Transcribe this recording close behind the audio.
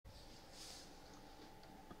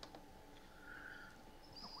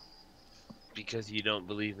Because you don't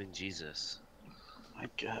believe in Jesus. I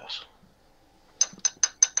guess.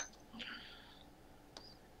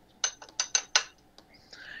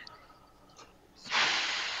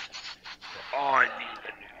 Oh, I need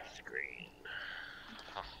a new screen.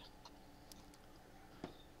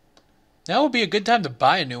 Now would be a good time to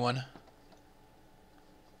buy a new one.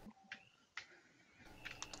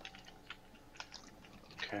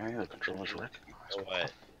 Okay, the controller's recognized.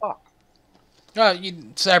 What? Fuck.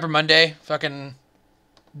 Cyber Monday, fucking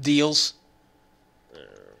deals.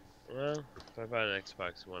 Well, if I buy an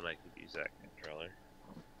Xbox One, I could use that controller.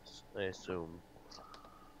 I assume.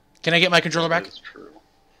 Can I get my controller back? That's true.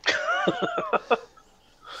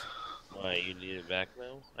 Why, you need it back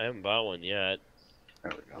now? I haven't bought one yet.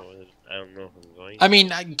 There we go. I don't know if I'm going. I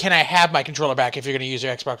mean, can I have my controller back if you're going to use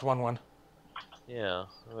your Xbox One? Yeah,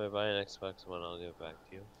 if I buy an Xbox One, I'll give it back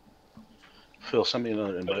to you. Phil, send me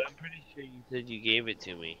another But invite. I'm pretty sure you said you gave it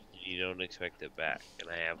to me. You don't expect it back, and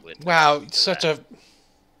I have witnesses. Wow, such a...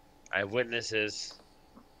 I have witnesses.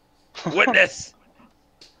 Witness!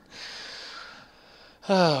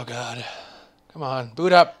 Oh, God. Come on,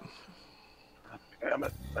 boot up. Damn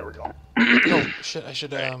it. There we go. Oh, shit, I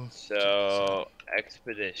should, Right, so,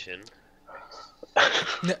 Expedition.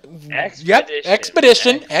 Yep,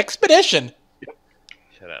 Expedition.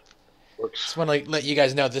 Shut up. Works. Just want to let you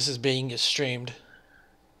guys know this is being streamed.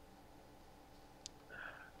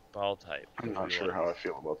 Ball type. I'm not sure how I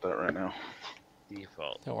feel about that right now.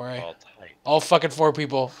 Default. Don't worry. Ball type. All fucking 4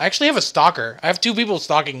 people. I actually have a stalker. I have 2 people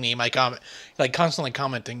stalking me in my comment, like constantly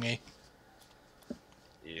commenting me.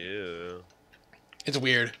 Ew. It's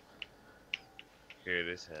weird.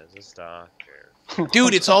 Curtis has a stalker.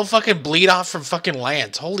 Dude, it's all fucking bleed off from fucking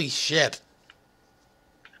Lance. Holy shit.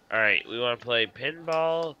 Alright, we want to play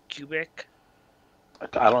pinball, cubic.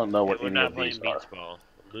 I don't know what We're any not of playing these beach are. ball.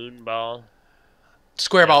 Moon ball.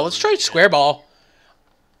 Square ball. Let's try square ball.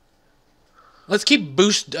 Let's keep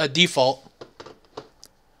boost default.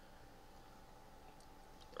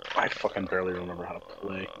 I fucking barely remember how to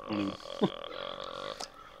play.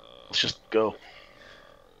 Let's just go.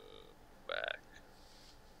 Back.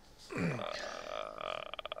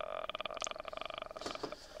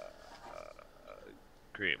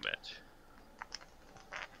 Great match.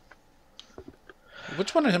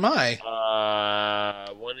 Which one am I?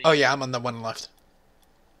 One. Oh yeah, I'm on the one left.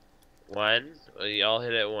 One. Well, you all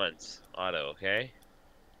hit it once. Auto, okay?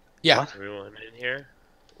 Yeah. What? Everyone in here?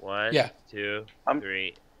 1, Yeah. 2, I'm-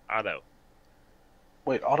 3. Auto.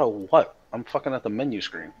 Wait, auto what? I'm fucking at the menu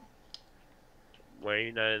screen. Why are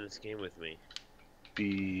you not in this game with me?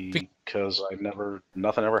 Because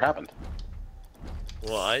nothing ever happened.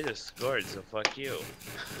 Well, I just scored, so fuck you.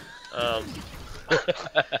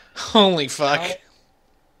 Holy fuck.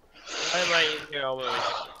 Why am I in here all by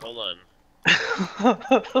myself? Hold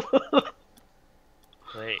on.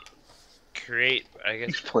 Wait. Create, I guess.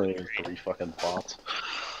 He's playing 3 fucking bots.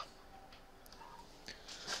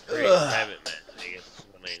 Create private match, I guess is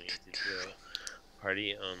what I need to do.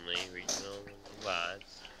 Party only, regional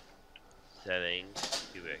bots. Settings,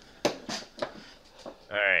 cubic.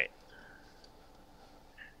 Alright.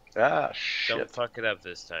 Ah, shit. Don't fuck it up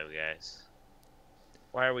this time, guys.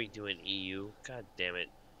 Why are we doing EU? God damn it.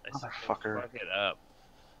 I said don't Motherfucker. fuck it up.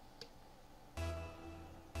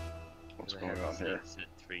 What's I going have on to here? set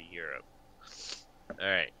 3 Europe.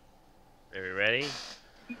 Alright. Are we ready?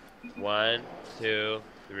 1, 2,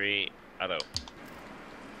 3, auto.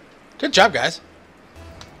 Good job, guys.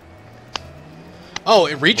 Oh,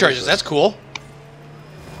 it recharges. That's cool.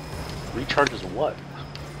 Recharges what?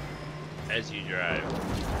 As you drive.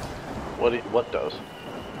 What does?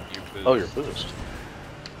 Your boost. Oh, your boost.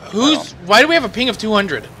 Who's? Why do we have a ping of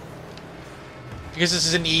 200? Because this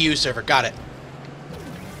is an EU server. Got it.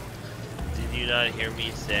 Did you not hear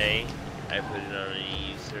me say I put it on an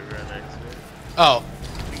EU server on accident? Oh.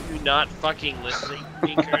 Are you not fucking listening to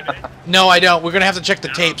me, Curtis? No, I don't. We're gonna have to check the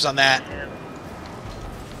tapes on that.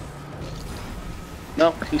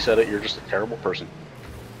 No, he said it. You're just a terrible person.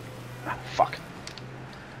 Ah, fuck.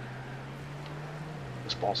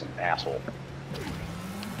 This ball's an asshole.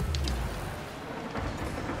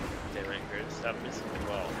 Damn it, Curtis. Stop missing the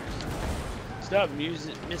ball. Stop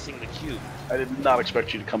missing the cube. I did not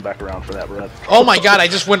expect you to come back around for that, Brad. Oh my god, I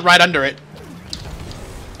just went right under it.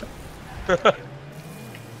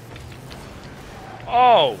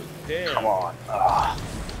 Oh, damn. Come on. Ah.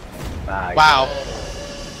 Nice. Wow.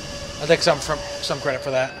 I'll take some credit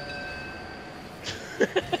for that.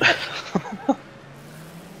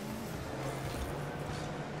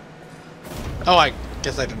 Oh, I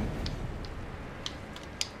guess I didn't.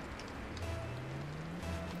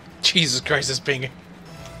 Jesus Christ, this ping.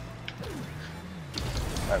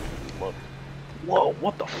 I mean, look. Whoa,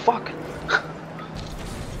 what the fuck? Not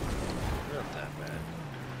that bad.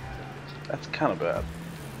 That's kind of bad.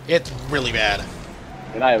 It's really bad.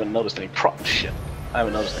 And I haven't noticed any shit. I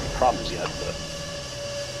haven't noticed any problems yet, but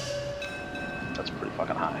that's pretty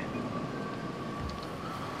fucking high.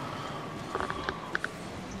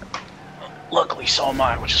 Luckily, so am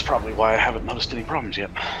I, which is probably why I haven't noticed any problems yet.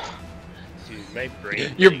 Dude, my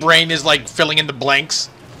brain. Your brain is like filling in the blanks.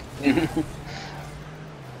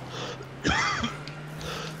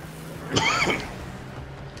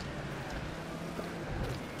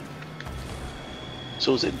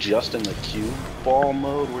 So is it just in the cue ball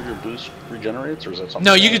mode where your boost regenerates, or is that something?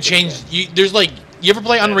 No, you could change. There's like, you ever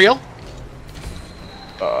play Unreal?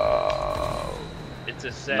 It's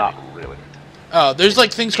a setting. Not really. Oh, there's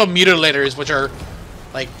like things called mutilators, which are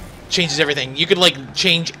like changes everything. You could like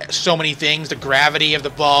change so many things, the gravity of the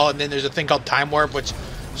ball, and then there's a thing called time warp, which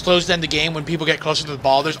slows down the game when people get closer to the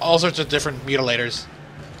ball. There's all sorts of different mutilators.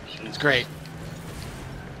 It's great.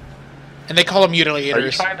 And they call them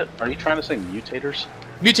mutilators. Are you trying to say mutators?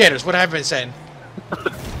 Mutators, what have I been saying?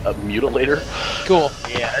 A mutilator? Cool.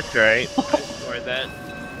 Yeah, that's right. Ignore that.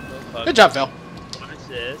 No fuck. Good job, Phil. One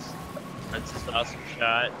assist. That's just awesome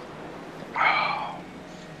shot. Oh.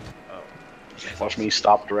 Watch me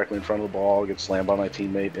stop directly in front of the ball, get slammed by my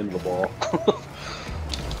teammate into the ball.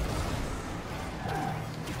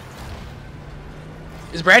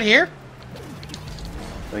 Is Brad here?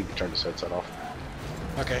 I think he turned his headset off.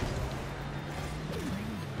 Okay.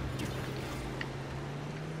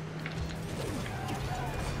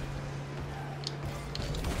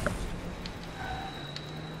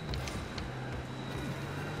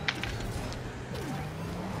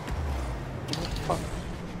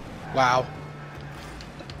 Wow.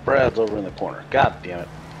 Brad's over in the corner. God damn it.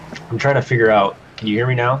 I'm trying to figure out. Can you hear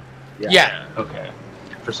me now? Yeah. Okay.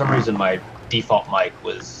 For some reason, my default mic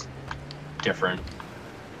was different.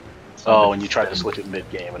 So Oh, and you tried to switch it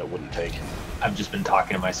mid-game and it wouldn't take. I've just been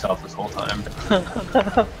talking to myself this whole time.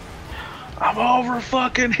 I'm over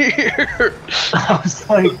fucking here. I was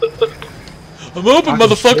like, I'm open,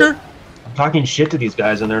 motherfucker! I'm talking shit to these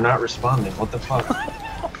guys and they're not responding. What the fuck?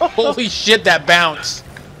 Holy shit, that bounce!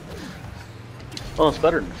 Well, it's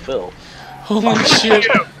better than Phil. Holy shit!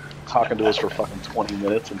 Talking to us for fucking 20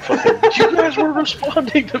 minutes and fucking, you guys were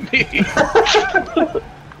responding to me.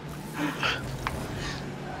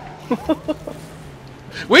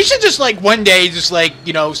 We should just, like, one day, just, like,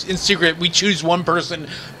 you know, in secret, we choose one person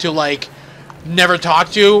to, like, never talk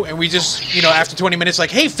to, and we just, you know, after 20 minutes,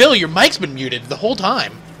 like, hey, Phil, your mic's been muted the whole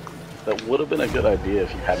time. That would have been a good idea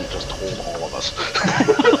if you hadn't just told all of us.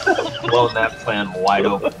 Blown that plan wide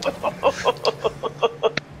open.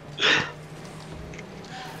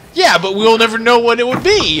 Yeah, but we'll never know what it would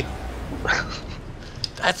be.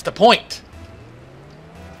 That's the point.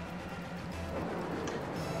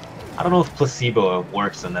 I don't know if placebo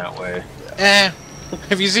works in that way.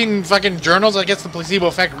 Have you seen fucking journals? I guess the placebo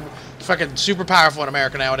effect fucking super powerful in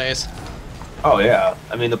America nowadays. Oh yeah,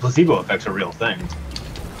 I mean the placebo effect's a real thing.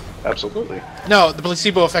 Absolutely. No, the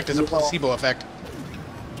placebo effect is a placebo effect.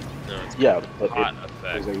 No, it's Yeah, but hot it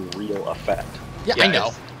effect. is a real effect. Yeah, I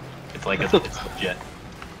know. It's like it's legit.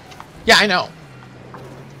 Yeah, I know.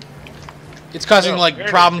 It's causing, No, like, fairness,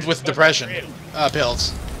 problems it's with fucking depression. real.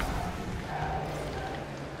 Pills.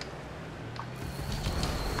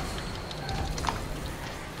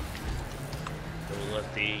 Don't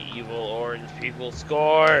let the evil orange people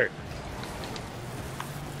score.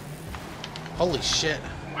 Holy shit.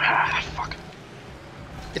 Ah, fuck.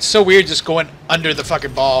 It's so weird just going under the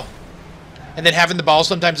fucking ball. And then having the ball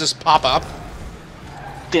sometimes just pop up.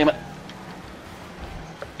 Damn it.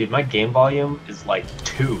 Dude, my game volume is like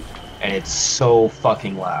 2, and it's so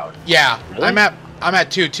fucking loud. Yeah, Really? I'm at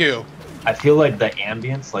 2-2. I feel like the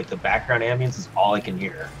ambience, like the background ambience, is all I can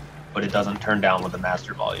hear, but it doesn't turn down with the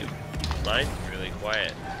master volume. Mine's really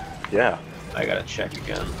quiet. Yeah. I gotta check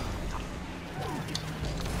again.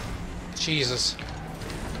 Jesus.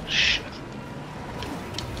 Shit.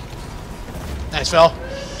 Nice, Phil.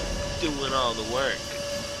 Doing all the work.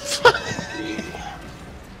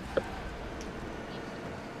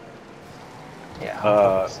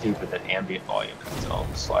 Yeah, stupid that ambient volume has its own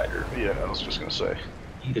slider. Yeah, I was just gonna say.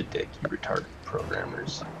 Eat a dick, you retarded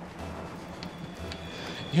programmers.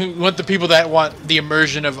 You want the people that want the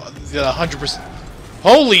immersion of the 100%.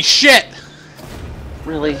 Holy shit!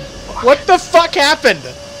 Really? What the fuck happened?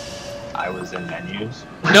 I was in menus.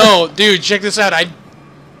 No, dude, check this out.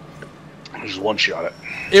 Just one shot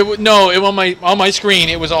it. No, it on my screen.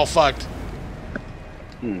 It was all fucked.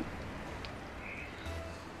 Hmm.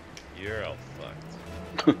 You're all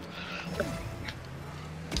fucked.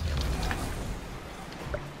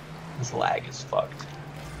 This lag is fucked.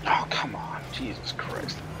 Oh, come on. Jesus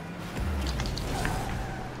Christ.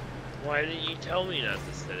 Why didn't you tell me not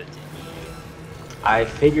to set it to EU? I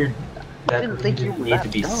figured that didn't think you didn't were need that to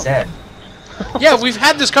be dumb. said. Yeah, we've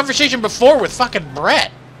had this conversation before with fucking Brett.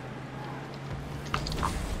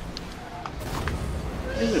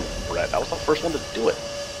 What do you mean, Brett? I was the first one to do it.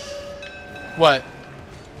 What?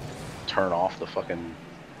 Turn off the fucking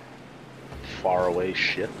far away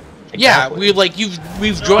shit. Yeah, Exactly.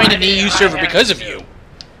 we've No, joined I an didn't- EU I server have because of too. you.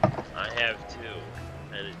 I have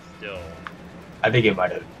two, and it's still. I think it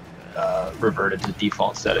might have reverted to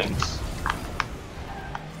default settings.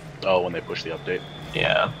 Oh, when they push the update.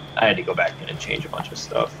 Yeah, I had to go back in and change a bunch of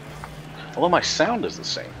stuff. Although my sound is the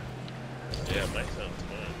same. Yeah, my sound's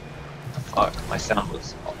fine. Fuck, my sound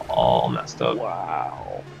was all messed up.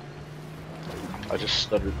 Wow. I just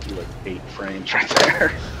stuttered through like 8 frames right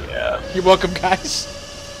there. Yeah. You're welcome, guys.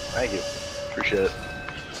 Thank you. Appreciate it.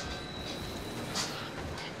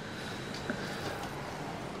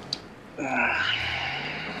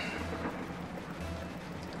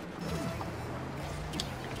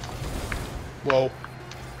 Whoa.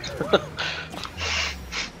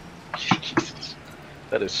 Jesus.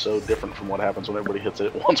 That is so different from what happens when everybody hits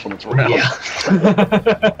it once when it's around. Yeah.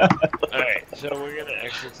 Alright, so we're gonna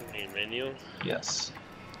exit the main menu. Yes.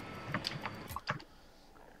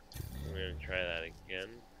 We're gonna try that again.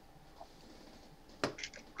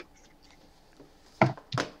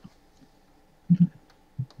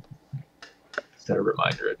 Set a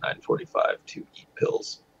reminder at 9:45 to eat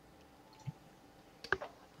pills.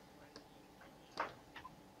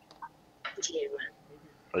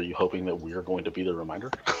 Are you hoping that we're going to be the reminder?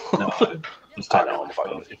 No, I'm just I talking know, I'm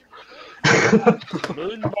fucking with you.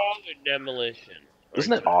 Moonball or demolition?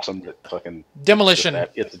 Isn't it awesome that fucking Demolition.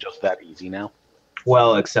 it's just that easy now?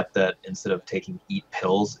 Well, except that instead of taking eat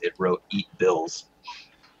pills, it wrote eat bills.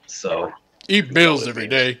 So Eat bills every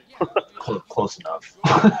day. close enough.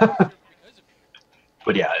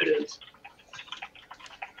 But yeah, it is.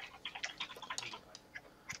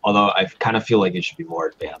 Although I kind of feel like it should be more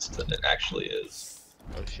advanced than it actually is.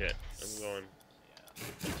 Oh shit, I'm going.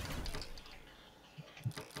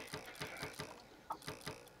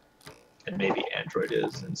 And maybe Android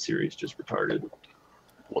is, and Siri's just retarded.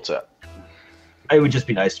 What's that? It would just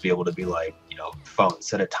be nice to be able to be like, you know, phone,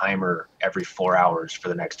 set a timer every 4 hours for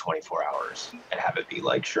the next 24 hours, and have it be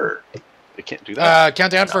like, sure. They can't do that.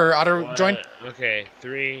 Countdown for auto join. Okay,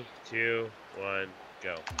 3, 2, 1,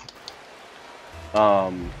 go.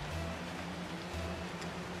 Oh,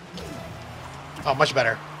 much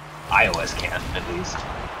better. iOS can, at least.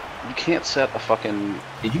 You can't set a fucking.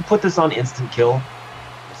 Did you put this on instant kill?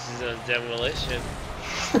 This is a demolition.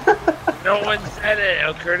 No one said it.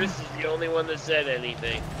 El Curtis is the only one that said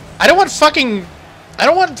anything. I don't want fucking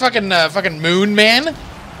Moon Man. It's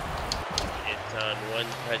on one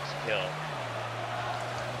touch kill.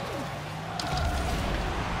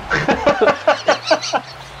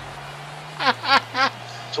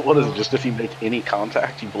 So what is it? Just if you make any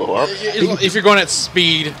contact, you blow up? If you're going at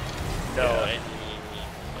speed. No, and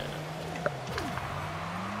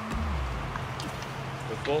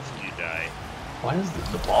but both of you die. Why is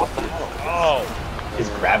the ball Oh, is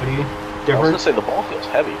gravity I was different? gonna say the ball feels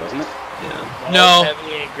heavy, doesn't it? Yeah. No.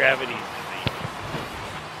 heavy and gravity's heavy.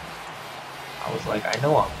 I was like, I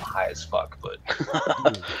know I'm high as fuck, but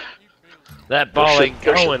That ball There ain't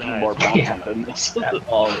should going be high. more bouncing Yeah. than this. that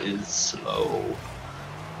ball is slow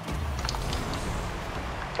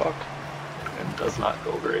Fuck. and does not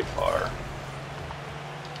go very far.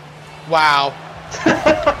 Wow.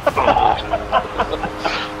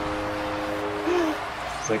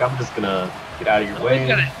 It's like, I'm just gonna get out of your way. I'm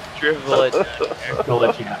gonna dribble it. I'm gonna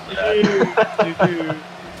let you have that.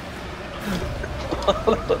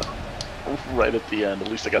 Right at the end, at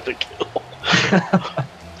least I got the kill.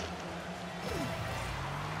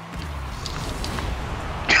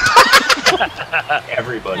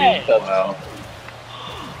 Everybody. Hey. Wow.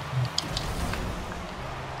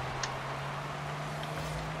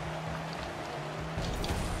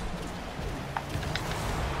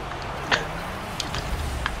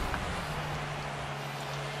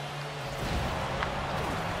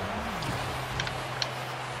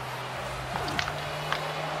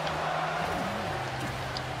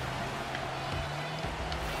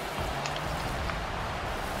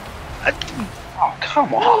 Oh,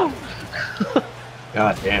 come on.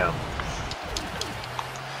 God damn.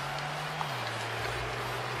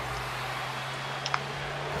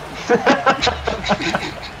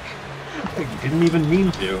 You didn't even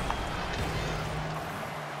mean to.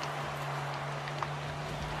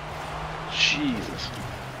 Jesus.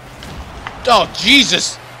 Oh,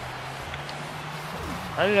 Jesus.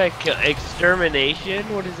 How did I kill? Extermination?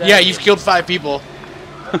 What is that? Yeah, you've killed 5 people.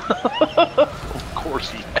 Of course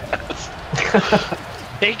he has.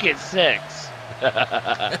 Make it 6.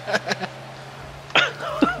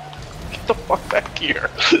 Get the fuck back here.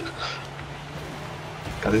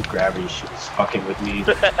 God, this gravity shit is fucking with me.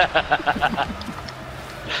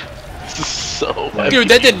 This is so Dude,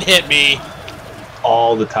 that didn't hit me.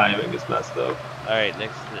 All the timing is messed up. Alright,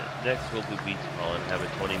 next we'll do beach ball and have a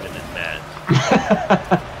 20-minute match.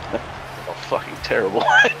 a fucking terrible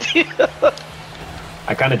idea.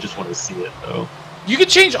 I kind of just want to see it though. You can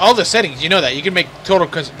change all the settings. You know that. You can make total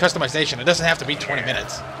customization. It doesn't have to be 20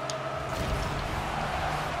 minutes.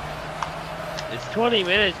 It's 20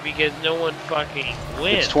 minutes because no one fucking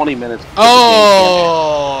wins. It's 20 minutes.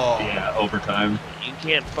 Oh! Yeah, overtime. You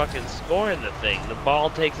can't fucking score in the thing. The ball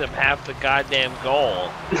takes up half the goddamn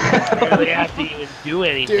goal. You really have to even do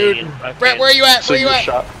anything. Dude, in fucking Brett, where are you at? So Where you your at?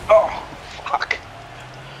 shot. Oh, fuck.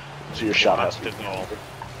 So your shot has to the goal.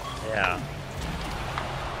 Yeah.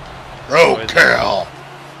 Roadkill.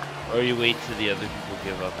 Or you wait till the other people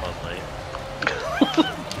give up on life.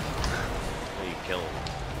 Or you kill them.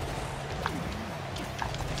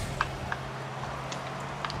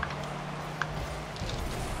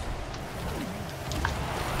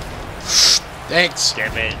 Thanks.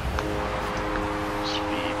 Damn it.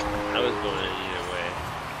 Speed. I was going either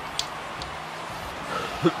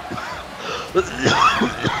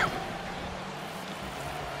way.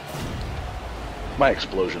 My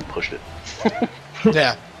explosion pushed it.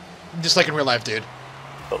 Yeah. Just like in real life, dude.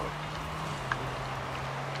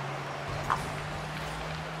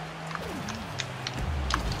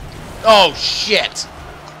 Oh, shit.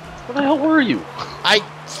 Where the hell were you? I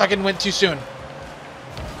fucking went too soon.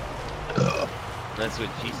 That's what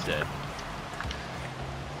she said.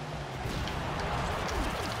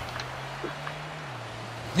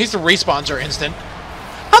 At least the respawns are instant.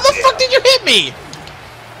 How the fuck did you hit me?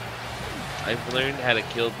 I've learned how to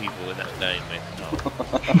kill people without dying myself.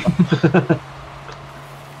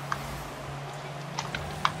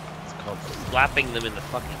 It's called slapping them in the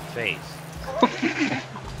fucking face.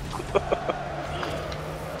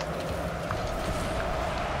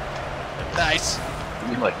 Nice. You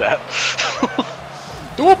mean like that?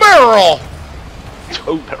 Do a barrel roll.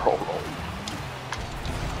 Toe barrel roll.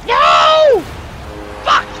 No!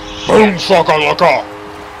 Fuck! Boom shakalaka!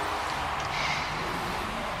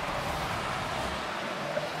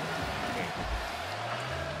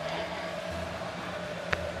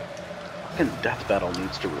 Fucking Death Battle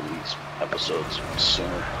needs to release episodes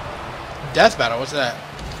sooner. Death Battle, what's that?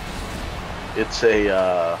 It's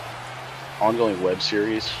a ongoing web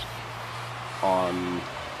series on.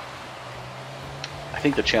 I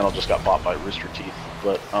think the channel just got bought by Rooster Teeth,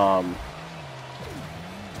 but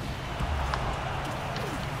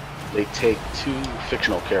they take 2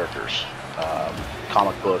 fictional characters,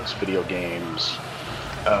 comic books, video games,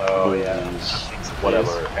 movies,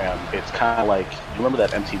 whatever, and it's kind of like, you remember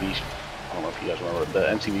that MTV? I don't know if you guys remember the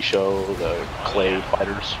MTV show, the Clay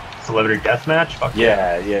Fighters. Celebrity Deathmatch? Fuck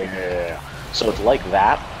Yeah. So it's like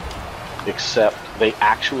that, except they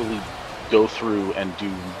actually go through and do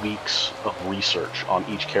weeks of research on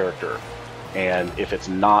each character, and if it's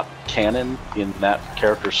not canon in that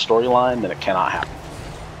character's storyline, then it cannot happen.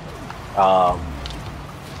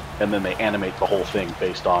 And then they animate the whole thing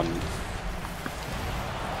based on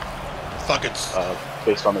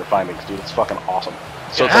based on their findings, dude. It's fucking awesome.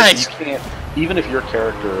 So it's Nice. like you can't, even if your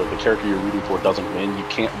character, the character you're rooting for, doesn't win, you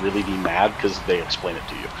can't really be mad because they explain it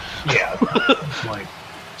to you. Yeah. Like,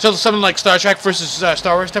 So something like Star Trek versus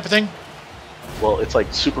Star Wars type of thing? Well, it's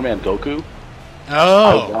like Superman Goku.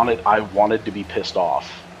 Oh. I wanted to be pissed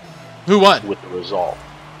off Who won? with the result.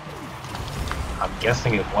 I'm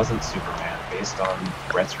guessing it wasn't Superman based on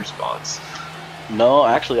Brett's response. No,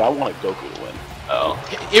 actually, I wanted Goku to win. Oh.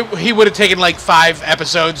 He would have taken like 5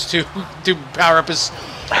 episodes to power up his.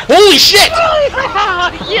 Holy shit!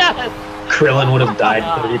 Yes! Krillin would have died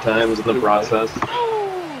 30 times in the process.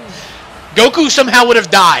 Goku somehow would have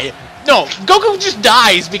died. No, Goku just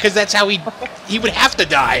dies because that's how he would have to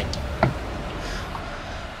die.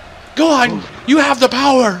 Go on, you have the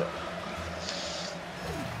power.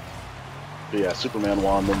 But yeah, Superman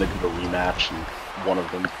won, then they did a rematch, and one of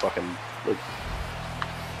them fucking, like,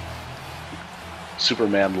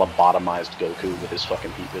 Superman lobotomized Goku with his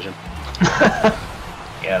fucking heat vision.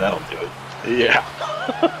 Yeah, that'll do it. Yeah.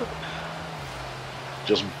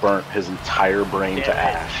 Just burnt his entire brain to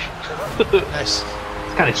ash. Nice.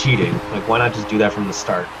 It's kind of cheating. Like, why not just do that from the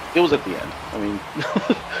start? It was at the end. I mean,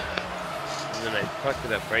 And then I fucked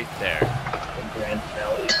it up right there. Grand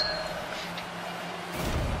finale.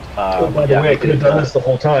 by the way, I could have done this the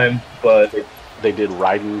whole time, but it they did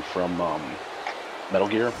Raiden from Metal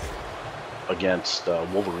Gear against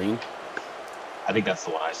Wolverine. I think that's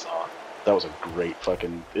the one I saw. That was a great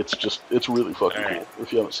fucking. It's really fucking cool.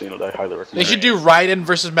 If you haven't seen it, I highly recommend. They should do Raiden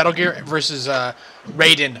versus Metal Gear versus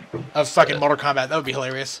Raiden of fucking Mortal Kombat. That would be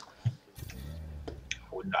hilarious.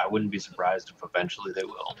 I wouldn't be surprised if eventually they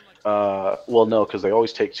will. Well, no, because they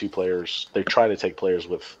always take 2 players. They try to take players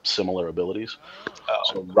with similar abilities. Oh.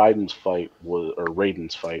 So Raiden's fight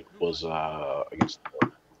was against.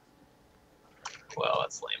 Well,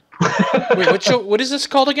 that's lame. Wait, what is this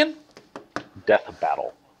called again? Death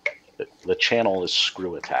Battle. The channel is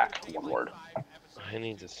Screw Attack. One word. I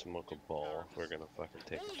need to smoke a bowl if we're gonna fucking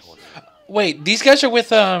take a 20. Wait, these guys are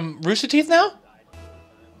with Rooster Teeth now?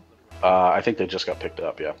 I think they just got picked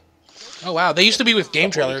up. Yeah. Oh wow, they used to be with Game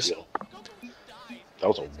Trailers. That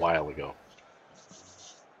was a while ago.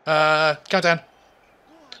 Countdown.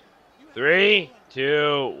 3,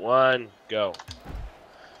 2, 1, go.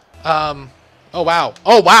 Oh wow.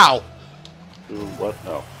 Oh wow. Ooh, what?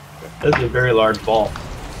 No. This is a very large ball.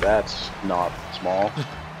 That's not small.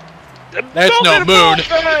 That's no moon.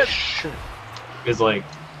 It's like,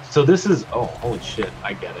 so this is, oh, holy shit,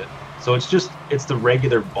 I get it. So it's the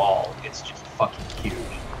regular ball. It's just fucking huge.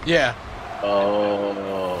 Yeah.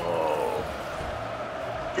 Oh.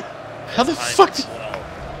 How the fuck?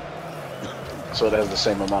 So it has the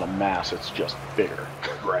same amount of mass. It's just bigger.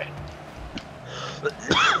 Right.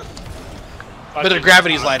 But the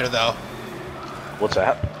gravity's lighter though. What's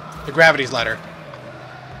that? The gravity's lighter.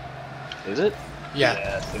 Is it? Yeah.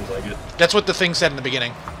 Yeah, seems like it. That's what the thing said in the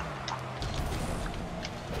beginning.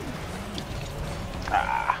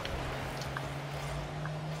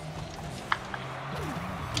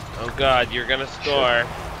 Oh god, you're gonna score.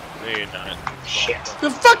 No, you're not. Shit. The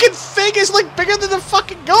fucking thing is like bigger than the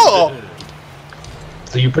fucking goal.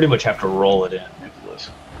 So you pretty much have to roll it in. Ridiculous.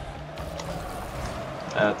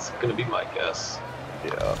 That's gonna be my guess.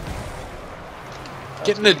 Yeah.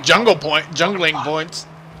 Getting the jungling points.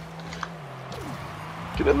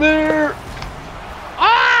 Get in there!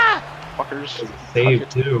 Ah! Fuckers. Save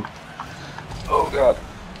too. Oh god.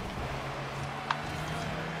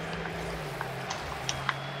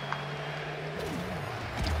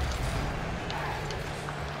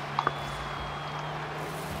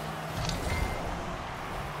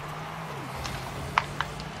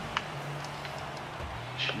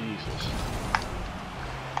 Jesus.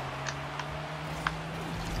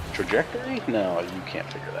 Trajectory? No, you can't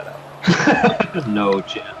figure that out. No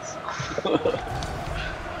chance.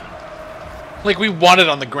 Like we want it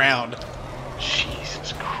on the ground.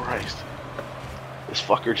 Jesus Christ. This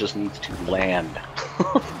fucker just needs to land.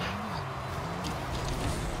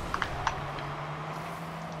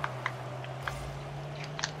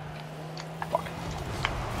 Fuck.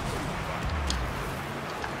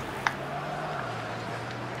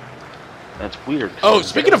 That's weird. Oh,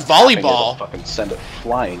 speaking of volleyball. Fucking send it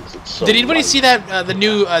flying 'cause it's so Did anybody light. see that the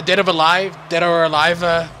new Dead or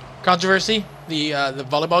Alive controversy? The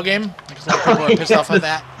volleyball game. Like, a lot of people are pissed off at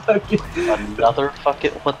that. Another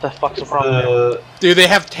fucking. What the fuck's the problem? Dude, they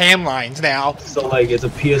have tan lines now. So like it's a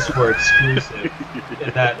PS4 exclusive in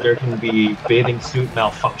that there can be bathing suit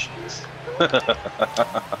malfunctions.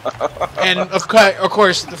 And of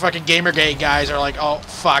course, the fucking Gamergate guys are like, oh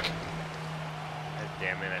fuck. God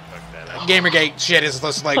damn it, I fucked that up. Gamergate shit is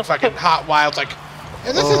just like fucking hot wild. Like,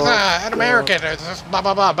 this is an American. It's blah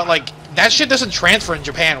blah blah. But like that shit doesn't transfer in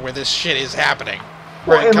Japan where this shit is happening.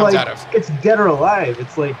 Where it comes out of. It's Dead or Alive.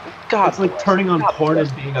 It's like God, it's like turning on God porn bless.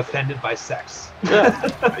 and being offended by sex. Yeah.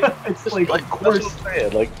 It's like Like, of that's course what I'm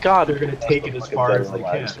saying. Like, God, they're gonna take it as fucking far Dead as or they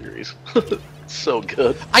Alive can. Series. It's so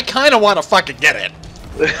good. I kind of want to fucking get it.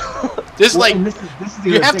 This Well, like and this is the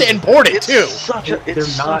you other have to thing. import it It's too. such They're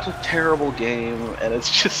it's not- such a terrible game, and it's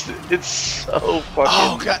so fucking.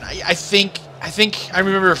 Oh god, I think I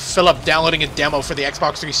remember Philip downloading a demo for the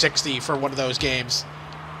Xbox 360 for one of those games.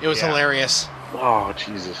 It was Yeah. hilarious. Oh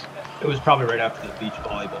Jesus. It was probably right after the beach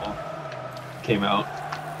volleyball came out.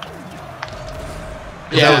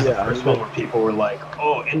 'Cause that was Yeah, the first one where people were like,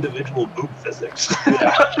 "Oh, individual boob physics,"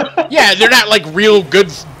 yeah, they're not like real good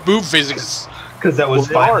boob physics. because that Well, was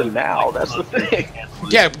they are finally now. That's the thing.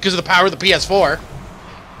 Yeah, because of the power of the PS4.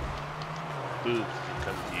 Boobs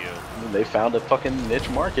come to you. They found a fucking niche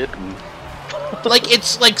market, and Like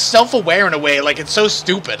it's like self-aware in a way. Like it's so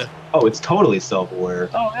stupid. Oh, it's totally self-aware.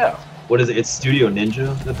 oh yeah. What is it? It's Studio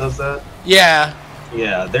Ninja that does that. Yeah,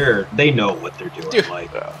 Yeah, they know what they're doing. Dude.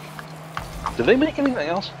 Like Did they make anything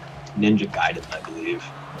else? Ninja Gaiden, I believe.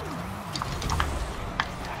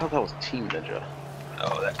 I thought that was Team Ninja.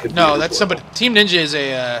 Oh, that could. no, be that's as somebody. well. Team Ninja is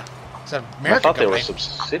a it's an I American thought they were company. a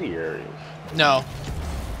subsidiary. No,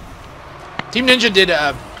 Team Ninja did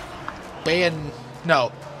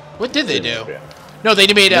no. What did they do? No, they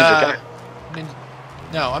made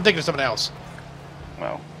no, I'm thinking of someone else.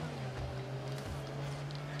 Well.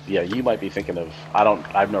 Yeah, you might be thinking of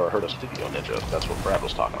I've never heard of Studio Ninja. That's what Brad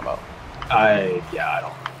was talking about. I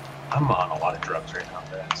don't. I'm on a lot of drugs right now,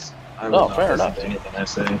 guys. I will not fair listen enough. to anything I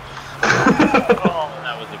say. Oh,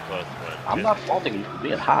 that was a close one. I'm not faulting you for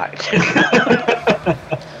being high.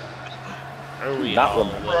 Are we Not all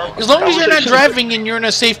remember. little- As long as you're not driving and you're in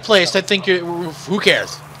a safe place, I think who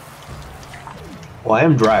cares? Well, I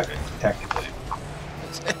am driving, technically.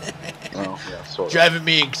 Oh, yeah, sort of. Driving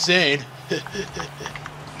me insane.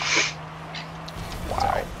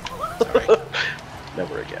 Wow. Sorry.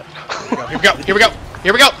 Never again. Here we go. Here we go.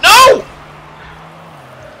 Here we go. No!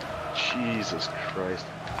 Jesus Christ.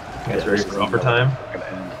 You guys ready for overtime? Gonna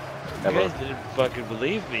end. You Never. guys didn't fucking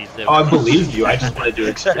believe me. So Oh, I believed you. I just wanted to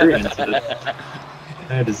experience it.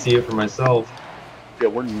 I had to see it for myself. Yeah,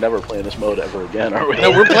 we're never playing this mode ever again, are we?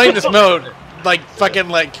 No, we're playing this mode. Like, fucking,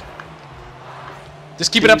 like...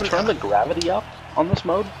 Just keep it Can up. you turn the gravity up on this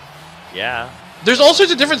mode? Yeah. There's all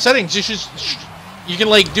sorts of different settings. You can,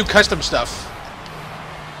 like, do custom stuff.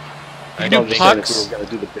 You can No, do I'm just saying if pucks. we were gonna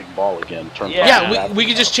do the big ball again. Turn Yeah. Yeah, we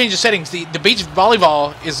can just change the settings. The beach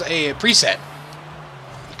volleyball is a preset.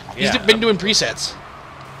 He's Yeah. been doing presets.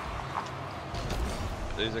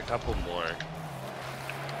 There's a couple more.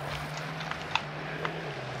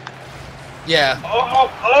 Yeah.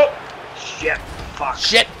 Oh! Shit! Fuck!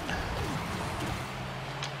 Shit.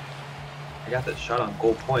 I got that shot on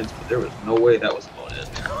goal points, but there was no way that was going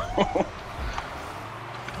in.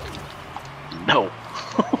 No.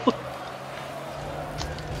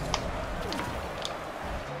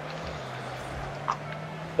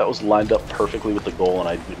 That was lined up perfectly with the goal, and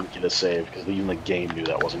I didn't get a save because even the game knew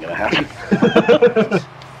that wasn't going to happen.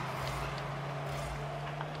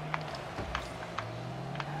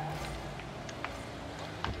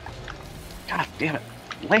 God damn it.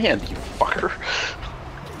 Land, you fucker.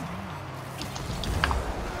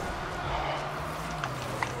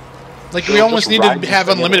 Like, we almost need to have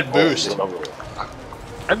unlimited boost.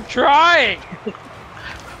 I'm trying.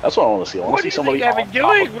 That's what I want to see. I want What to do see you think somebody I've on been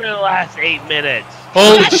top doing of for the last 8 minutes?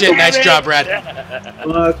 Holy shit, nice job, Brad.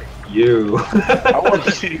 Fuck you. I want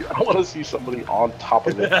to see somebody on top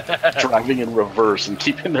of it, driving in reverse and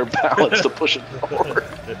keeping their balance to push it forward.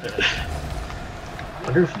 I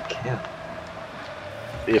wonder if you can.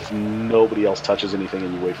 If nobody else touches anything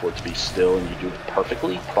and you wait for it to be still and you do it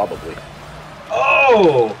perfectly, probably.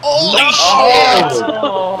 Oh! Holy shit!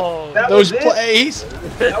 Oh. That Those was it. plays.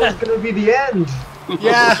 That was gonna be the end.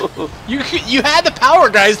 Yeah. You had the power,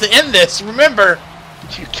 guys, to end this. Remember.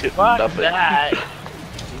 You get Fuck nothing. that.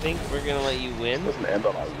 You think we're gonna let you win? It doesn't end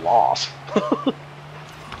on a loss.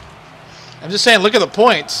 I'm just saying, look at the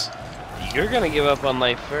points. You're gonna give up on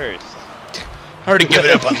life first. I already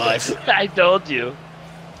given up on life. I told you.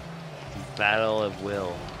 Battle of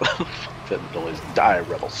will. That noise, die,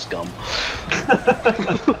 rebel scum.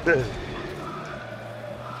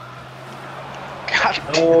 God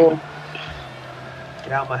Oh.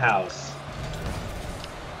 Get out my house.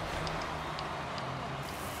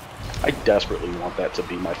 I desperately want that to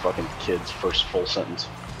be my fucking kid's first full sentence.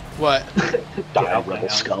 What? Die, out my rebel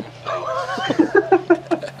house. scum.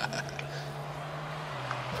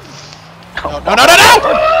 No, no, no, no, no!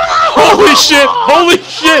 Holy shit! Holy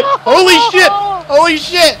shit! Holy shit! Holy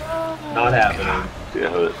shit! Not happening.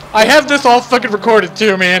 Damn it. I have this all fucking recorded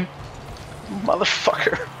too, man.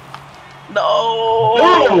 Motherfucker. No!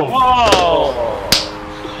 Oh!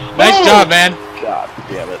 Nice job, man. God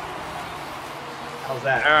damn it. How's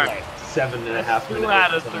that? All right. Like 7.5 minutes. 2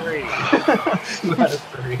 out of 3. 2 out of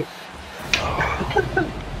 3.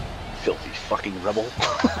 Filthy fucking rebel.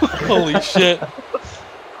 Holy shit.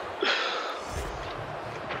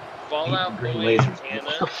 Fallout Green Boy lasers. antenna.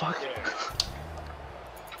 What the fuck?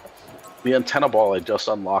 The antenna ball I just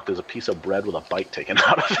unlocked is a piece of bread with a bite taken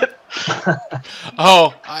out of it.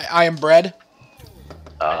 Oh, I am bread.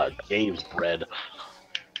 Dave's bread.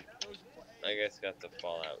 I guess got the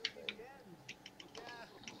Fallout thing.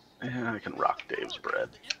 Yeah, I can rock Dave's bread.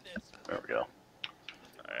 There we go.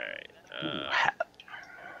 Alright. Ooh, hat.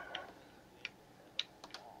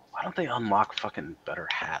 Why don't they unlock fucking better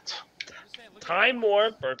hats? Time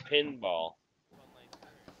Warp or Pinball?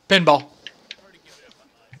 Pinball.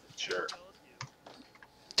 Sure.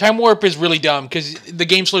 Time warp is really dumb because the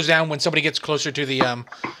game slows down when somebody gets closer to the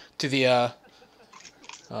The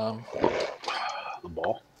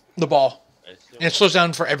ball? the ball, I still, and it slows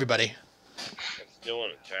down for everybody.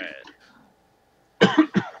 want to try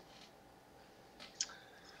it.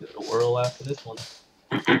 Get a whirl after this one.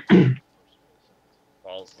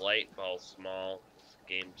 Fallout balls light, balls small.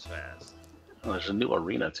 Game's fast. Oh, there's a new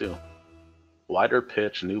arena too. Wider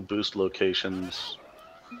pitch, new boost locations,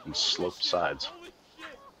 and sloped sides.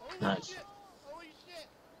 Nice.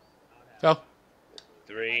 Go.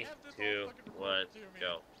 3, 2, 1,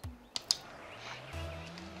 go.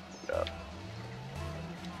 Yeah.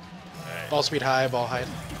 Alright. Ball speed high, ball height.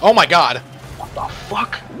 Oh my god! What the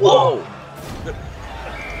fuck? Whoa!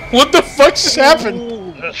 What the fuck just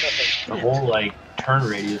happened? The whole like turn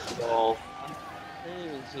radius is all. I didn't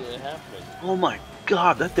even see it happening. Oh my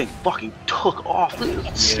god, that thing fucking took off. Look at it,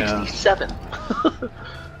 Yeah. 67. I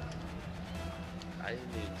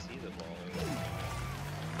didn't even see the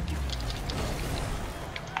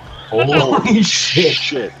ball. Holy shit!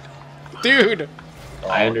 Shit. Dude!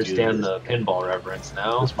 I Oh, understand dude. the pinball reference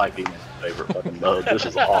now. This might be my favorite fucking mode. This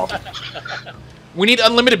is awesome. We need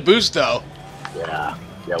unlimited boost though. Yeah.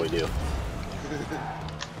 Yeah, we do.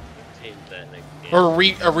 Change that next game. Or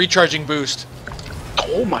a recharging boost.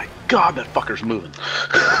 Oh my god, that fucker's moving.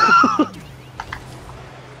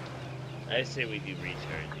 I say we do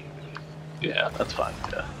recharging. Yeah. That's fine,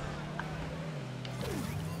 yeah.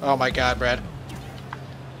 Oh my god, Brad.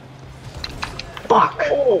 Fuck!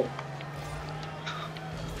 Oh!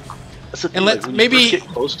 That's the thing, And let's when you maybe first get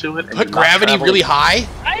close to it and Put you're not gravity traveling- really high?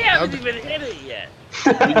 I haven't even hit it yet.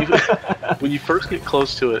 when you first get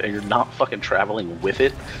close to it and you're not fucking traveling with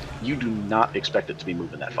it, you do not expect it to be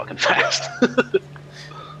moving that fucking fast.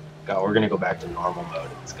 God, we're gonna go back to normal mode.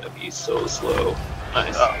 It's gonna be so slow.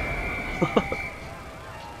 Nice.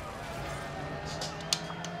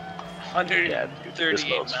 138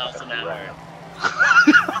 mode's miles an fucking hour. rad.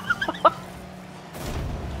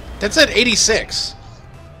 That said 86.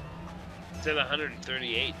 It said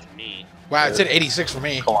 138 to me. Wow, it said 86 for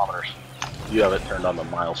me. Kilometers. You have it turned on the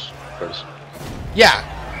miles, Curtis. Yeah.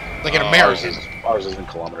 Like an Ours American. ours is in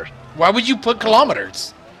kilometers Why would you put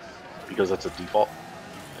kilometers? because that's a default.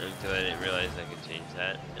 Until I didn't realize I could change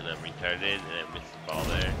that, and I'm retarded, and I missed the ball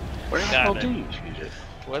there. Where the God, hell man. do you change it?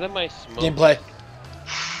 What am I smoking? Gameplay.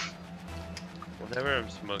 Whatever I'm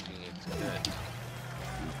smoking, it's good.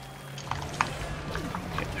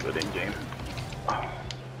 Can't do it in game.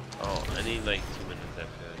 Oh, I need like 2 minutes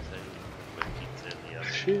after this. I need to put my pizza in the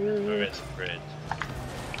oven. Shit. Or in the fridge.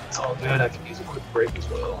 It's all good. I can use a quick break as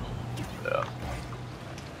well. Yeah.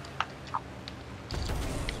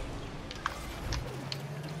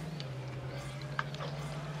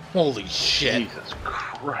 Holy shit. Jesus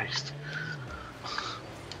Christ.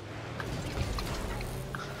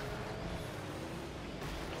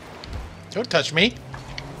 Don't touch me.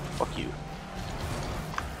 Fuck you.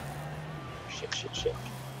 Shit, shit, shit.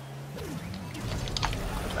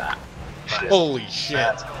 Nah. Shit. Holy shit.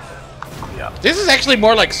 That's Yeah. This is actually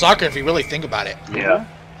more like soccer if you really think about it. Yeah.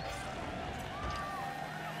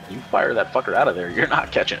 You fire that fucker out of there, you're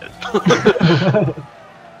not catching it.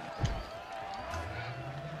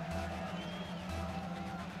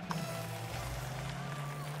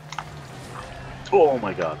 Oh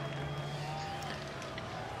my god.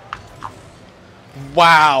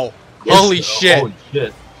 Wow. Yes, Holy shit. Holy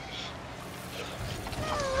shit.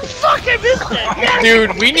 Fuck, I missed that!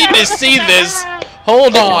 Dude, we need to see this.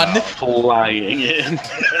 Hold on. Flying in.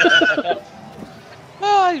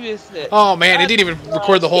 Oh, I missed it. Oh man, it didn't even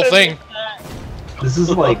record the whole thing. This is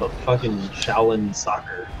like fucking Shaolin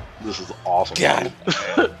soccer. This is awesome. God.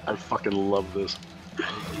 I fucking love this.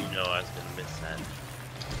 How did you know I was gonna miss that?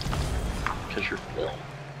 Because you're Phil.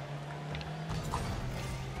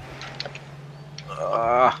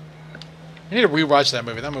 I need to rewatch that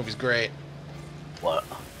movie. That movie's great. What?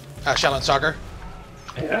 Shaolin Soccer.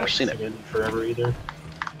 I've never seen it. in forever either.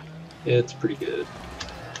 It's pretty good.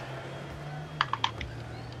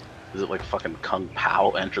 Is it like fucking Kung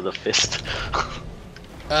Pao Enter the Fist?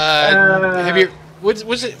 Have you? What's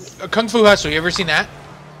it? Kung Fu Hustle. You ever seen that?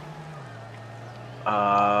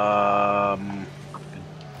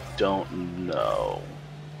 Don't know.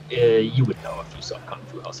 You would know if you saw Kung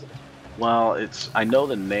Fu Hustle. Well, I know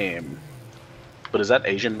the name, but is that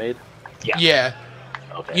Asian made? Yeah. Yeah.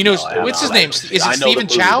 Okay. You know, no, I haven't- what's his I name? haven't seen Is it I know the Stephen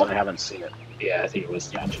movie, Chow? but I haven't seen it. Yeah, I think it was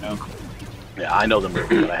Stephen Chow. Yeah, I know the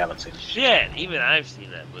movie, but I haven't seen it. Shit, even I've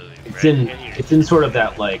seen that movie. It's Brett. in Get your- it's in sort of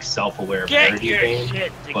that like self-aware Get parody your vein,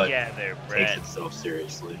 shit but together, takes Brett. itself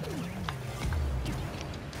seriously.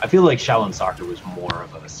 I feel like Shaolin Soccer was more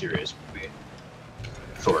of a serious movie.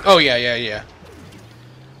 Sort of. Oh yeah.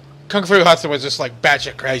 Kung Fu Hustle was just like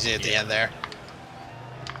batshit crazy at the end there.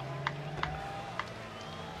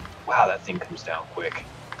 Wow, that thing comes down quick.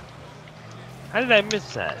 How did I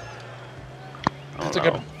miss that? I That's a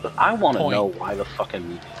don't good know. But I want to point. know why the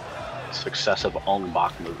fucking successive Ong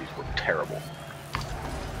Bak movies were terrible.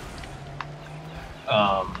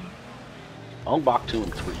 Ong Bak 2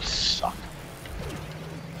 and 3 sucked.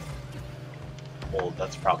 Well,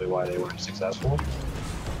 that's probably why they weren't successful.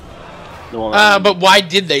 But why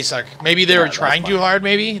did they suck? Maybe they were that's trying too fine. hard.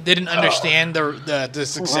 Maybe they didn't understand the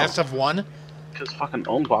success of one. Because fucking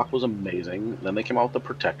Ong Bak was amazing. Then they came out with the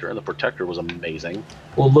Protector, and the Protector was amazing.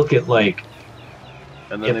 Well, look at like.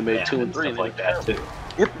 And then they made 2 and 3 stuff like that too.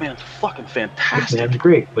 Ip Man's fucking fantastic. Ip Man's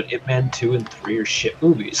great, but Ip Man 2 and 3 are shit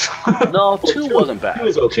movies. No, 2 wasn't bad. 2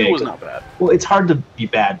 was okay. 2 was not bad. Well, it's hard to be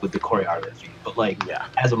bad with the choreography, but like Yeah.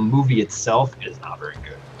 as a movie itself, it is not very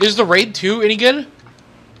good. Is the Raid 2 any good?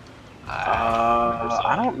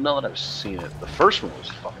 I don't know that I've seen it. The first one was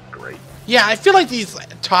fucking great. Yeah, I feel like these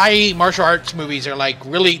Thai martial arts movies are like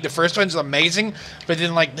really the first one's amazing, but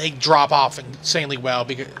then like they drop off insanely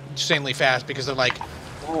fast because they're like.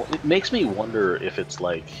 Well, it makes me wonder if it's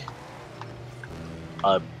like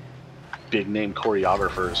a big name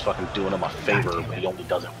choreographer is fucking doing him a favor, but he only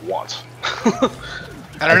does it once.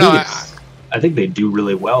 I don't know. I think they do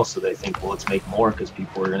really well, so they think, well, let's make more because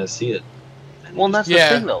people are gonna see it. Well, and that's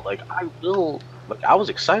Yeah. the thing, though. Like, I was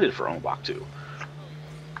excited for Ong Bak 2.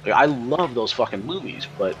 Like, I love those fucking movies,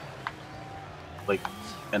 but like,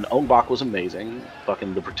 and Ong Bak was amazing.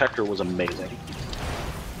 Fucking The Protector was amazing.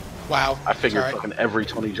 Wow. I figured Sorry. fucking every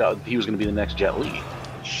Tony he was gonna be the next Jet Li.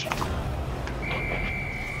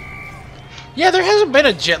 Yeah, there hasn't been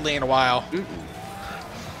a Jet Li in a while.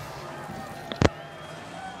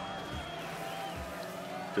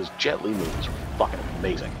 Because Jet Li movies were fucking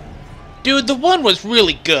amazing. Dude, the one was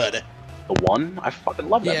really good. The one, I fucking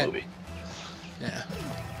love that Yeah. movie. Yeah.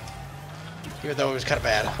 Even though it was kind of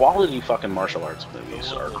bad. Quality fucking martial arts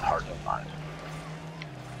movies are hard to find.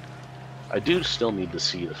 I do still need to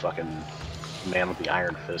see the fucking Man with the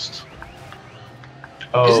Iron Fist.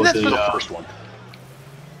 Oh, Isn't that The the- first one.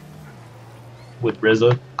 with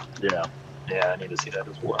RZA. Yeah. Yeah, I need to see that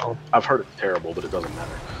as well. I've heard it's terrible, but it doesn't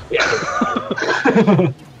matter.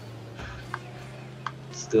 Yeah.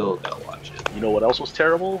 Still gotta watch it. You know what else was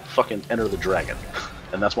terrible? Fucking Enter the Dragon.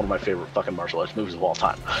 And that's one of my favorite fucking martial arts movies of all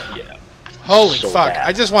time. Yeah. Holy So fuck. bad.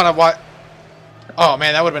 I just want to watch. Oh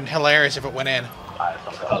man, that would have been hilarious if it went in. I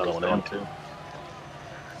thought that was going in too.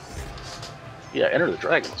 Yeah, Enter the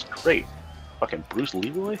Dragon was great. Fucking Bruce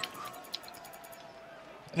Leroy?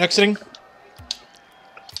 Next thing.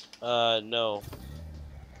 No.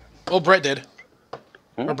 Well, Brett did.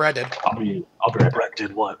 Hmm? Or Brad did. I'll be right back. Brett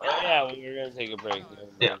did what? Oh yeah, we were gonna take a break.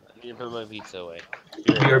 Yeah. I need to put my pizza away.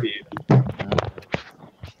 BRB.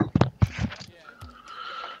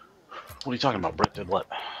 What are you talking about? Brett did what?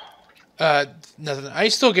 Nothing. I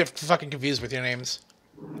still get fucking confused with your names.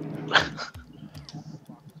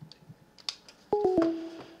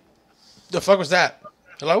 The fuck was that?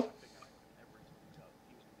 Hello?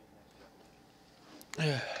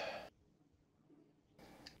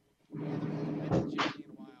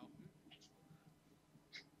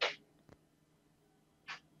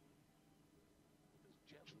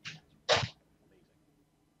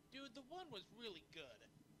 Dude, the one was really good.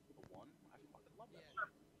 The one? I fucking love that Yeah.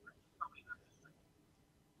 movie.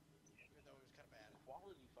 Even though it was kind of bad.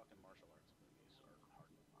 Quality fucking martial arts movies are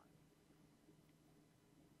hard to find.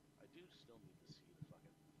 I do still need to see the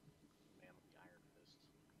fucking Man with the Iron Fist.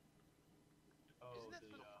 Oh, Isn't that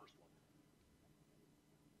the, the First one.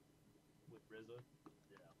 with RZA.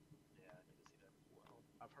 Yeah. Yeah, I need to see that as well.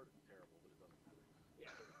 I've heard it's terrible, but it doesn't matter.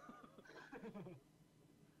 Yeah.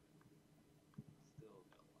 Still gotta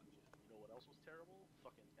watch it. You know what else was terrible?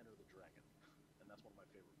 Fucking Enter the Dragon. And that's one of my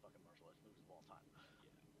favorite fucking martial arts movies of all time.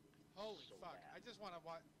 Holy So fuck. bad. I just want to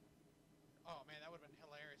watch. Oh man, that would have been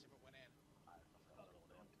hilarious if it went in. I thought that was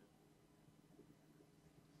going in too.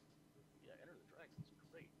 Yeah, Enter the Dragon was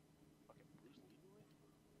great. Fucking Bruce Leroy?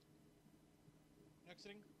 Next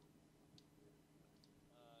thing.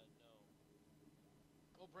 No.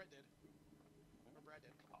 Well, Brett did. Or Brad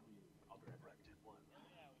did. I'll be right back. Did what?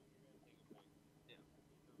 Yeah, we were gonna take a break. Yeah. Put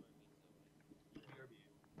my pizza away. BRB. What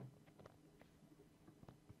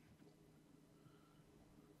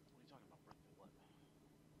are you talking about? Brett did what?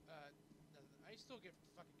 Nothing. I still get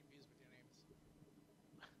fucking confused with your names.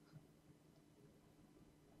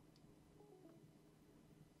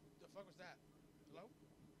 The fuck was that? Hello?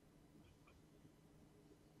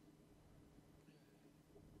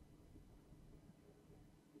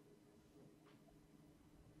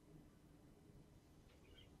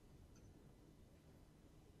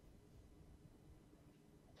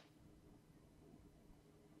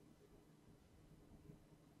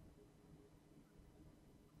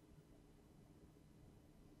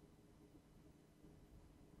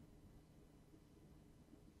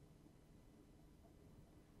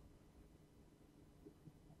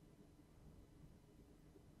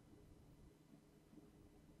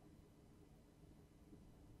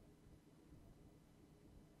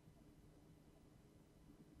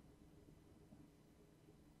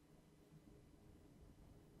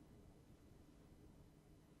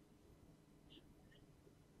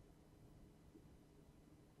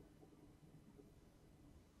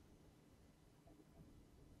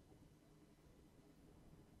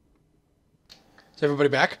 Is everybody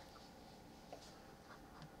back?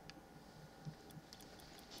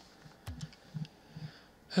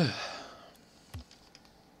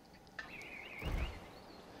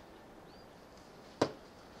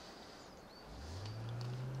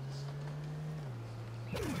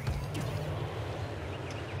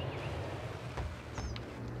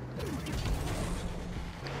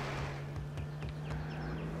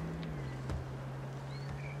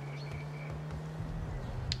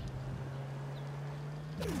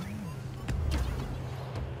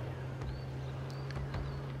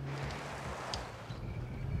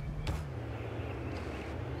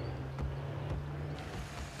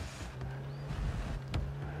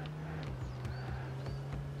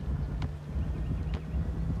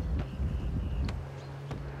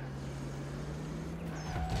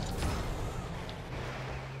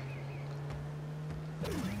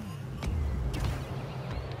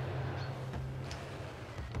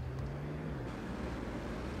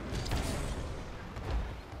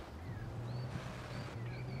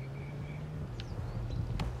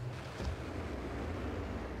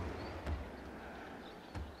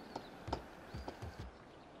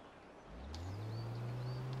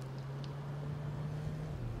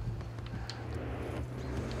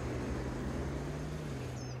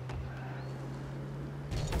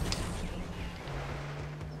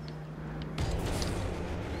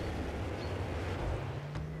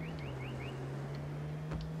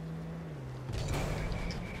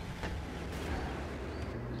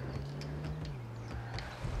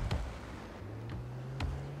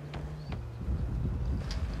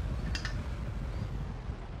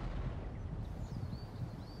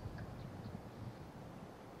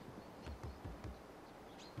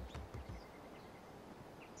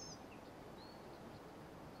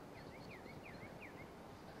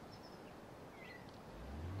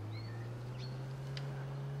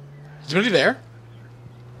 Is anybody there?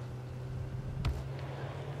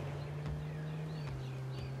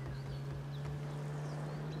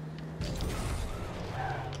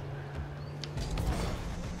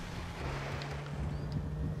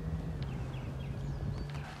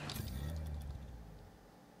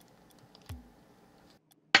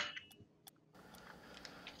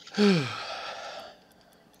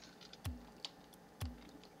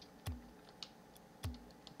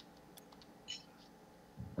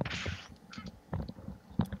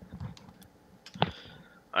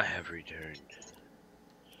 I have returned.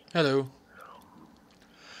 Hello.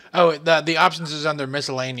 Oh, the options is under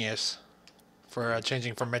miscellaneous for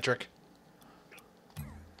changing from metric. Oh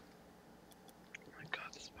my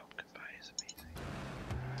god, this pumpkin pie is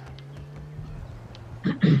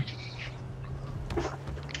amazing.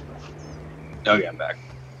 Oh yeah, I'm back.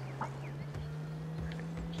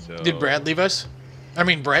 So, Did Brad leave us? I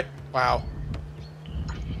mean, Brett. Wow.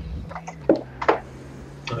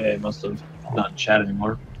 Oh yeah, he must have not in chat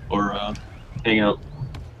anymore or hanging out.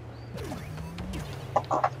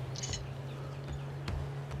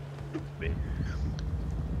 wait.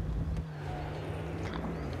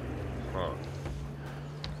 Huh.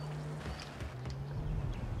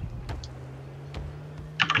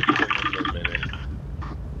 Give him a minute.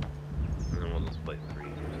 And then we'll just play freeze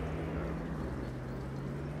or something.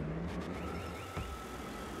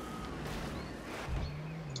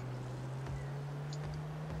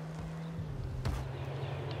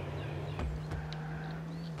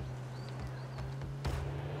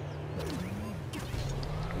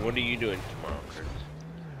 What are you doing tomorrow, Chris?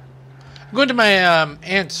 I'm going to my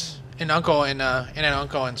aunts and uncle and aunt and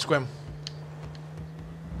uncle and Squim.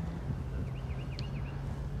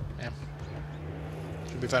 Yeah.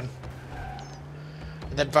 Should be fun.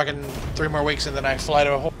 And then fucking 3 more weeks and then I fly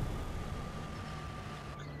to a whole...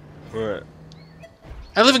 What?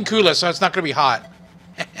 I live in Kula, so it's not going to be hot.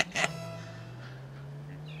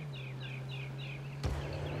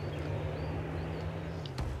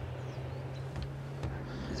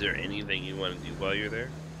 Is there anything you want to do while you're there?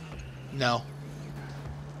 No.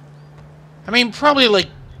 I mean, probably, like,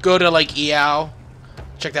 go to, like, EAO.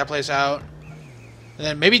 Check that place out. And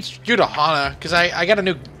then maybe do to Hana, because I got a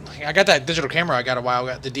new... I got that digital camera I got a while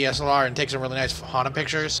ago, the DSLR, and take some really nice Hana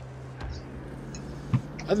pictures.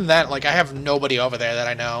 Other than that, like, I have nobody over there that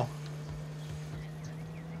I know.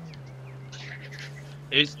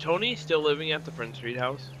 Is Tony still living at the Prince Street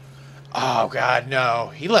house? Oh, God,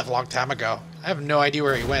 no. He left a long time ago. I have no idea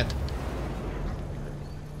where he went.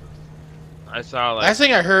 I saw like Last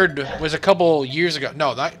thing I heard was a couple years ago.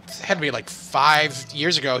 No, that had to be like 5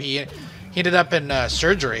 years ago. He ended up in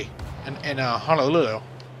surgery in Honolulu.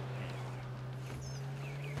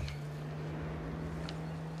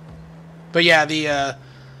 But yeah, the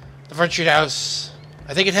Front Street house,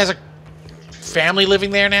 I think it has a family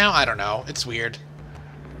living there now. I don't know. It's weird.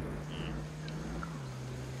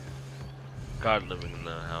 God, living in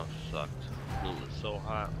the house sucked. It was so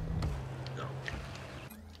hot. No.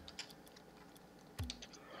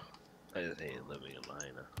 I just hate living in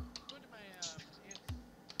Lahaina.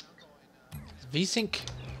 VSync.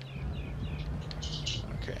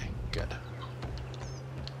 Okay, good.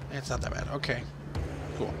 It's not that bad. Okay,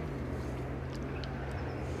 cool.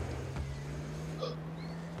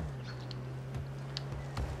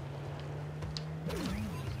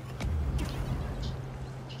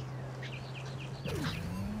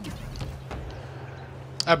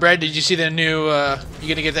 Brad, did you see the new, you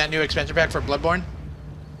gonna get that new expansion pack for Bloodborne?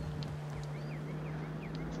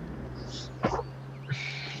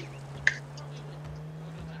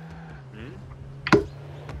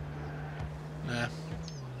 Nah. I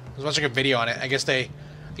was watching a video on it. I guess it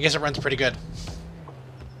runs pretty good.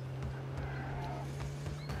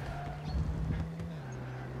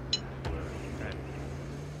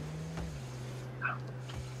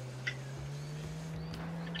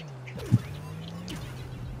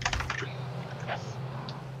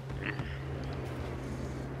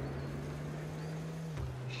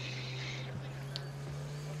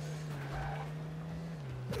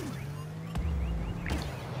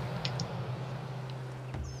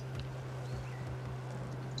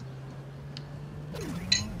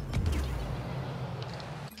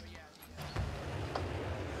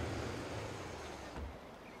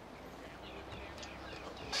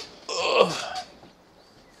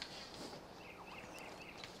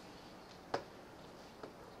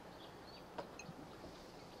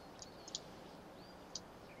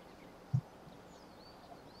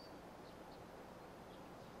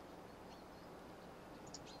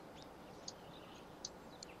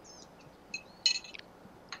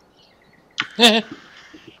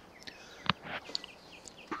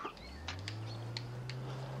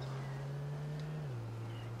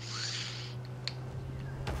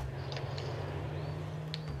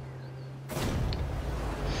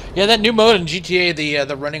 Yeah, that new mode in GTA,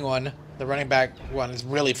 the running one, the running back one, is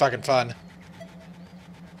really fucking fun.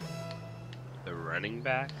 The running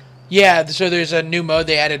back? Yeah, so there's a new mode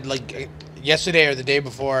they added like yesterday or the day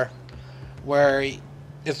before, where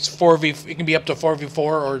it's 4v. It can be up to 4v4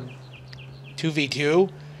 or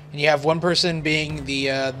 2v2, and you have one person being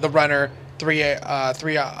the runner, three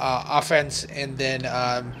offense, and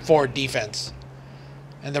then 4 defense.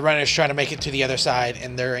 And the runner's trying to make it to the other side,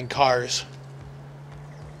 and they're in cars.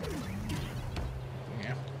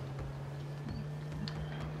 Yeah.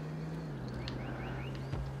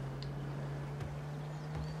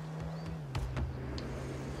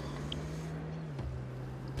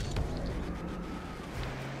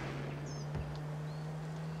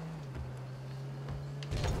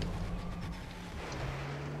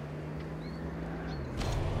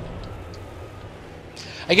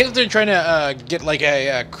 I guess they're trying to get like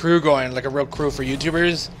a crew going, like a real crew for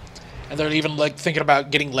YouTubers, and they're even like thinking about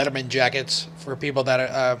getting Letterman jackets for people that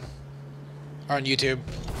are on YouTube.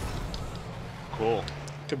 Cool.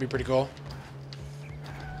 Could be pretty cool.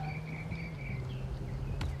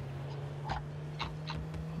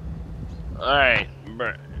 Alright,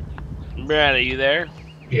 Brad, are you there?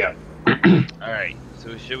 Yeah. Alright,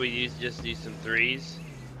 so should we just do some threes?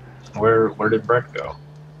 Where did Brett go?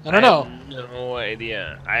 I don't know. have no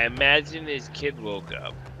idea. I imagine his kid woke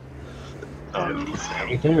up. Did he say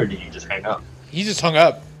anything, or did he just hang up? He just hung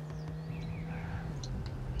up.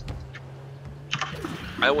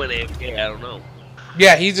 I went AFK, I don't know.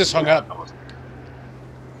 Yeah, he just hung up. Let's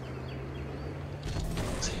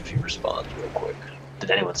see if he responds real quick.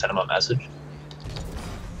 Did anyone send him a message?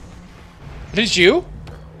 Did you?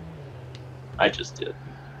 I just did.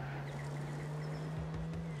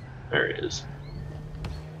 There he is.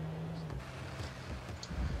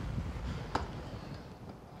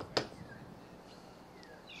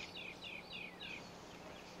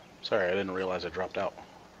 Sorry, I didn't realize I dropped out.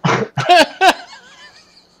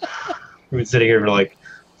 We've been sitting here for like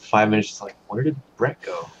 5 minutes, just like, where did Brett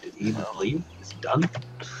go? Did he even leave? Is he done?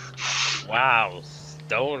 Wow,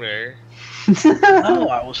 stoner. No,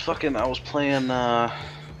 I was playing.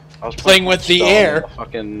 Playing with the air. The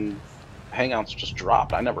fucking Hangouts just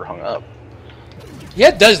dropped. I never hung up. Yeah,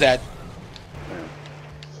 it does that.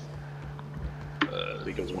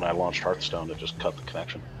 Because when I launched Hearthstone, it just cut the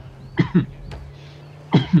connection.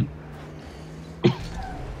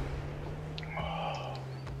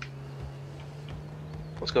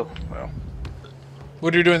 Let's go. Well,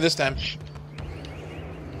 What are you doing this time?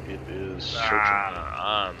 it is searching.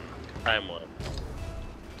 Time one.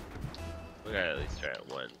 We gotta at least try it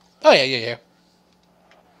once. Oh yeah.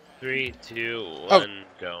 3, 2, 1, Oh.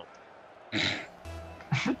 go. There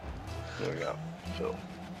we go. Phil.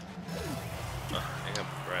 I got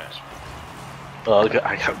Brett. Oh,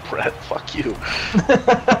 I got Brett. Fuck you.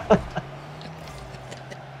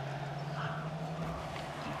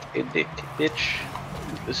 Bitch.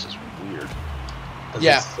 This is weird. Does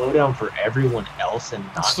Yeah. it slow down for everyone else and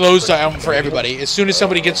not Slows for down for everybody. As soon as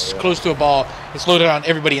somebody gets close to a ball, it slows down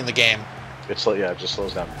everybody in the game. It's like, yeah, it just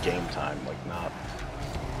slows down game time, like not.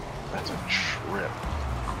 That's a trip.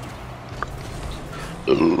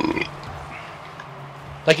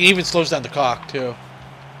 Like it even slows down the clock too.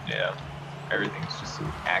 Yeah. Everything's just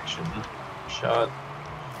an action shot.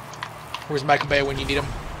 Where's Michael Bay when you need him?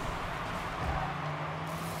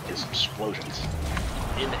 His explosions.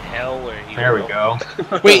 In hell where he There we will. go.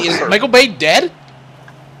 Wait, is Michael Bay dead?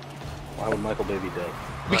 Why would Michael Bay be dead?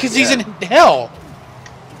 Because he's in hell.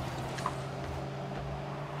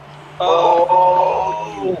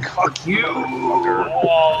 Oh, fuck you!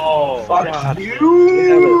 Oh, Fuck God you!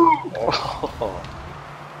 Oh,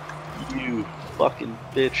 you fucking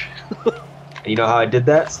bitch. You know how I did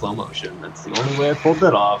that? Slow motion. That's the only way I pulled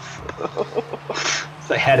that off.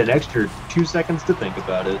 So I had an extra 2 seconds to think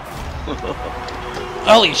about it.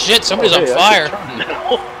 Holy shit, somebody's on Hey, I fire. can turn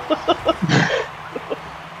now.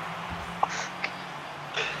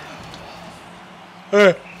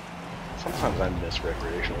 Sometimes I miss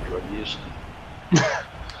recreational drug use.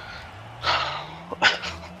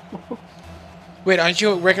 Wait, aren't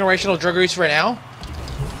you recreational drug use right now?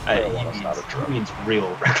 Marijuana's not a drug. He means real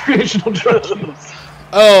recreational drug use.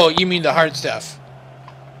 Oh, you mean the hard stuff.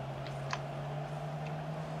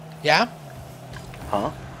 Yeah? Huh?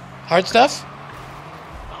 Hard stuff?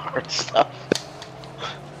 Hard stuff.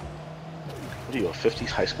 What are you, a 50s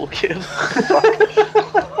high school kid?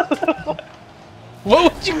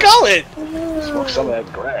 What would you call it? Smoke some of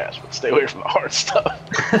that grass, but stay away from the hard stuff.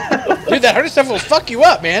 Dude, that hard stuff will fuck you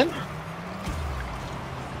up, man.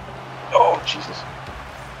 Oh, Jesus.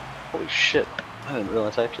 Holy shit. I didn't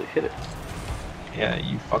realize I actually hit it. Yeah,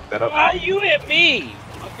 you fucked that up. Ah, you hit me,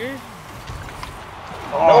 fucker.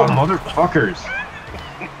 Oh, motherfuckers.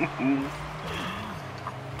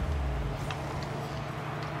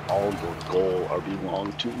 All your goal are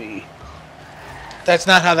belong to me. That's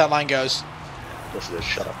not how that line goes. This is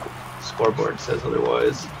shut up. Scoreboard says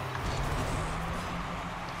otherwise.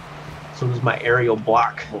 So does my aerial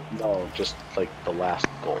block. Well, no, just like the last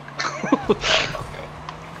goal. Okay.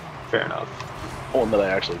 Fair enough. One that I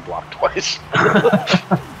actually blocked twice.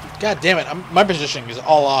 God damn it, my positioning is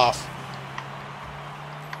all off.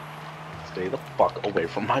 Stay the fuck away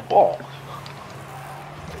from my ball.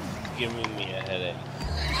 Giving me a headache.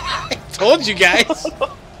 Told you guys.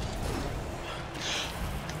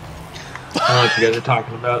 I don't know what you guys are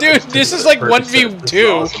talking about. Dude, this is like Percocet. 1v2.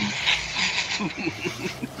 This is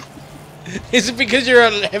awesome. Is it because you're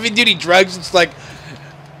on heavy duty drugs? It's like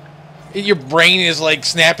your brain is like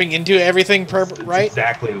snapping into everything, It's right?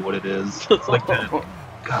 exactly what it is. It's like that.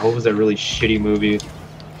 God, what was that really shitty movie?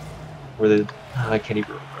 Where I can't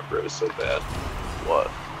even remember. It was so bad. What?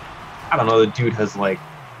 I don't know. The dude has like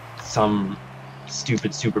some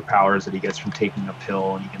stupid superpowers that he gets from taking a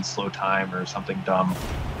pill, and he can slow time or something dumb.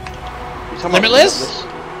 You talking about Limitless?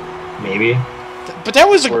 Maybe. But that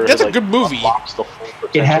was Where it, that's a like, good movie. unlocks the full It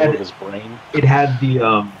potential had- of his brain. It had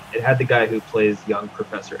the guy who plays young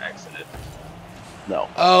Professor X in it. No.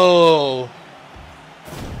 Oh,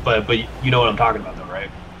 But you know what I'm talking about, though, right?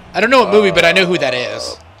 I don't know what movie, but I know who that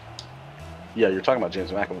is. Yeah, you're talking about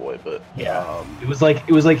James McAvoy, but Yeah. It was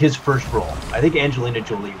like his first role. I think Angelina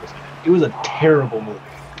Jolie was in it. It was a terrible movie.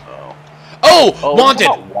 Oh, oh, Wanted, it's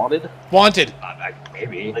not Wanted. Wanted.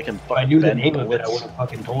 Maybe. They can If I knew the bend name of it, I bullets. would have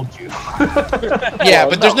fucking told you. Yeah,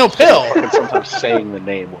 but there's no pill. Fucking sometimes saying the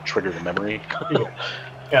name will trigger the memory.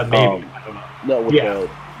 Yeah, maybe. Um, I don't know. No, with Yeah. the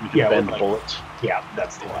you can Yeah, bend with, like- bullets. Yeah,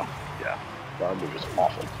 that's the one. Yeah, that movie was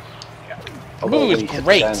awful. Yeah. Although movie was when he hit the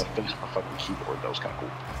great. guy in the face with a fucking keyboard, that was kind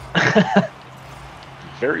of cool.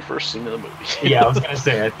 Very first scene of the movie. Yeah, I was gonna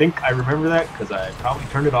say. I think I remember that because I probably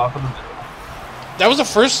turned it off in the middle. That was the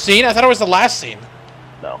first scene. I thought it was the last scene.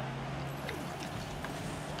 No.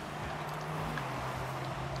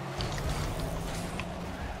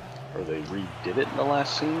 Or they redid it in the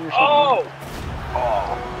last scene or something?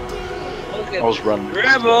 Oh! Look at I was running.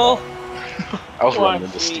 dribble! I was running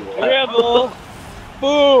Watch into me steel. dribble!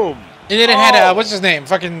 Boom! And then it had what's his name?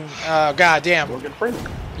 Fucking god damn. Morgan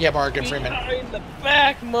Freeman. Yeah, Morgan Freeman. Behind the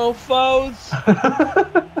back, mofos!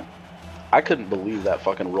 I couldn't believe that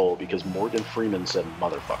fucking role because Morgan Freeman said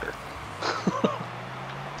motherfucker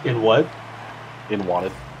In what? in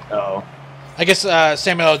Wanted. Oh, I guess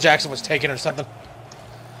Samuel L. Jackson was taken or something.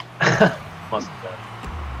 must have been.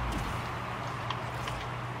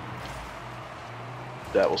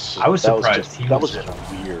 That was. I was that surprised Was just, he that was was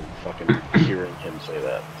just weird. Fucking hearing him say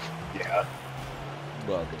that. Yeah.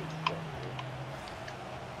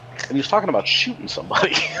 And he was talking about shooting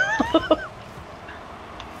somebody.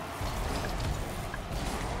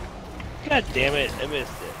 God damn it, I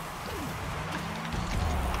missed it.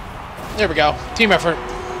 There we go. Team effort.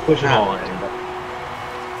 Push it all in.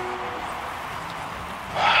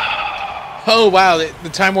 Oh wow, the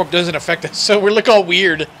time warp doesn't affect us, so we look all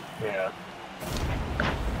weird. Yeah.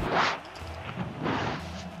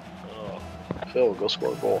 Oh, Phil, go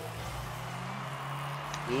score a goal.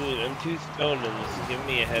 dude, I'm too stoned and this is giving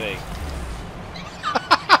me a headache.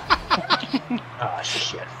 Ah,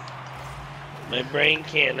 shit. My brain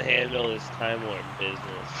can't handle this time warp business.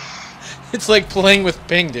 It's like playing with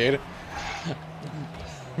ping, dude.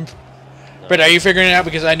 But are you figuring it out?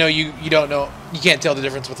 Because I know you don't know. You can't tell the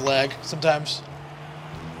difference with lag sometimes.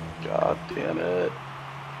 God damn it.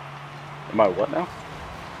 Am I what now?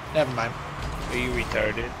 Never mind. Are you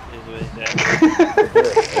retarded? Is what it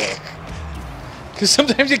said. Because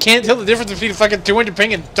sometimes you can't tell the difference between fucking 200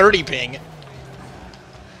 ping and 30 ping.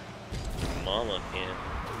 Mama can.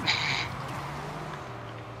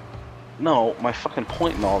 No, my fucking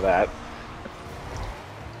point in all that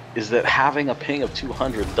is that having a ping of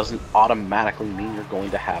 200 doesn't automatically mean you're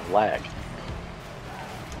going to have lag.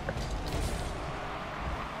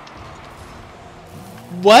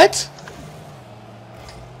 What?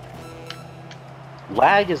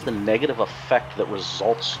 Lag is the negative effect that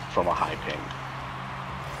results from a high ping.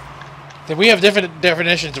 Then we have different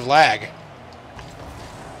definitions of lag.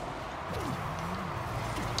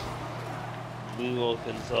 We will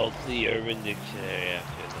consult the Urban Dictionary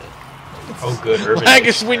after this. Oh, good. Urban Lag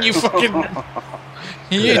is when you fucking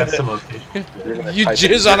you, That's the most efficient. You're gonna You type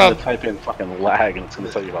jizz in, on you're a- gonna type in fucking lag and it's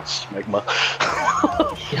gonna tell you about smegma.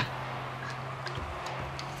 Yeah.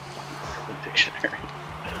 Dictionary.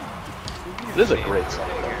 This is a great song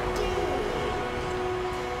though.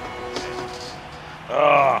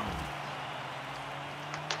 Oh,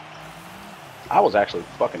 I was actually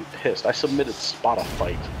fucking pissed. I submitted Spot a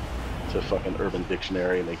Fight to fucking Urban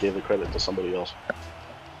Dictionary and they gave the credit to somebody else.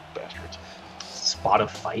 Bastards. Spot a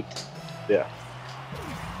fight. Yeah.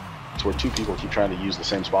 It's where two people keep trying to use the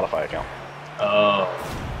same Spotify account. Oh.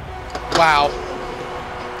 wow.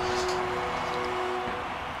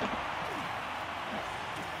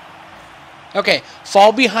 Okay,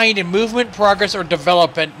 fall behind in movement, progress, or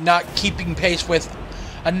development, not keeping pace with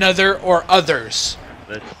another or others.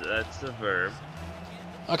 that's the verb.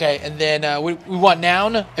 Okay, and then we want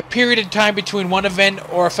noun, a period of time between one event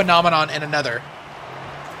or a phenomenon and another.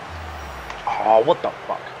 Oh, what the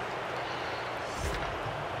fuck?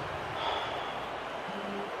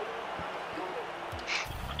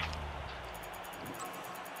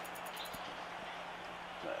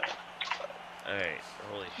 Alright,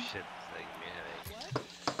 holy shit, this thing gave me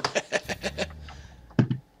a headache.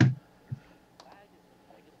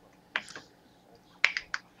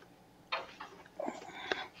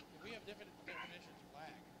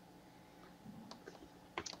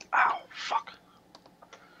 Ow, fuck.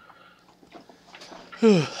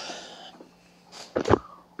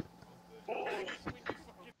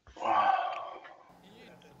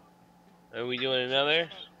 Are we doing another?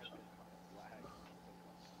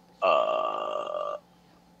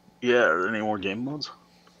 Yeah, are there any more game modes?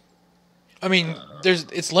 I mean,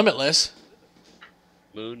 it's limitless.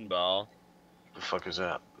 Moonball. The fuck is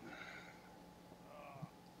that?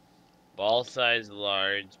 Ball size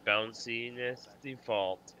large. Bounciness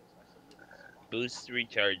default. Boost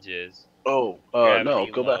recharges. Oh, Gravity no,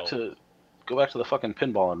 go low. back to the fucking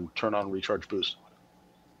pinball and turn on recharge boost.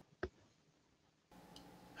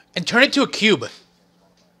 And turn it to a cube.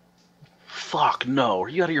 Fuck no, are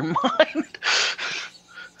you out of your mind?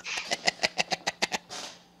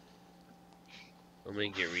 I'll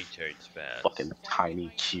make it recharge fast. Fucking tiny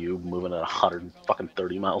cube moving at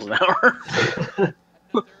 130 miles an hour.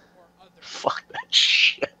 Fuck that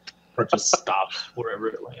shit. Or just stops wherever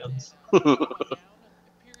it lands.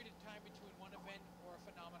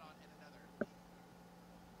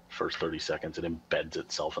 First 30 seconds, it embeds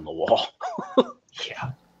itself in the wall.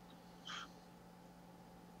 Yeah.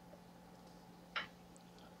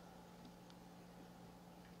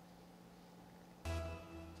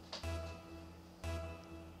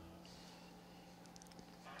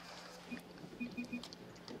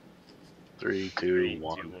 Three, two, 3, 2,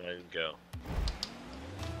 one. 1, go.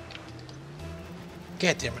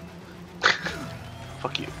 God damn it.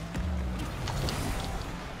 Fuck you.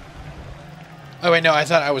 Oh wait, no, I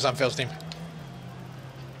thought I was on Phil's team.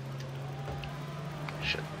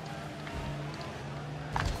 Shit.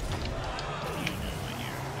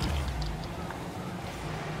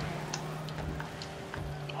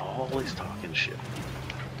 Always talking shit.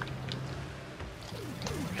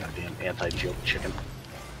 Goddamn anti-joke chicken.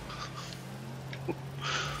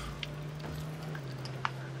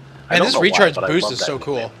 And this recharge boost is so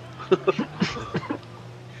cool.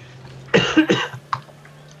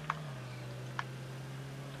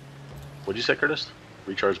 What'd you say, Curtis?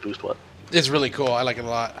 Recharge boost what? It's really cool. I like it a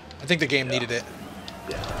lot. I think the game needed it.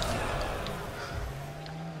 Yeah.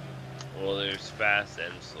 Well, there's fast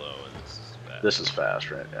and slow, and this is fast. This is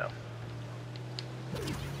fast, right? Yeah.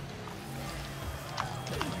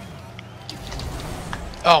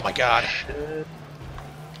 Oh my god. Shit.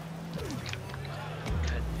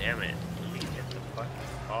 God damn it. Let me get the fucking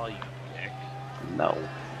call, you dick. No.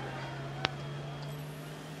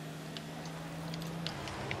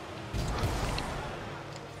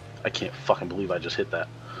 I can't fucking believe I just hit that.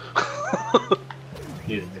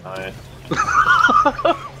 You didn't deny it.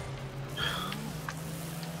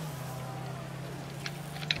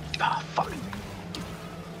 Ah, fuck.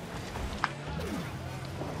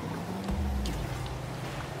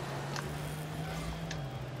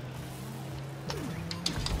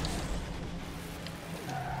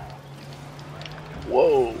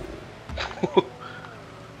 Whoa.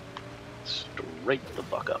 Straight the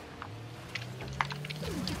fuck up.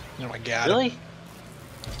 Oh my god. Really?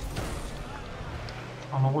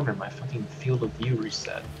 Oh, no wonder my fucking field of view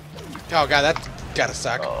reset. Oh god, that's gotta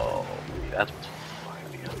suck. Oh, that's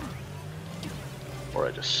fucking me up. Or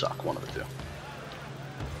I just suck, one of the two.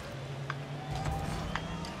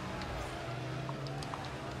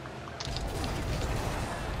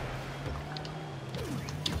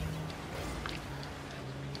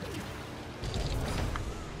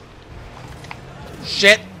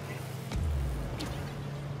 Shit.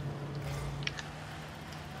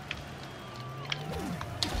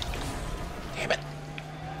 Damn it.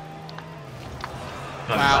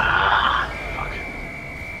 Wow.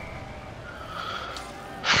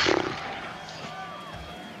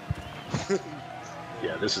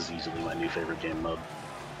 Yeah, this is easily my new favorite game mode.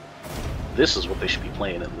 This is what they should be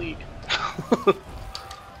playing in League.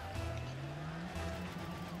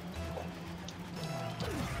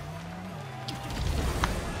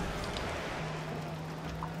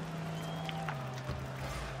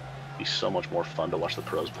 Be so much more fun to watch the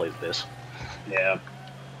pros play this. Yeah.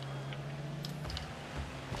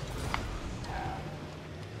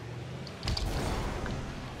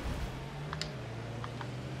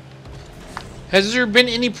 Has there been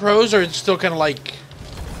any pros, or it's still kind of like...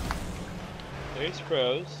 There's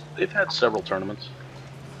pros. They've had several tournaments.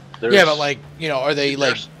 Yeah, but like, you know, are they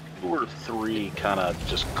like... There's 2 or 3 kind of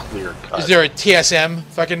just clear cut. Is there a TSM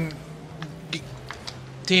fucking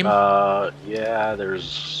team? Yeah,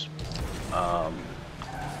 there's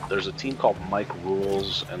a team called Mike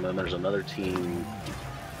Rules, and then there's another team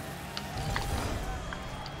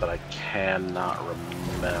that I cannot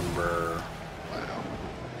remember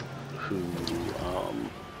who,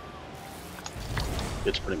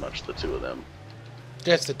 it's pretty much the 2 of them.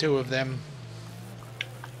 That's the 2 of them.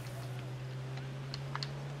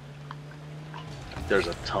 There's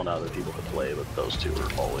a ton of other people that play, but those 2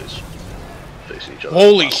 are always facing each other.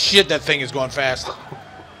 Holy shit, that thing is going fast.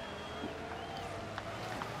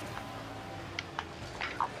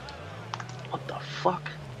 What the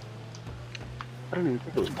fuck? I didn't even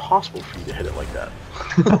think it was possible for you to hit it like that.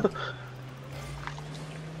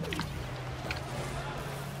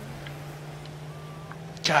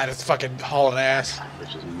 God, it's fucking hauling ass.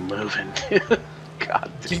 It's just moving.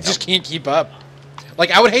 God damn. You just can't keep up.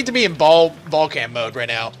 Like, I would hate to be in ball cam mode right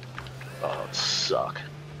now. Oh, it'd suck.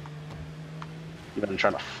 You've been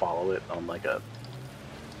trying to follow it on like a...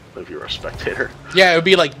 if you were a spectator. Yeah, it would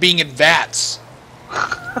be like being in VATS.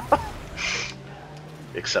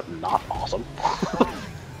 Except not awesome.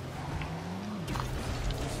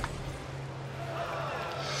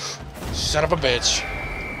 Son of a bitch.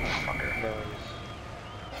 Fucker.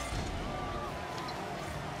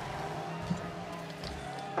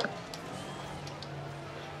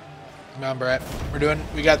 Come on, Brett.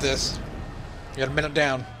 We got this. You got a minute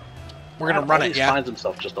down. We're gonna run it, He yeah? finds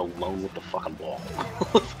himself just alone with the fucking ball.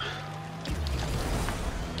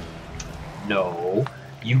 No,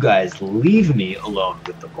 you guys leave me alone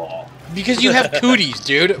with the ball. Because you have cooties,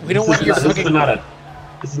 dude. We don't want your This fucking...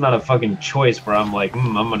 is not a fucking choice where I'm like,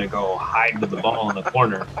 I'm gonna go hide with the ball in the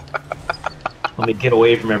corner. Let me get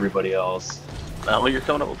away from everybody else. Now you're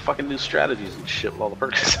coming up with fucking new strategies and shit with all the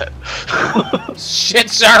perks set.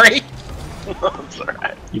 Shit, sorry. It's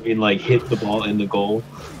alright. You mean like hit the ball in the goal?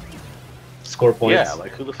 Score points? Yeah,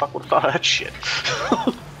 like who the fuck would have thought of that shit?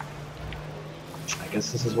 I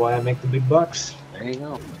guess this is why I make the big bucks. There you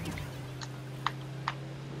go.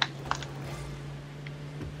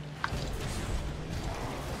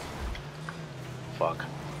 fuck.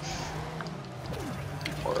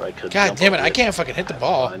 Or I could. God damn it! I can't fucking hit the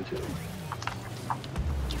ball. I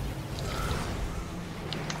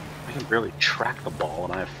can barely track the ball,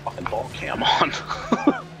 and I have fucking ball cam on.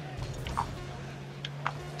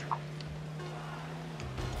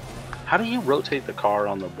 How do you rotate the car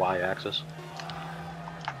on the y-axis?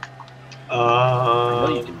 I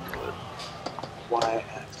know you can do it.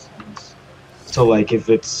 Y-axis. So, like, if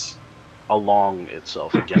it's Along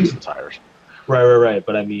itself against the tires. right.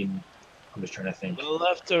 But I mean, I'm just trying to think. The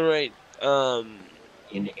left or right,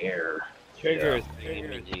 In air. trigger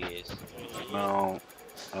thingamajiggies. No.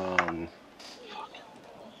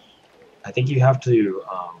 I think you have to.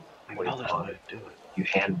 What What do you call it? do it? You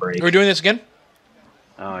handbrake. Are we doing this again?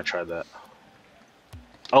 Oh, I tried that.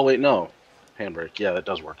 Oh wait, no. Handbrake. Yeah, that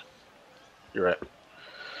does work. You're right.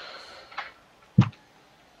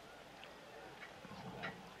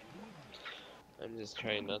 I'm just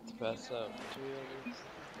trying not to pass out, to be honest.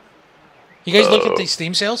 You guys look at the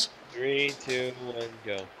Steam sales? 3, 2, 1,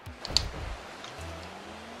 go.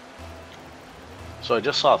 So I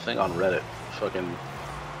just saw a thing on Reddit. Fucking.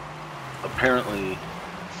 Apparently,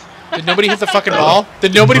 Did nobody hit the fucking ball?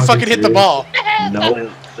 Did nobody fucking hit the ball?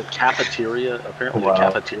 No. the cafeteria. Apparently, Wow. the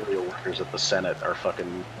cafeteria workers at the Senate are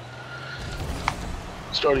fucking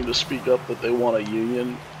starting to speak up that they want a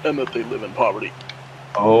union and that they live in poverty.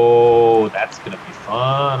 Oh, that's gonna be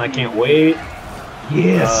fun! I can't wait.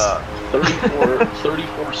 Yes.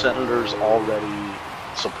 34 senators already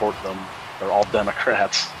support them. They're all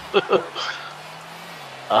Democrats.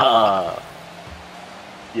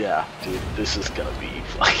 Yeah, dude, this is gonna be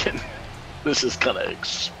fucking. This is gonna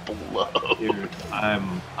explode. Dude,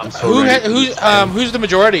 I'm so ready. Who's the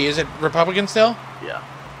majority? Is it Republican still? Yeah.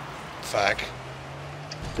 Fuck.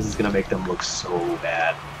 This is gonna make them look so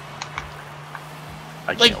bad.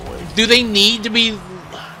 I Like, can't wait. do they need to be?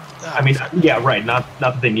 I mean, yeah, right. Not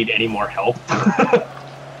that they need any more help,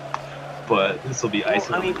 but this will be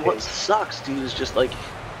icing. Well, I mean, on the what cake. sucks, dude, is just like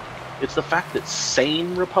it's the fact that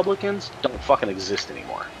sane Republicans don't fucking exist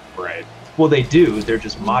anymore. Right. Well, they do. They're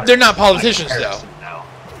just modern. They're not politicians, by though. comparison now.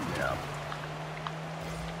 Yeah.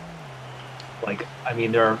 Like, I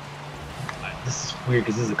mean, there are. This is weird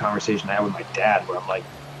because this is a conversation I had with my dad where I'm like,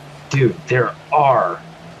 dude, there are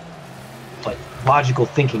like logical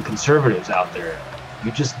thinking conservatives out there.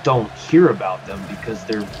 You just don't hear about them because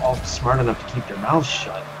they're all smart enough to keep their mouths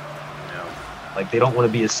shut. Like, they don't want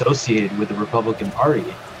to be associated with the Republican Party.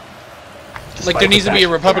 Like, there needs to be a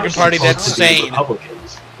Republican Party that's sane.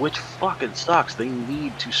 Republicans. Which fucking sucks. They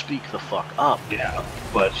need to speak the fuck up. Yeah,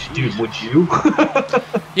 but dude, would you?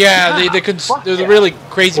 Yeah, the really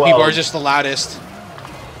crazy people Well- are just the loudest.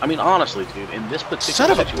 I mean, honestly, dude, in this particular Son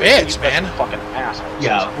of a situation, bitch, you got man. some fucking assholes.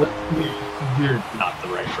 Yeah, well, you're not the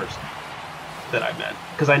right person that I meant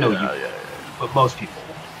because I know you, but most people.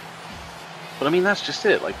 But I mean, that's just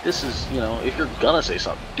it. Like, this is, you know, if you're gonna say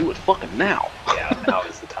something, do it fucking now. Yeah, now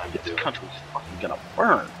is the time to do This it. country's fucking gonna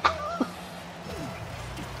burn.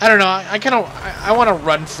 I don't know. I want to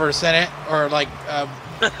run for Senate or like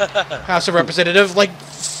House of Representatives. Like,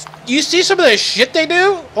 you see some of the shit they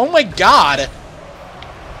do? Oh my god!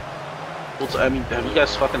 Well, I mean, have you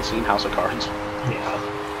guys fucking seen House of Cards?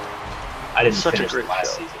 Yeah, I didn't Such a finish the great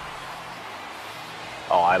last show. season.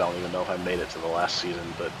 Oh, I don't even know if I made it to the last season,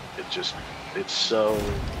 but it's so.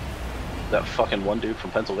 That fucking one dude from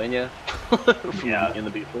Pennsylvania Yeah. in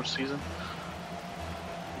the first season.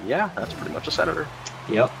 Yeah, that's pretty much a senator.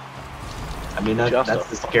 Yep. I mean, Just that's a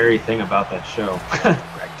the fucking- scary thing about that show. Correct.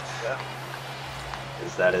 Yeah.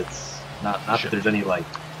 Is that it's not that there's any like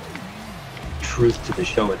truth to the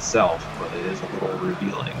show itself, but it is a little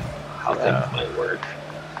revealing how Yeah. things might work.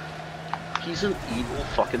 He's an evil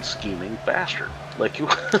fucking scheming bastard. Like,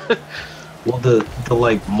 Well, the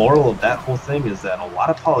like moral of that whole thing is that a lot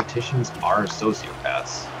of politicians are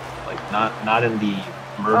sociopaths. Like not in the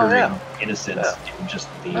murdering innocents, in just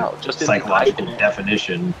the just in the psychological idea.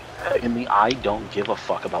 definition. in the I don't give a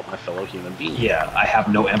fuck about my fellow human being. Yeah, I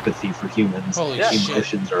have no empathy for humans. Holy shit.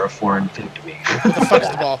 Emotions are a foreign thing to me. What the fuck's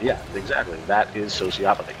the ball? Yeah, exactly. That is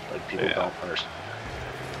sociopathy. Like, people Yeah. don't understand.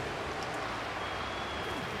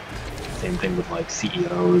 Same thing with like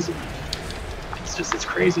CEOs. And it's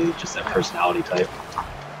crazy. It's just that personality type.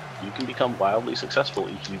 You can become wildly successful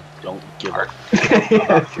if you don't give a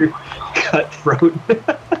If you're cutthroat,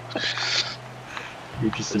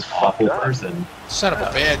 you're just an awful fucked up. person. Son of a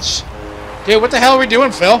bitch. Dude, what the hell are we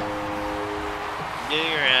doing, Phil? Get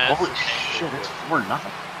your ass. Holy shit, it's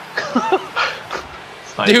 4-0.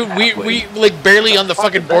 It's not Dude, even we halfway. like barely on the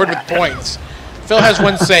fucking board with points. Phil has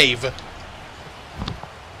one save.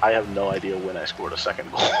 I have no idea when I scored a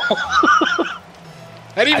second goal.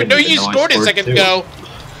 I didn't even know you scored a second ago.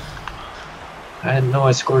 I didn't know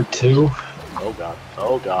I scored 2. Oh god.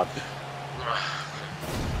 Oh god.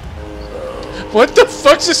 What the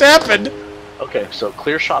fuck just happened? Okay, so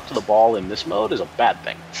clear shot to the ball in this mode is a bad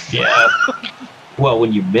thing. Yeah. Well,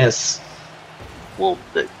 when you miss. Well,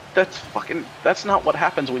 that's not what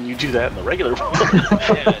happens when you do that in the regular mode.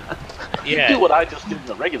 Yeah. You do what I just did in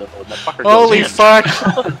the regular mode, and that fucker Holy goes in. fuck.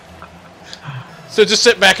 So just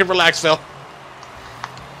sit back and relax, Phil.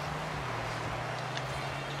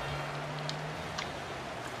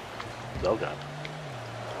 Oh god.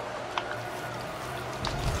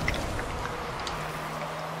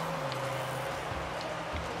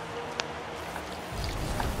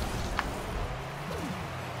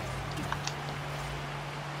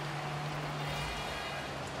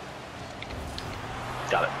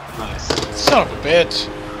 Got it. Nice. Son of a bitch.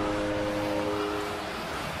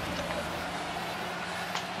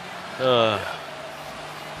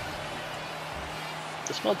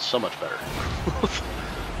 This mode's so much better.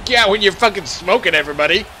 Yeah, when you're fucking smoking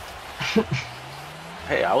everybody.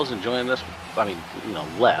 Hey, I was enjoying this. I mean, you know,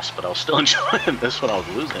 less, but I was still enjoying this when I was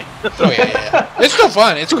losing. Oh yeah. It's still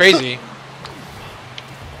fun. It's crazy.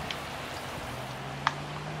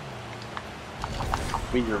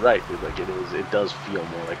 I mean, you're right, dude. Like it does feel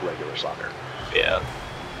more like regular soccer. Yeah.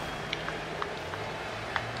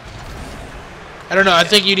 I don't know. I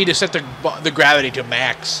think you need to set the gravity to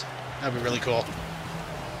max. That'd be really cool.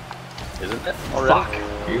 Isn't it already?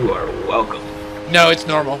 Fuck. You are welcome. No, it's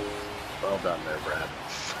normal. Well done there, Brad.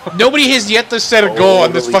 Nobody has yet to set a goal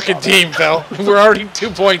on this Totally fucking saw team, Phil. We're already 2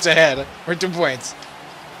 points ahead. We're 2 points.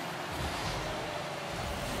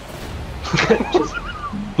 Just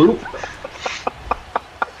boop.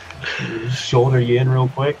 Shoulder you in real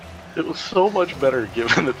quick. It was so much better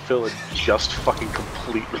given that Phil had just fucking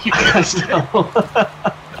completely I missed it. know.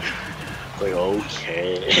 Like,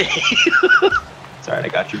 okay. It's alright, I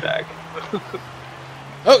got your back.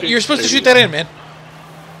 Oh, you're supposed to shoot that in, man.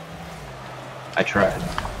 I tried.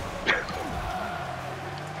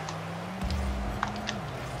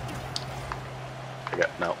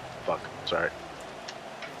 No, fuck. Sorry.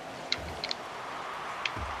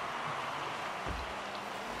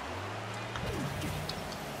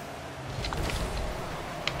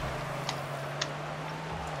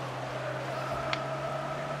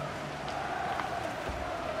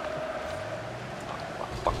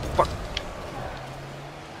 Fuck.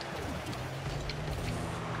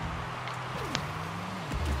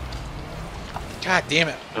 God damn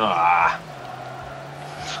it. Ah.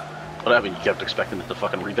 What happened? You kept expecting it to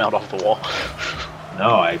fucking rebound off the wall?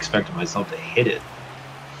 No, I expected myself to hit it.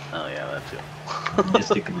 Oh yeah, that too.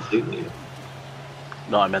 Missed it completely.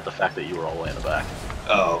 No, I meant the fact that you were all the way in the back.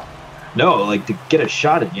 Oh. No, like to get a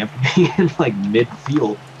shot in, you have to be in like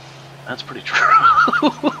midfield. That's pretty true.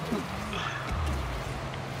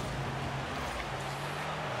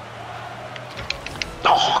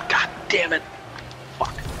 Oh, god damn it.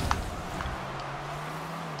 Fuck.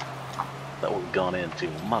 That would have gone in too,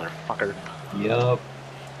 motherfucker. Yup.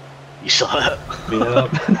 You saw that? Yup.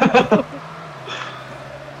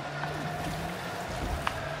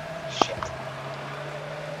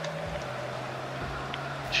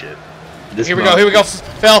 Shit. This Here we mode- go,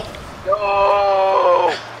 Phil. No!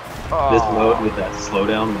 This mode with that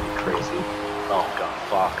slowdown would be crazy. Oh god,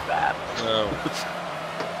 fuck that.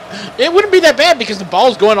 It wouldn't be that bad because the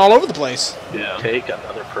ball's going all over the place. Yeah. Take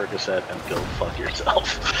another Percocet and go fuck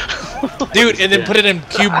yourself. Dude, and then put it in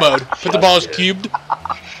cube mode. Put the ball as cubed.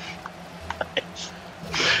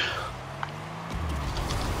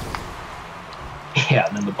 Yeah,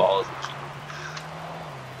 and then the ball is.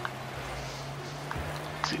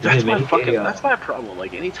 See, that's They my make fucking. a, That's my problem.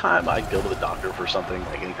 Like anytime I go to the doctor for something,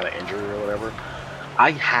 like any kind of injury or whatever,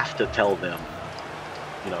 I have to tell them.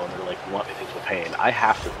 You know, and they're like, "You want anything for pain?" I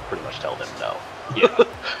have to pretty much tell them no. Yeah.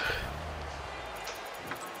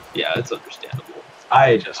 Yeah, it's understandable.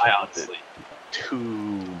 I honestly. Too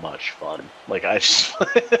much fun. Like I just.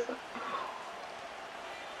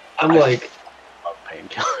 I'm like. love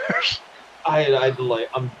painkillers.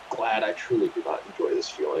 I'm glad I truly do not enjoy this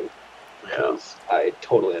feeling. Because I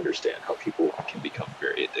totally understand how people can become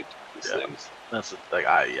very addicted to these things. That's like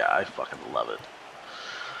I fucking love it.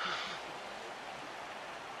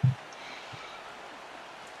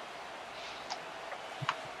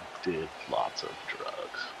 Did lots of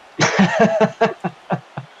drugs.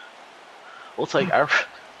 Well, it's like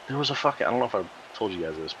there was a fucking. I don't know if I told you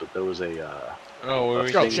guys this, but there was a. Oh, a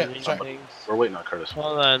we thing- shit, sorry. We're waiting on Curtis.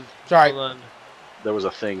 Hold on. Sorry. Hold on. There was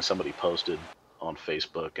a thing somebody posted on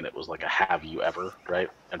Facebook, and it was like a "Have you ever?"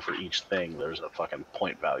 right? And for each thing, there's a fucking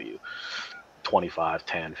point value. 25,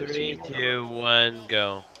 10, 3, 15. 2, 1,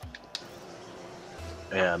 go.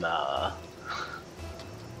 And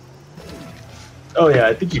Oh yeah,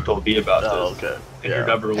 I think you told me about oh, this. okay. And your Yeah.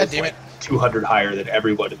 number God was damn like it. 200 higher than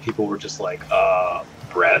everyone, and people were just like,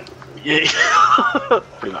 Brett, Yeah.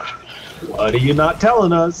 Pretty much. what are you not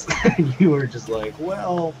telling us? And you were just like,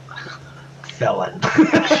 well, felon.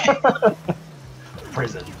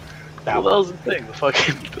 Prison. Well, that was the thing. The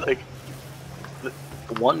fucking like, the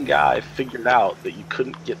one guy figured out that you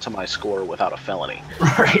couldn't get to my score without a felony.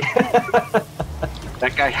 Right.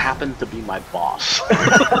 That guy happened to be my boss.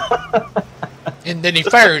 And then he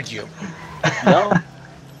fired you.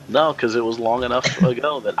 No, because it was long enough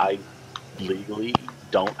ago that I legally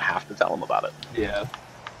don't have to tell him about it. Yeah.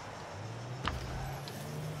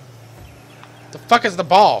 The fuck is the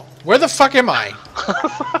ball? Where the fuck am I?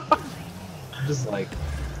 I'm just like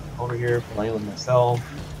over here playing with myself.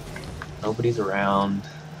 Nobody's around.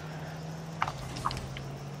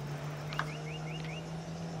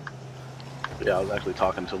 Yeah, I was actually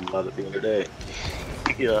talking to him about it the other day.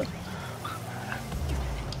 Yeah.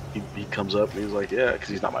 He comes up and he's like, yeah, because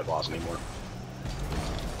he's not my boss anymore.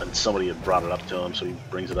 And somebody had brought it up to him, so he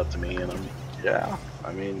brings it up to me, and I'm, yeah,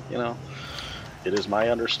 I mean, you know, it is my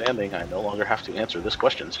understanding I no longer have to answer this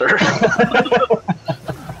question, sir.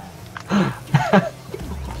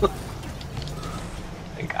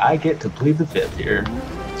 Like, I get to plead the fifth here.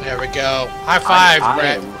 There we go. High five,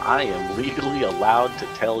 Brett. I am legally allowed to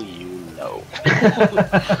tell you no.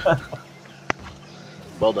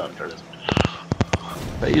 Well done, Curtis.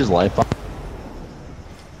 I use life. Was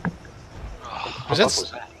What that?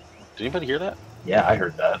 was that? Did anybody hear that? Yeah, I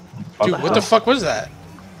heard that. Dude, what the fuck was that?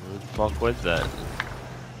 Who the fuck was that? I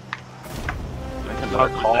think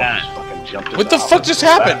another call that? just fucking jumped What the into fuck our- just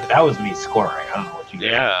happened? That was me scoring. I don't know what you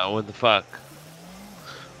did. Yeah, what the fuck?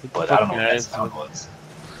 What the But fuck, I don't know what that guys? sound was.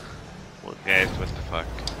 What, guys, what the fuck?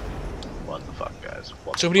 What the fuck, guys?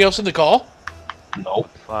 What the Somebody else in the call? Nope.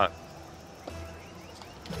 Fuck.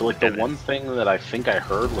 Like, the one thing that I think I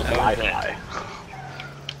heard was Okay. Wi-Fi.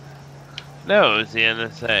 No, it was the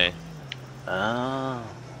NSA. Oh.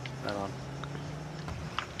 Right on.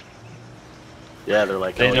 Yeah, they're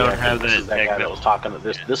like, They oh, don't yeah, have this that is that guy that techno- was talking to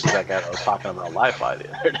this is that guy that was talking about Wi-Fi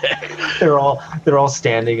the other day. They're all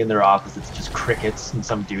standing in their office. It's just crickets, and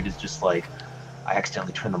some dude is just like, I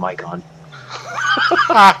accidentally turned the mic on.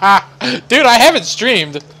 Dude, I haven't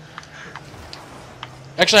streamed.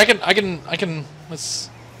 Actually, I can. Let's.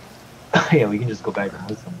 Yeah, we can just go back and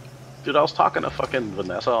listen. Dude, I was talking to fucking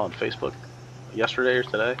Vanessa on Facebook yesterday or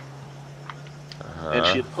today, and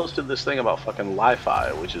she had posted this thing about fucking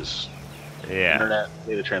Wi-Fi, which is Yeah. internet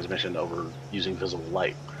data transmission over using visible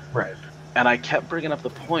light. Right. And I kept bringing up the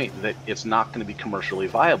point that it's not going to be commercially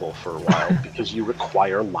viable for a while because you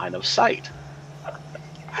require line of sight.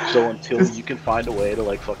 So until you can find a way to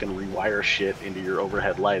like fucking rewire shit into your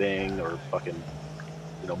overhead lighting or fucking,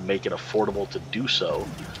 you know, make it affordable to do so,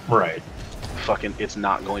 Right. fucking, it's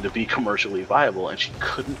not going to be commercially viable. And she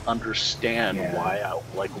couldn't understand Yeah.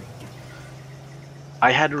 why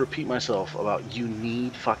I had to repeat myself about you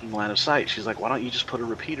need fucking line of sight. She's like, why don't you just put a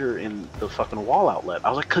repeater in the fucking wall outlet? I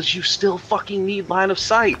was like, because you still fucking need line of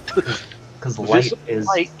sight. Because light Visible is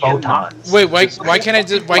light cannot- photons. Wait, why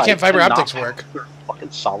can't why can't fiber Light optics cannot work? cover fucking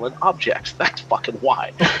solid objects. That's fucking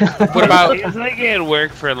why. What about? It's like it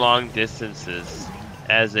work for long distances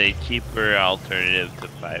as a cheaper alternative to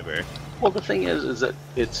fiber. Well, the thing is that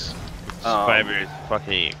it's Fiber is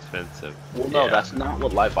fucking expensive. well, no, Yeah. that's not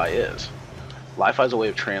what Li-Fi is. Li-Fi is a way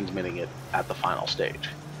of transmitting it at the final stage.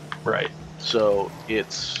 Right. So it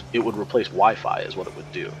would replace Wi-Fi is what it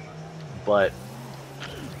would do, but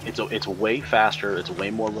it's way faster. It's way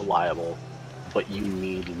more reliable, but you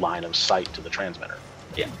need line of sight to the transmitter.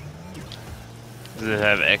 Does it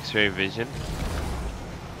have X-ray vision?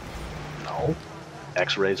 No,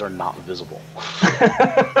 X-rays are not visible.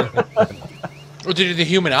 Or did the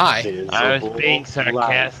human eye? I was being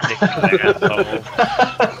sarcastic, asshole.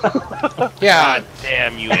 Yeah. God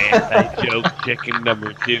damn you, anti-joke chicken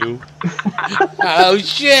number 2. Oh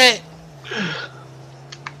shit.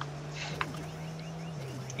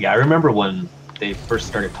 Yeah, I remember when they first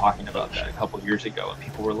started talking about that a couple of years ago, and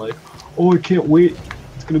people were like, "Oh, I can't wait!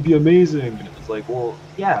 It's gonna be amazing!" And it was like, "Well,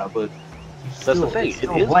 yeah, but That's the thing. It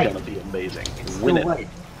is light. going to be amazing. It's Win still it. light."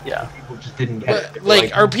 Yeah. People just didn't get it. They were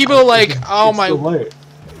Like, are people like, oh it's my, still light.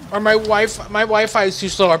 or my Wi-Fi is too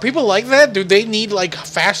slow? Are people like that? Do they need like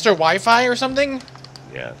faster Wi-Fi or something?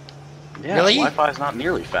 Yeah. Yeah. Really? Wi-Fi is not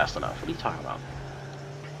nearly fast enough. What are you talking about?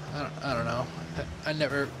 I don't know. I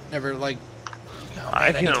never like. No, I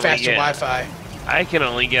man, can need only faster get- Wi-Fi. I can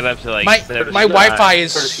only get up to like My 70. Wi-Fi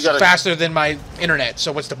is Curtis, you gotta- faster than my internet.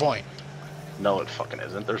 So what's the point? No, it fucking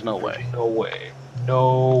isn't. There's no way. No way.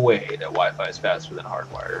 No way that Wi-Fi is faster than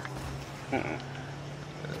hardwire. Mm-mm.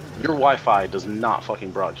 Your Wi-Fi does not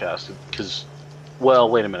fucking broadcast because. Well,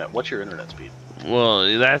 wait a minute. What's your internet speed?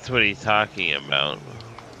 Well, that's what he's talking about.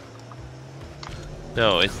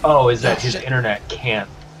 No, it's Oh, is that his internet can't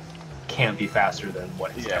be faster than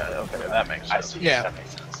what his Yeah, internet? okay, that makes sense. I see. Yeah. That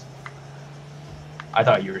makes sense. I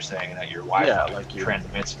thought you were saying that your Wi-Fi like you-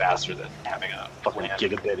 transmits faster than having a Fucking LAN.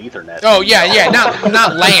 gigabit Ethernet. Oh yeah,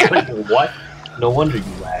 not LAN. What? No wonder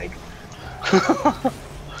you lag.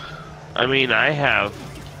 I mean, I have.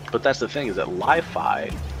 But that's the thing is that Li-Fi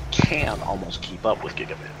can almost keep up with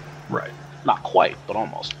gigabit. Right. Not quite, but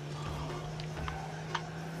almost.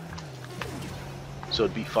 So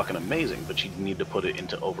it'd be fucking amazing, but you'd need to put it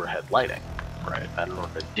into overhead lighting. Right. And in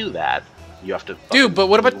order to do that, you have to. Dude, but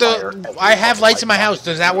what about the? I have lights in my house.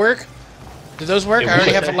 Does that work? Do those work? It I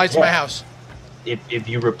already would. have lights in my Yeah. house. If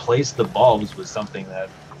you replace the bulbs with something that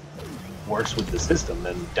works with the system,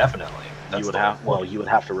 then definitely. You would have. Well, you would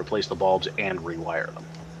have to replace the bulbs and rewire them.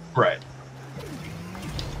 Right.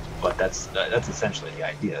 But that's essentially the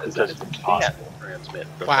idea. Is that Because it's you can't impossible. transmit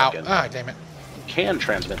the Wow. fucking. Ah, damn it. You can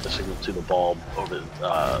transmit the signal to the bulb over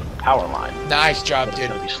the power line. Nice job, But it's dude.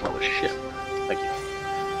 gonna be slow as shit. Thank you.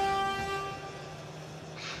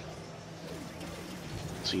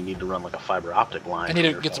 So you need to run like a fiber optic line. I need to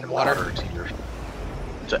from your get some fucking water. router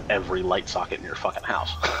to every light socket in your fucking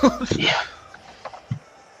house. Yeah.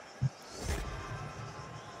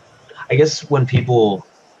 I guess when people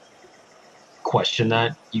question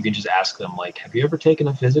that, you can just ask them, like, have you ever taken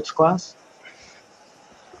a physics class?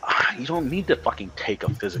 You don't need to fucking take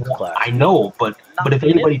a physics class. I know, but if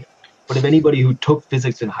anybody who took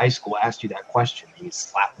physics in high school asked you that question, you'd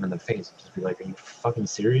slap them in the face and just be like, are you fucking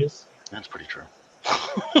serious? That's pretty true.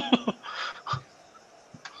 A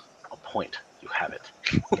point. You have it.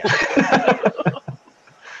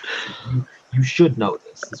 You should know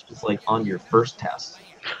this. This was like on your first test.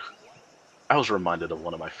 I was reminded of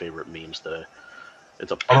one of my favorite memes today.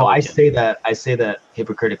 It's a Oh, I pelican. say that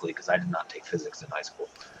hypocritically because I did not take physics in high school.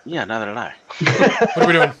 Yeah, neither did I. What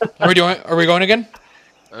are we doing? Are we going again?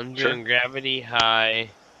 I'm Sure. doing gravity high.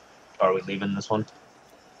 Are we leaving this one?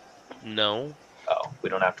 No. Oh, we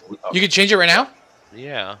don't have to. Oh, You can change it right now.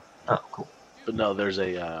 Yeah. oh cool. But no, there's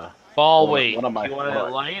a Ball One- weight. one of my- do you want one of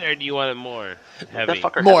it my- light or do you want it more that heavy?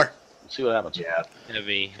 fucker More. heavy. See what happens. Yeah.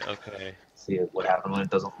 Heavy. Okay. See what happens when it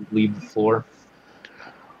doesn't leave the floor.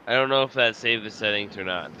 I don't know if that saved the settings or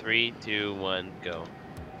not. 3, 2, 1, go.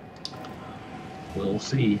 We'll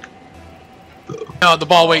see. No, the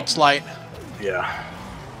ball weight's light. Yeah.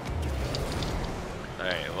 All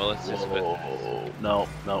right. Well, let's just. Whoa. No,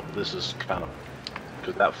 this is kind of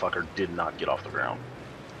because that fucker did not get off the ground.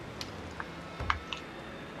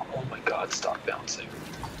 Oh my god, stop bouncing.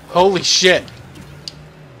 Holy shit.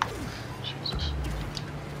 Jesus.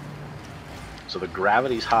 So the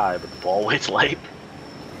gravity's high, but the ball weight's light.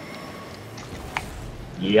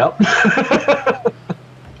 Yep.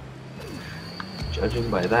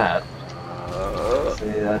 Judging by that, I'd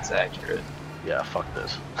say that's accurate. Yeah, fuck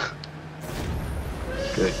this.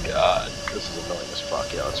 Good god. This is annoying as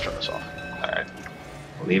fuck. Yeah, let's turn this off. Alright.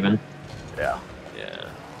 Leaving? Yeah, Yeah.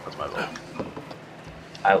 that's my vote.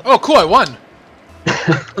 Oh, cool! I won.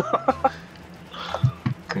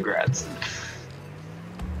 Congrats.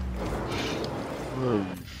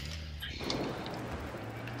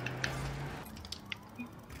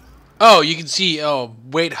 Oh, you can see. Oh,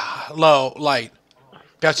 weight low, light.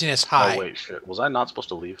 Bounciness high. Oh wait, shit. Was I not supposed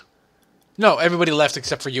to leave? No, everybody left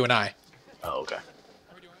except for you and I. Oh, okay.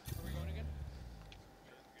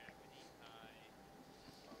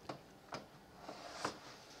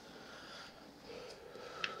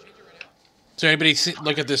 So anybody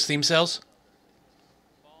look at this theme cells?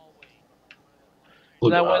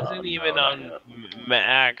 That wasn't even no, on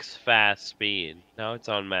max fast speed. Now it's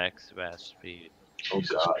on max fast speed. Oh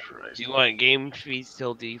Jesus god. Christ. Do you want game speed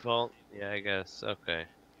still default? Yeah, I guess. Okay.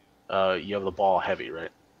 You have the ball heavy, right?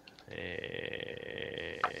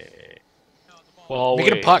 Ball Make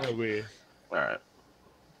it a weight, puck. heavy. All right.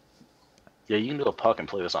 Yeah, you can do a puck and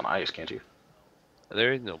play this on ice, can't you?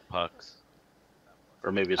 There is no pucks.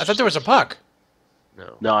 Or maybe it's. I thought just there was a puck.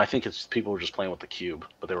 No. No, I think it's people were just playing with the cube,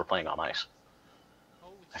 but they were playing on ice.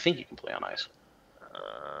 I think you can play on ice.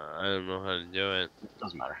 I don't know how to do it.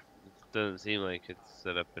 Doesn't matter. Doesn't seem like it's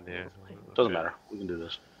set up in here. Doesn't Okay. matter. We can do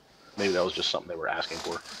this. Maybe that was just something they were asking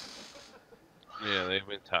for. Yeah, they've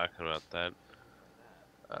been talking about that.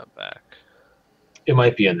 Back. It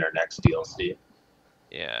might be in their next DLC.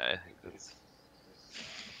 Yeah, I think that's.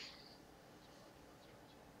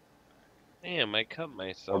 Damn, I cut Or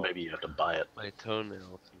myself. maybe you have to buy it. My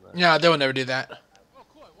toenails. Yeah, they would never do that.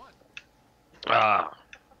 Ah.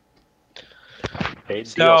 Paid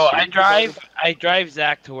So DLC. I drive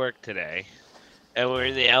Zach to work today, and we're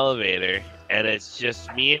in the elevator, and it's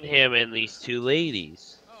just me and him and these two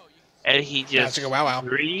ladies, and he Yeah, just it's like a wow wow.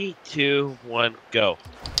 3, 2, 1, go.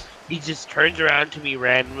 He just turns around to me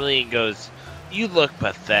randomly and goes, "You look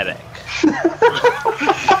pathetic."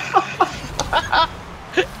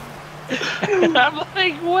 And I'm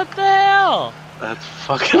like, "What the hell?" That's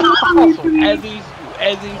fucking awesome. And these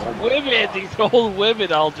women, these old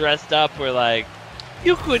women all dressed up were like,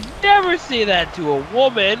 "You could never say that to a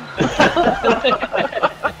woman."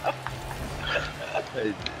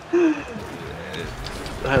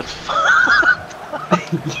 That's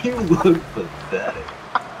You look pathetic.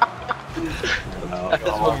 As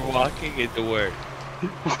we're walking into work.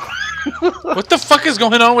 What the fuck is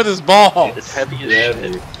going on with this ball? It's heavy as Yeah,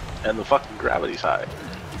 shit, dude. and the fucking gravity's high.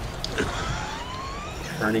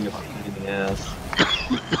 Turning a pain in the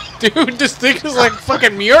ass. Dude, this thing is like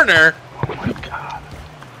fucking Mjolnir. Oh my god.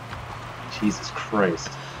 Jesus Christ.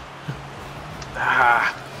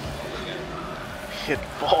 Ah. Hit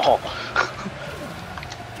ball.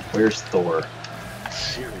 Where's Thor?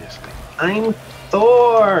 Seriously. I'm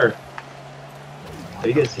Thor! Have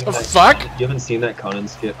you guys seen The that? fuck? You haven't seen that Conan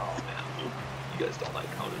skit? Oh man, you guys don't like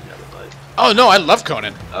Conan, never mind. Oh no, I love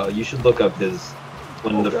Conan. Oh, you should look up his.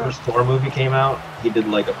 When the first Thor movie came out, he did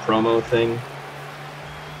like a promo thing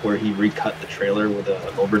where he recut the trailer with an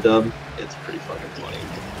overdub. It's pretty fucking funny.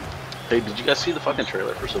 Hey, did you guys see the fucking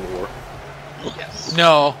trailer for Civil War? Yes.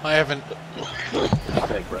 No, I haven't.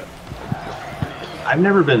 Thank Brett. I've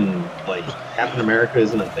never been like Captain America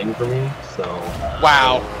isn't a thing for me, so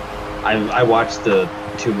Wow. I watched the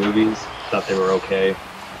 2 movies, thought they were okay.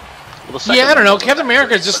 Well, the second Yeah, I don't know. one was Captain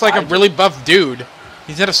America is just like a really buff dude.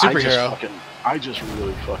 He's not a superhero. I just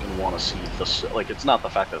really fucking want to see the like. It's not the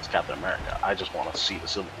fact that it's Captain America. I just want to see the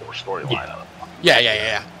Civil War storyline of it.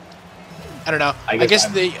 Yeah. I don't know. I guess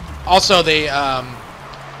I'm- they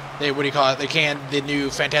what do you call it? They canned the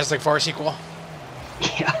new Fantastic Four sequel.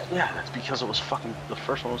 Yeah. Yeah, that's because it was fucking. The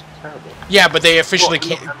first one was terrible. Yeah, but they officially Well,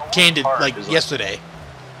 no, the canned it part like is yesterday.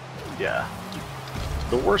 Yeah.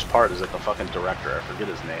 The worst part is that the fucking director, I forget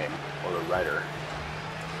his name, or the writer,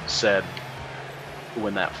 said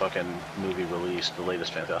when that fucking movie released, the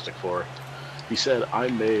latest Fantastic Four, he said, I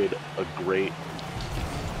made a great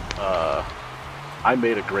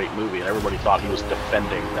movie, and everybody thought he was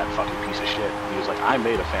defending that fucking piece of shit. He was like, I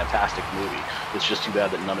made a fantastic movie. It's just too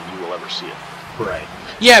bad that none of you will ever see it. Right.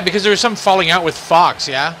 Yeah, because there was some falling out with Fox.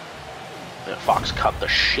 Yeah. And Fox cut the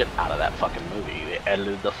shit out of that fucking movie. They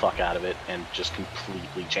edited the fuck out of it and just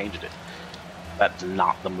completely changed it. That's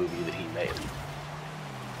not the movie that he made.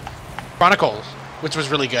 Chronicles, which was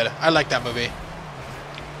really good. I like that movie.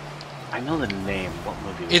 I know the name. What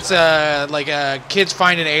movie was It's that? like kids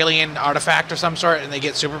find an alien artifact or some sort, and they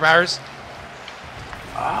get superpowers.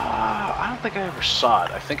 I don't think I ever saw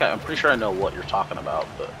it. I'm pretty sure I know what you're talking about,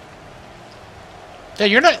 but Yeah,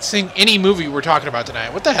 you're not seeing any movie we're talking about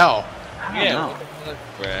tonight. What the hell? I don't Yeah, know. what the fuck,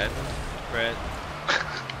 Brad? Brad.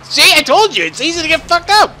 See, I told you, it's easy to get fucked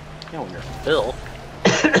up. Yeah, when you're Phil.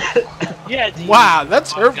 Yeah, dude, Wow,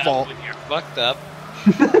 that's fuck up hurtful. when you're fucked up.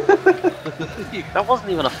 That wasn't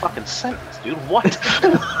even a fucking sentence, dude. What?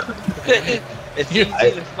 It's You-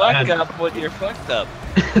 easy to fuck I- up when you're fucked up.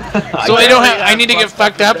 So I don't have. yeah, I need to get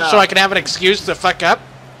fucked fucked up up and so I down. can have an excuse to fuck up.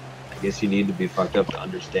 I guess you need to be fucked up to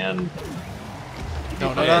understand. No.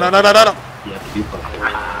 You have to be fucked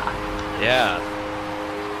up. Yeah.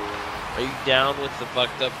 Are you down with the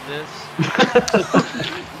fucked upness?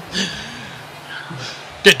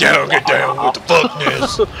 Get down with the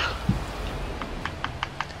fuckness.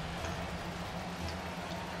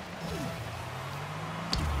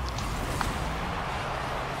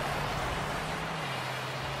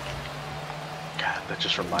 God, that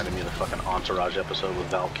just reminded me of the fucking Entourage episode with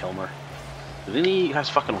Val Kilmer. Did any of you guys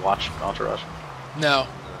fucking watch Entourage? No.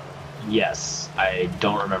 Yes, I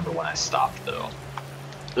don't remember when I stopped though.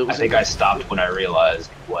 It I was think I stopped when I realized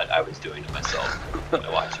what I was doing to myself by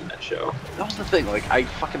watching that show. That was the thing. Like, I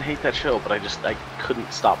fucking hate that show, but I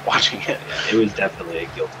couldn't stop watching it. It was definitely a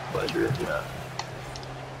guilty pleasure.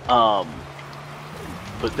 Yeah.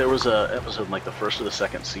 But there was a episode in like the first or the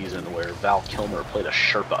second season where Val Kilmer played a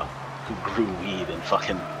Sherpa who grew weed in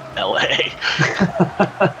fucking L.A.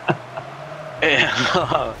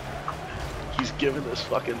 And he's given this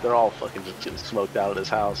fucking. They're all fucking just getting smoked out at his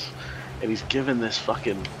house, and he's given this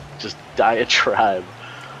fucking just diatribe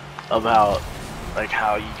about like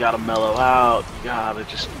how you gotta mellow out, you gotta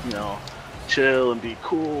just chill and be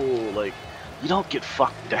cool. Like, you don't get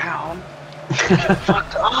fucked down.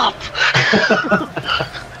 Fucked up.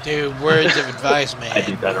 Dude, words of advice, man. I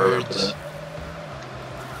do gotta remember Words that.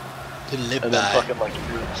 to live And then by. fucking like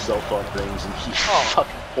your cell phone rings and he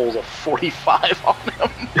fucking pulls a 45 on him.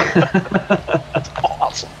 That's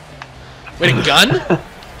awesome. Wait, a gun?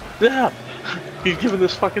 Yeah. He's giving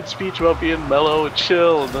this fucking speech about being mellow and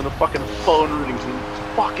chill, and then a fucking phone rings and he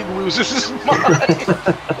fucking loses his mind.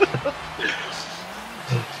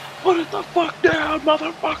 Put it the fuck down,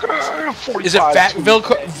 motherfucker! 45 Is it Fat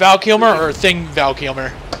Val Kilmer or Thing Val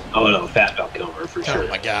Kilmer? Oh no, Fat Val Kilmer for sure. Oh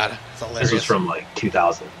my god, it's hilarious. This was from like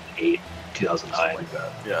 2008, 2009. like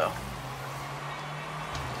that. Yeah.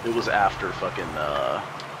 It was after fucking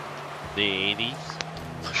The 80s.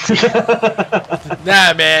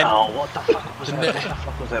 Nah, man. oh, what the fuck was that? The- What the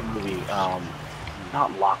fuck was that movie?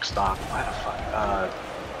 Not Lock, Stock. Why the fuck?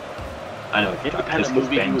 I know. Independent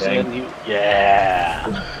movie Bang, he was Bang. in.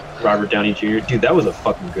 Yeah. Robert Downey Jr. Dude, that was a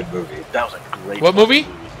fucking good movie. That was a great. What fucking movie?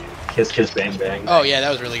 dude. Kiss Kiss Bang Bang. Oh yeah, that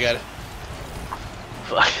was really good.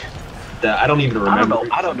 Fuck. I don't even remember.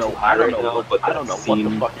 I don't know what the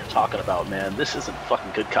scene- fuck you're talking about, man. This isn't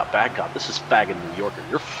fucking Good Cop, Bad Cop. This is Faggot New Yorker.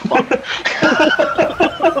 You're fucked.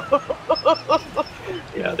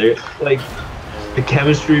 Yeah, they're like the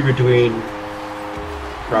chemistry between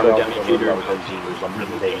Robert Downey Jr. and Val Kilmer is I'm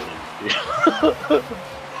really amazing.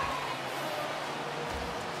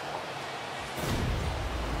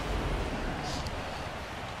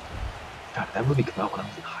 God, did that movie came out when I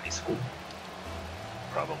was in high school?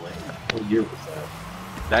 Probably. What year was that?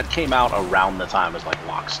 That came out around the time as like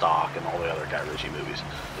Lock, Stock, and all the other Guy Ritchie movies.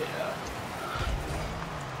 Yeah.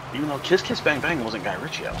 Even though Kiss Kiss Bang Bang wasn't Guy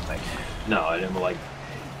Ritchie, I don't think. No, I didn't like.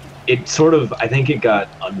 It sort of. I think it got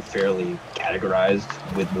unfairly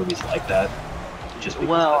categorized with movies like that. Just because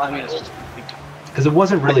Well, of I the mean, it's title. just Because it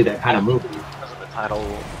wasn't really that kind of movie. because of the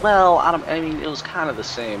title. Well, I mean, it was kind of the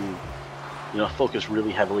same. You know, focused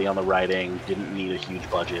really heavily on the writing. Didn't need a huge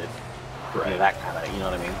budget. You know, that kind of. You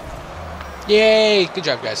know what I mean? Yay! Good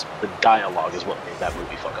job, guys. The dialogue is what made that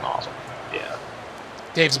movie fucking awesome. Yeah.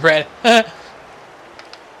 Dave's bread.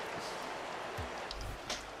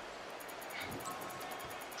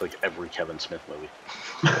 It's like every Kevin Smith movie.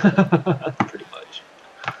 Pretty much.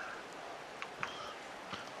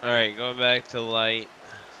 Alright, going back to light.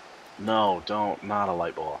 No, don't. Not a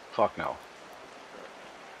light ball. Fuck no.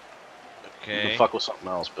 You Okay. can fuck with something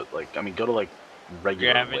else, but like, I mean, go to like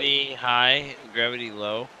regular weight. Gravity high, gravity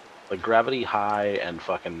low. Like gravity high and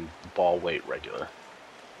fucking ball weight regular.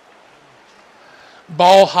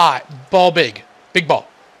 Ball high, ball big, big ball,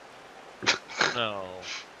 No.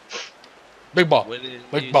 big ball. What did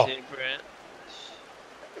Big you ball. say, Brent?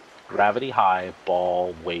 Gravity high,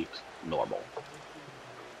 ball weight normal.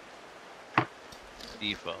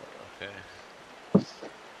 Default, okay.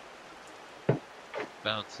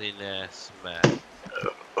 Bouncing ass smack.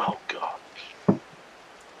 Oh god.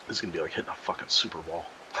 This is gonna be like hitting a fucking Super Bowl.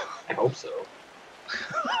 I hope so.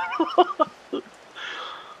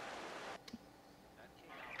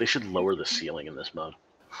 They should lower the ceiling in this mode.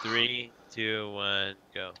 3, 2, 1,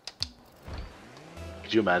 go.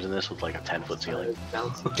 Could you imagine this with like a 10-foot ceiling?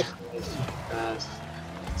 Bouncing fast.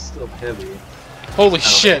 It's still heavy. Holy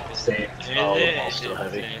shit! Same. Oh, the ball's still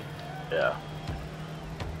heavy. Yeah.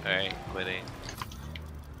 Alright, quitting.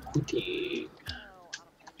 Fatigue.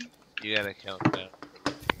 You gotta count down.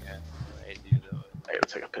 Yeah, I do though. I gotta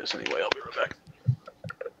take a piss anyway, I'll be right back.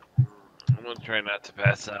 I'm gonna try not to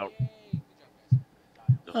pass out.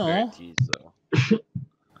 No Aw. guarantees though.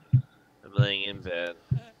 I'm laying in bed.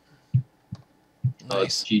 Oh,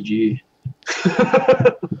 it's Nice. GG.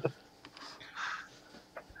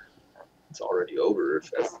 It's already over if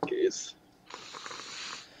that's the case.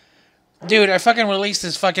 Dude, I fucking released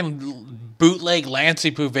this fucking bootleg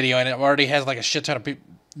Lancey Poo video and it already has like a shit ton of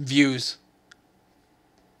views.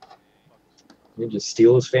 You just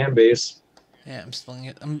steal his fan base. Yeah, I'm stealing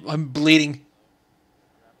it. I'm bleeding.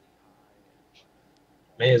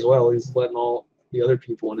 May as well. He's letting all the other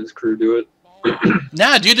people in his crew do it.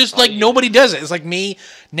 Nah, dude, just like nobody does it. It's like me,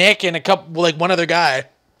 Nick, and a couple, like one other guy.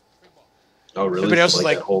 Oh, really? Everybody else So, is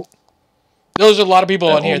like- that whole There's a lot of people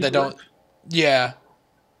That on here whole that group. don't. Yeah.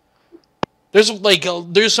 There's like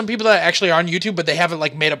there's some people that actually are on YouTube, but they haven't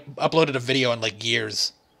like uploaded a video in like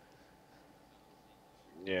years.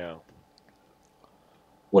 Yeah.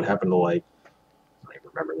 what happened to like I don't even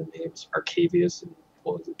remember the names. Arcavius and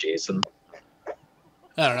what was it, Jason?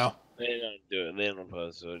 I don't know. They don't do it. They don't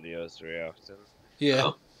post videos very often. Yeah.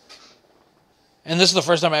 Oh. And this is the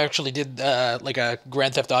first time I actually did like a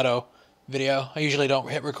Grand Theft Auto video. I usually don't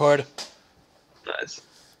hit record Nice.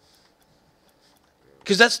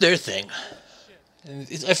 because that's their thing. And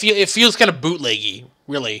it feels kind of bootleggy,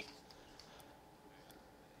 really.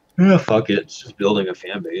 Yeah, fuck it. It's just building a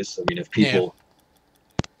fan base. I mean, if people,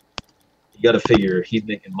 you got to figure he's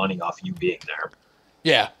making money off you being there.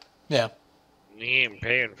 Yeah, yeah. He ain't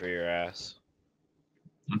paying for your ass.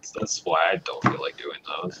 That's why I don't feel like doing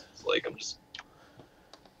those. It's like I'm just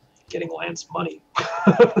getting Lance money.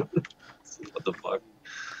 What the fuck?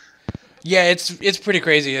 Yeah, it's pretty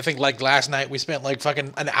crazy. I think like last night we spent like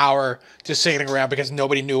fucking an hour just sitting around because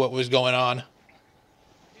nobody knew what was going on.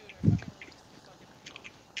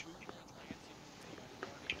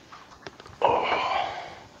 Oh.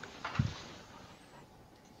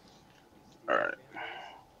 All right.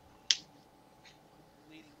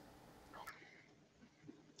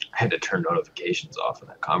 I had to turn notifications off in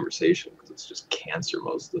that conversation because it's just cancer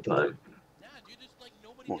most of the time.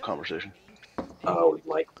 What conversation? With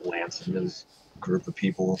like Lance and his group of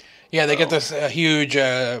people. Yeah, they got this huge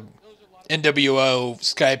NWO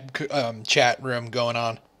Skype chat room going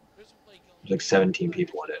on. There's like 17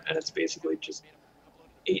 people in it, and it's basically just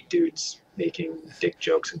 8 dudes making dick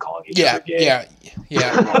jokes and calling each other gay.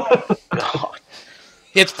 Yeah.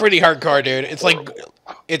 It's pretty hardcore, dude. It's like,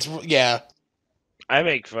 yeah. I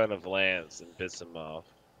make fun of Lance and piss him off.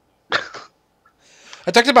 I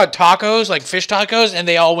talked about tacos, like fish tacos, and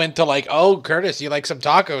they all went to like, oh, Curtis, you like some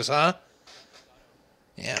tacos, huh?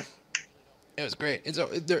 Yeah. It was great.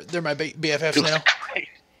 They're my BFFs now. Great.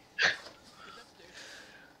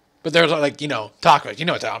 But there's like, tacos. You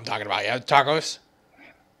know what I'm talking about, yeah? Tacos?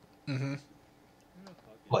 Mm-hmm.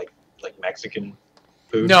 Like Mexican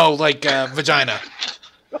food? No, like vagina.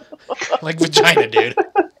 Like vagina, dude.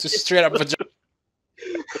 Just straight up vagina.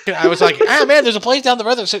 I was like, ah, man, there's a place down the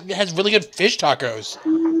road that has really good fish tacos.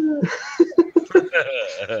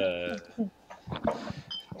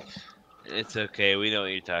 It's okay. We know what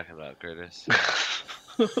you're talking about, Curtis.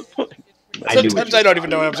 Sometimes I don't even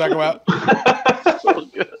know what I'm talking about. So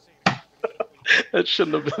good. That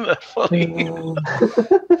shouldn't have been that funny.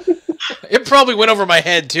 It probably went over my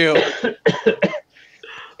head, too.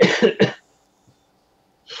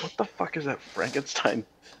 What the fuck is that Frankenstein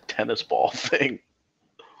tennis ball thing?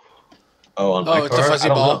 Oh, on my it's car? a fuzzy I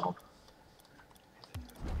don't ball.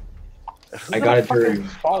 know. I got it during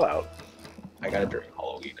Fallout. I got it during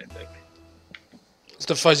Halloween, I think. It's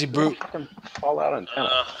the fuzzy brute. Fucking Fallout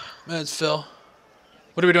antenna. That's Phil.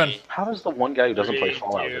 What are we doing? How does the one guy who doesn't play 3,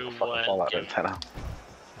 Fallout get 2, the fucking 1, Fallout go. antenna?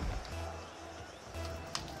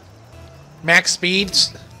 Max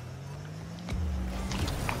speeds?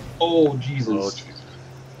 Oh, Jesus. Oh, Jesus.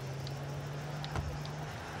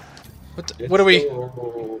 What are we...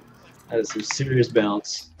 Has some serious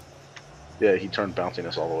bounce. Yeah, he turned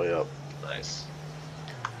bounciness all the way up. Nice.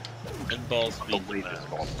 And ball speed. Bleed is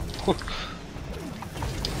going.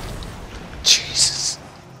 Jesus.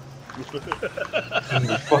 When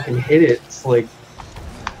you fucking hit it, it's like...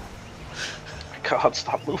 God,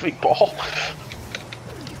 stop moving, ball.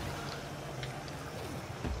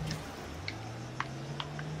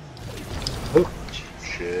 Oh,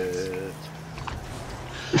 Shit.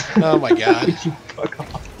 Oh my god. you fuck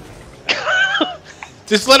off.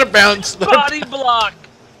 Just let it bounce. Body block!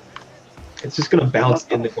 It's just gonna bounce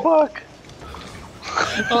in the Fuck.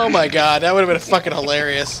 Oh my god, that would have been fucking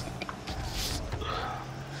hilarious.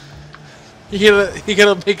 You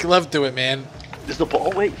gotta make love to it, man. Is the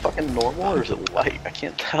ball weight fucking normal or is it light? I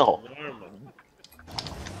can't tell. Normal.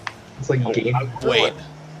 It's like Wait.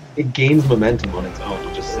 it gains momentum on its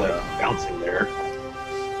own, just like bouncing there.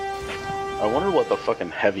 I wonder what the fucking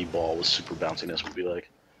heavy ball with super bounciness would be like.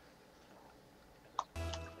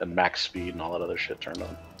 And max speed and all that other shit turned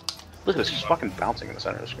on. Look at this, he's fucking bouncing in the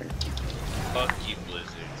center of the screen. Fuck you, Blizzard.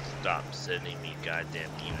 Stop sending me goddamn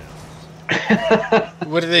emails.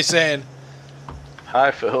 What are they saying? Hi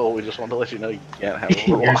Phil, we just wanted to let you know you can't have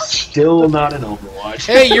You're Overwatch. still not in Overwatch.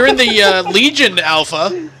 Hey, you're in the Legion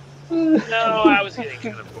Alpha. No, I was getting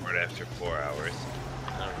kind of bored after 4 hours.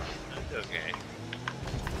 It's okay.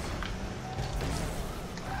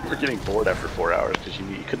 You were getting bored after 4 hours because you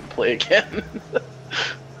knew you couldn't play again.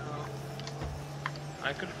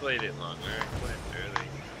 I could have played it longer. I quit early.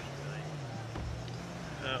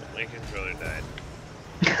 Oh, my controller died.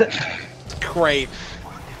 Great.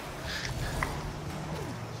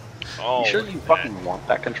 Oh, You sure you fucking want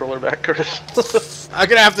that controller back, Curtis? I'm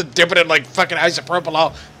gonna have to dip it in like fucking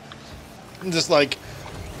isopropyl. And just like,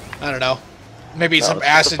 I don't know, maybe No, some the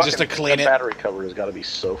acid fucking- just to clean that it. battery cover has got to be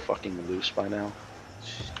so fucking loose by now.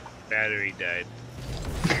 battery died.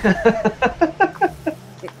 God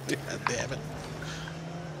damn it.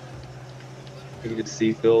 You could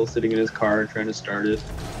see Phil sitting in his car trying to start it.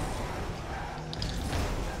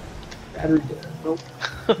 Battery dead. Nope.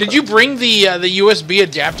 Did you bring the USB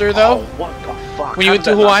adapter Oh, though? what the fuck? When you How went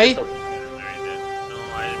did to that not Hawaii? get the- No,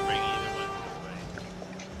 I didn't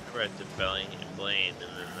and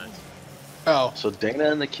then that's Oh, So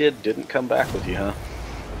Dana and the kid didn't come back with you, huh?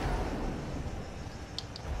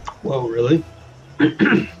 Whoa, really?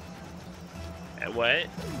 what?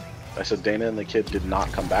 I said Dana and the kid did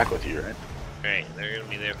not come back with you, right? Right, they're gonna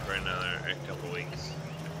be there for a couple weeks.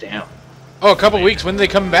 Damn. oh, a couple weeks. When did they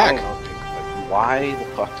come I back? don't know, dude. Like, why the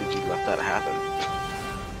fuck did you let that happen?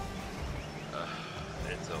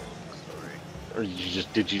 It's a long story. Or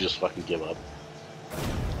did you just fucking give up?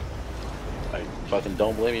 I fucking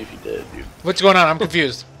don't blame you if you did, dude. What's going on? I'm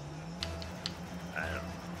confused. I don't.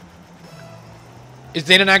 Is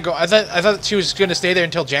Dana not go? I thought she was gonna stay there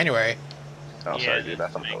until January. Oh, Yeah, sorry, dude. I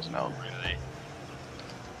that's thought that was known. Really.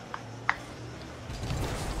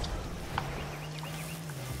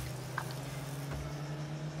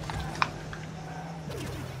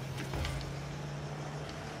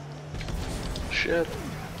 Shit.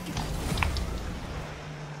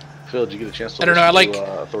 Phil, did you get a chance to I don't know, I listen like-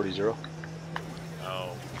 to, Authority Zero?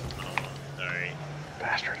 Oh, sorry.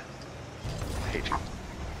 Bastard. I hate you.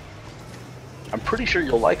 I'm pretty sure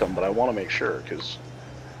you'll like them, but I want to make sure, because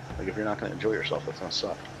like, if you're not going to enjoy yourself, that's going to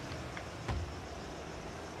suck.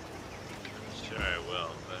 Sure, I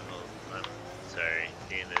will. But I'm sorry.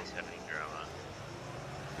 Dana's having drama.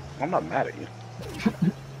 I'm not mad at you.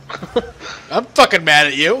 I'm fucking mad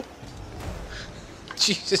at you.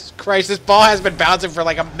 Jesus Christ, this ball has been bouncing for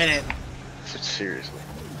like a minute. Seriously.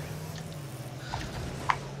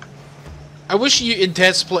 I wish you in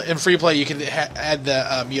free play you could add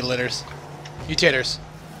the mutilators, mutators.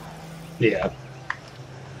 Yeah.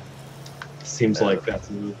 Seems like that's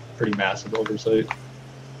a pretty massive oversight.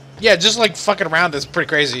 Yeah, just like fucking around is pretty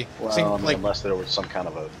crazy. Well, Seem I mean, like unless there was some kind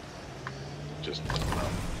of a just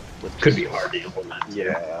Could be hard to implement.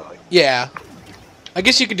 yeah, like yeah, I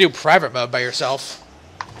guess you could do private mode by yourself.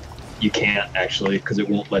 You can't actually, because it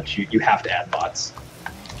won't let you. You have to add bots.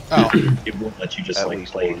 Oh, It won't let you just At like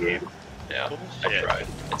least play a one. game. Yeah, I Bullshit. tried.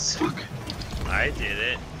 It sucked. I did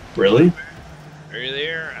it. Really?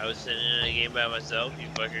 Earlier, I was sitting in a game by myself. You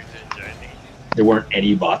fuckers didn't join me. There weren't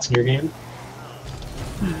any bots in your game?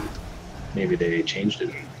 Maybe they changed it.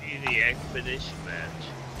 Do the expedition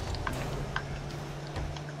match.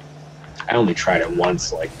 I only tried it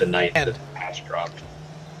once, like the night And- the patch dropped.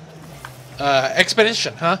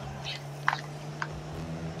 expedition, huh?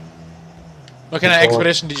 What kind of Just go on.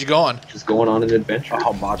 expedition did you go on? Just going on an adventure. a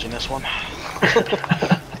homogenous one.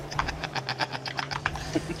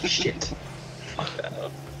 Shit. Fuck that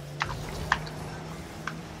up.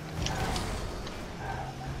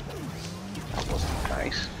 That wasn't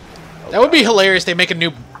nice. That would be hilarious. They make a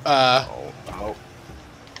new Oh,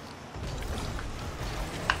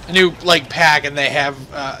 like pack, and they have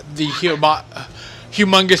the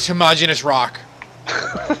humongous homogeneous rock.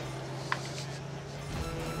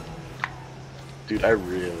 dude, I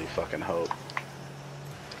really fucking hope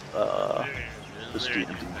this D&D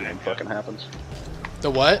game fucking happens.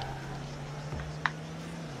 The what?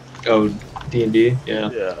 Oh, D&D? Yeah.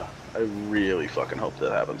 Yeah, I really fucking hope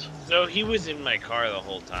that happens. So he was in my car the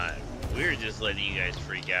whole time. We were just letting you guys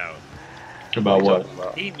freak out. About what?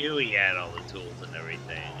 He knew he had all the tools and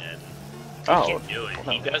everything, and he Oh, can do it.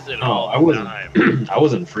 He does it Oh, all I the wasn't. time. I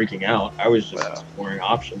wasn't freaking out. I was just Yeah. exploring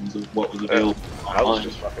options of what was available I was online.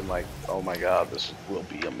 just fucking like, oh my god, this will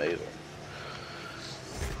be amazing.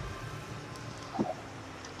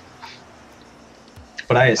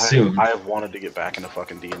 But I assumed. I have wanted to get back into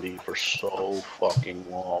fucking D&D for so fucking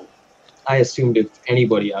long. I assumed if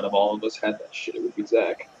anybody out of all of us had that shit, it would be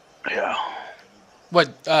Zach. Yeah.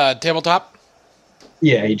 What tabletop?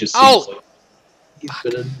 Yeah, he just Oh! seems like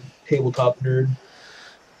he's been a tabletop nerd.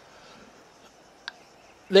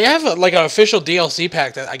 They have like an official DLC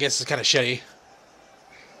pack that I guess is kind of shitty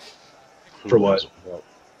For what?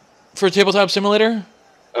 for Tabletop Simulator.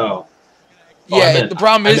 Oh. Yeah, the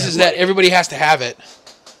problem is that everybody has to have it.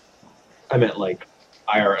 I meant like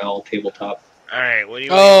IRL tabletop. Alright, what do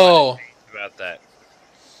you Oh, want about that?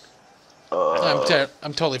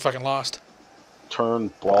 I'm totally fucking lost. Turn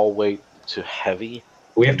ball weight to heavy.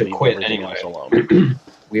 We have to leave quit everything anyway. else alone.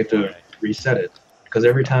 We have to reset it. Because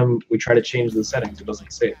every time we try to change the settings, it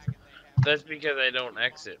doesn't save. That's because I don't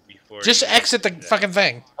exit before. Just you exit the do that. fucking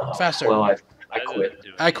thing Oh, faster. Well, I That quit. doesn't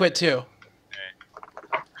do I quit too. You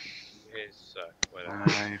guys suck. Whatever.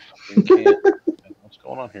 I fucking can't. What's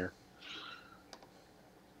going on here?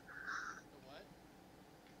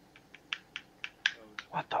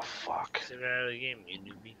 What the fuck? Sit out of the game, you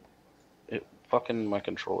newbie. It fucking my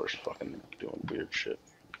controller's fucking doing weird shit.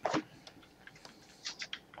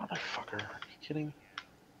 Motherfucker, are you kidding me?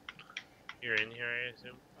 You're in here, I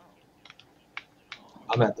assume?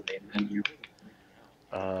 I'm at the main menu.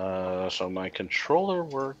 So my controller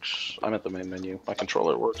works. I'm at the main menu. My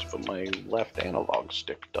controller works, but my left analog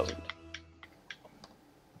stick doesn't.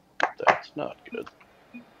 That's not good.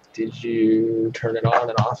 Did you turn it on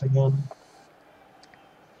and off again?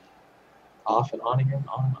 Off and on again?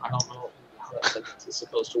 On? I don't know how that sentence is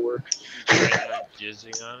supposed to work.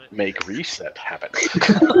 Jizzing on it. Make reset happen.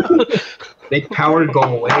 Make power go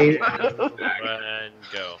away. And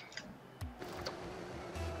go.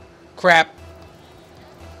 Crap.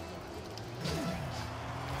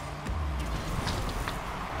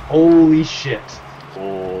 Holy shit.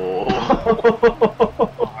 Oh,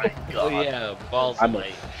 my Oh god. yeah, balls I'm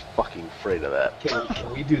light. fucking afraid of that.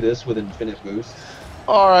 Can we do this with Infinite Boost?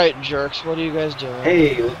 Alright, jerks, what are you guys doing?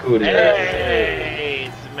 Hey, look who it is. Hey,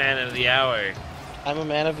 it's the man of the hour. I'm a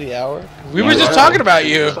man of the hour. We were just talking about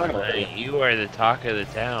you. You are the talk of the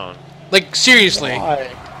town. Like, seriously.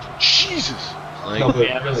 Why? Jesus. Like, No, but we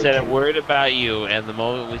haven't really, said a can- word about you, and the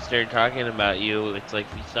moment we started talking about you, it's like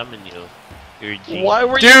we summon you. You're a genius. Why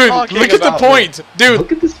were you Dude, talking look at the about me? points. Dude,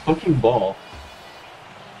 Look at this fucking ball.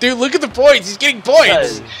 dude, look at the points. He's getting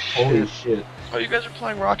points. Guys, Holy shit. oh, you guys are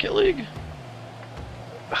playing Rocket League?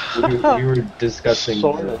 We were discussing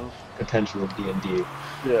Sort the of. potential of D&D.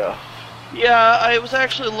 Yeah. Yeah, I was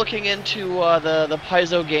actually looking into the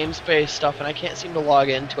Paizo game space stuff, and I can't seem to log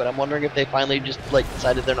into it. I'm wondering if they finally just like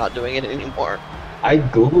decided they're not doing it anymore. I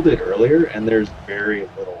googled it earlier, and there's very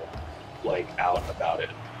little like out about it.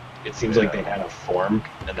 It seems like they had a forum,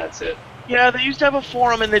 and that's it. Yeah, they used to have a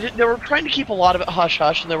forum, and they were trying to keep a lot of it hush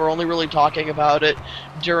hush, and they were only really talking about it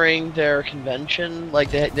during their convention.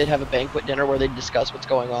 Like they'd have a banquet dinner where they'd discuss what's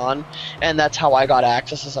going on, and that's how I got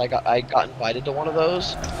access. As I got invited to one of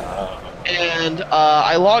those. And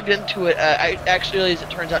I logged into it. I actually, as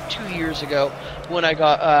it turns out, 2 years ago, when I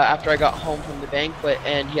got after I got home from the banquet.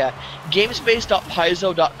 And yeah,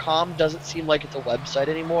 gamespace.paizo.com doesn't seem like it's a website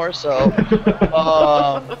anymore. So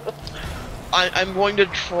I'm going to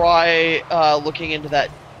try looking into that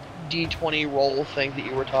D20 roll thing that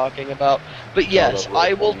you were talking about. But yes,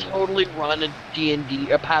 I will totally run a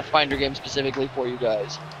D&D, a Pathfinder game specifically for you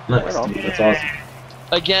guys. Nice, dude, that's awesome.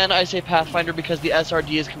 Again, I say Pathfinder because the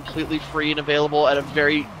SRD is completely free and available at a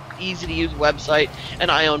very easy-to-use website,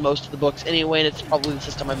 and I own most of the books anyway, and it's probably the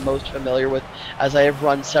system I'm most familiar with, as I have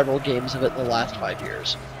run several games of it in the last 5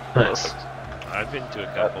 years. Nice. I've been to a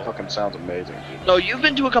That couple. fucking sounds amazing, dude. No, you've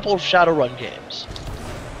been to a couple of Shadowrun games.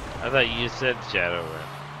 I thought you said Shadowrun.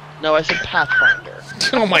 No, I said Pathfinder.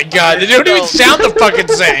 Oh my god, they don't even sound the fucking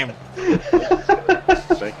same.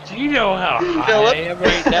 Do you know how high Philip, I am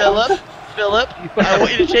right now? Philip, I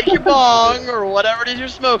want you to take your bong, or whatever it is you're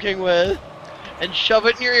smoking with, and shove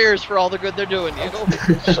it in your ears for all the good they're doing you.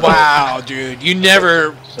 Wow, dude, you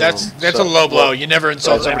never. That's a low blow. You never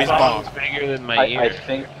insult somebody's My bong. bong's bigger than my I ear.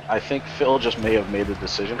 think Phil just may have made a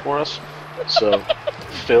decision for us. So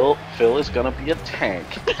Phil is gonna be a tank,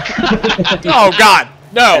 Oh god,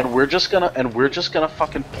 no. and we're just gonna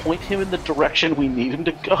fucking point him in the direction we need him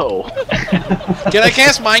to go. Can I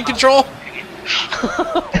cast mind control?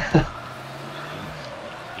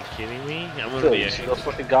 You kidding me? I'm gonna Phil, be you a see those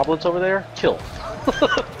fucking goblins over there? Kill.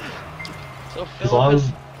 So As long Philip is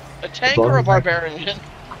as, a tank long or a as I- barbarian?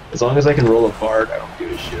 as long as I can roll a bard, I don't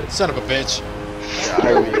give a shit. Son of a bitch.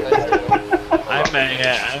 I'm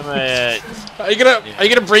a Are you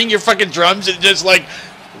gonna bring your fucking drums and just like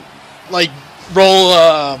roll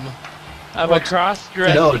I'm a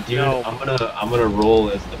cross-dressing No, dude, gnome. I'm gonna roll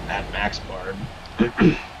as the Mad Max bard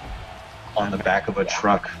on the back of a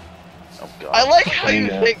truck. Oh god. I like how you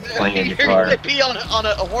Playing a- think that playing a you're guitar. gonna be on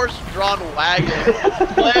a horse-drawn wagon,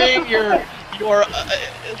 playing your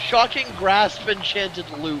shocking grasp enchanted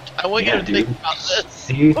lute. I want you Yeah, to dude. think about this.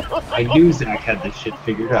 See, I knew Zach had this shit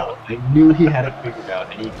figured out. I knew he had it figured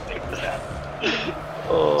out, and he could make this happen.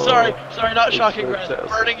 Oh, Sorry, not it's shocking grasp. fantastic.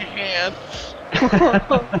 Burning hands.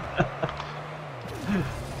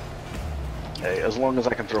 Hey, as long as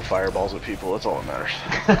I can throw fireballs at people, that's all that matters.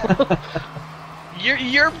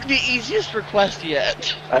 You're the easiest request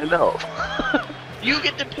yet. I know. You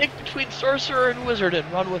get to pick between sorcerer and wizard and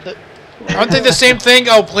run with it. Aren't they the same thing?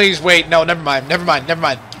 Oh please wait, no, never mind.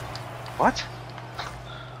 What?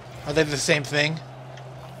 Are they the same thing?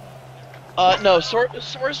 No,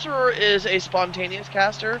 sorcerer is a spontaneous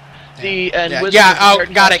caster. Wizard Yeah, is a oh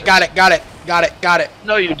prepared got it.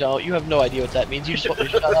 No, you don't. You have no idea what that means. You just want me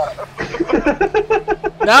to shut up.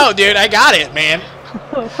 No, dude, I got it, man.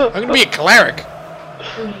 I'm gonna be a cleric.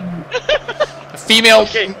 A female,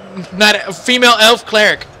 Okay. not a female elf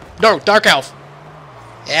cleric. No, dark elf.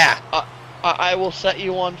 Yeah. I will set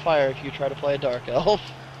you on fire if you try to play a dark elf.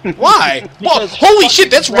 Why? Well, Because holy shit,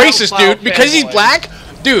 that's fucking racist, Brown dude. Because he's fanboy. black?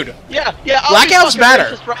 Dude, Yeah, yeah. I'll Black be Elves fucking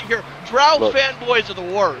matter. racist right here. Drow Look. fanboys are the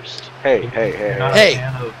worst. Hey, You're not Hey. a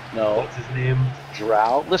fan of, no, what's his name?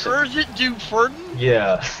 Drow. Listen, Urzit Duforden?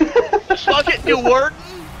 Yeah. Fuck it, Deworden?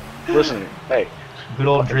 listen. Hey, Good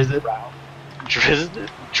old Drizzt. Drow. Drizzt or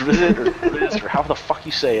Drizzt or however the fuck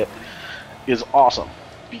you say it is awesome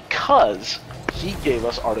because he gave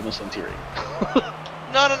us Artemis Entiri.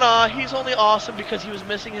 No. He's only awesome because he was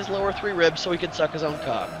missing his lower 3 ribs so he could suck his own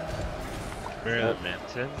cock. Really,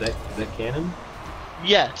 Manson? Is that canon?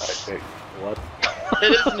 Yes, Hey, what?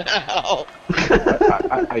 it is now.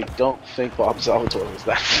 I don't think Bob Salvatore was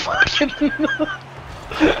that fucking.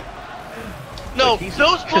 No, He's-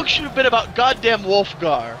 those books should have been about goddamn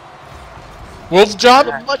Wolfgar. Wolf Job?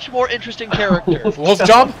 A much more interesting character. Wolf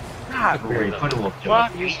Job? God, Very football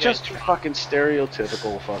Fuck, he's just fucking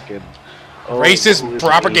stereotypical fucking Racist listen,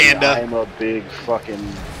 propaganda. I'm a big fucking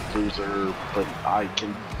loser, but I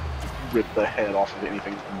can rip the head off of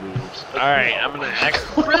anything that moves. Alright, I'm gonna next.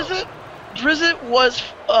 Drizzt was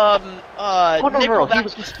no, Nickelback he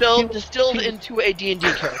was- distilled into a D&D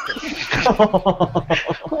character.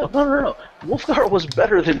 No. Wolfgar was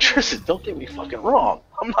better than Tristan. Don't get me fucking wrong.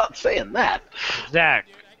 I'm not saying that. Zach,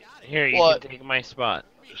 here, you What? can take my spot.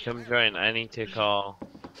 Come join. I need to call.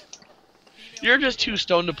 You're just too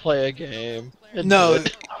stoned to play a game. Admit No,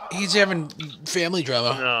 it. he's having family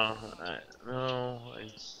drama. No, no,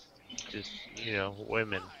 it's just,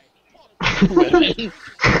 women. Women.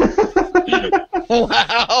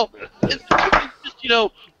 Wow. It's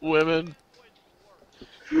just, women.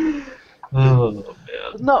 Oh man.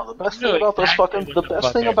 No, the best thing No, about those exactly fucking what the the best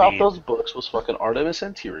fuck thing I about mean. those books was fucking Artemis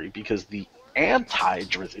and Tiri because the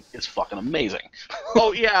anti-Drizzt is fucking amazing.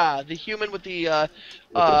 Oh yeah, the human with the With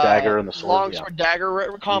the dagger and the sword. long yeah. sword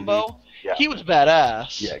dagger combo. Yeah. He was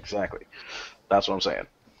badass. Yeah, exactly. That's what I'm saying.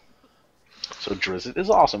 So Drizzt is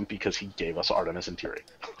awesome because he gave us Artemis and Tiri.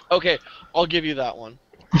 Okay, I'll give you that one.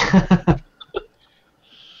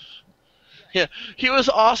 Yeah, he was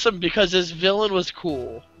awesome because his villain was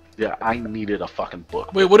cool. Yeah, I needed a fucking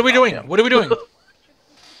book. Wait, what are we doing? What are we doing?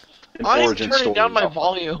 An I am origin turning story down my of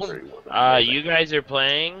volume. Tiri would've been amazing. You guys are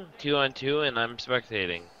playing 2-on-2, and I'm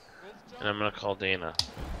spectating. And I'm gonna call Dana.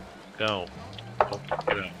 Go. Get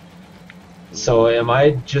up. So am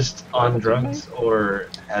I just on drugs, or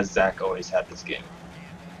has Zach always had this game?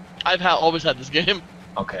 I've always had this game.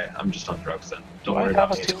 Okay, I'm just on drugs then. Do Don't I worry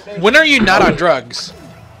have about a me. teammate? When are you not on drugs?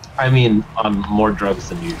 I mean, on more drugs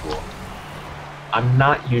than usual. I'm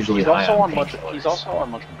not usually He's high also on on much. painkillers. He's also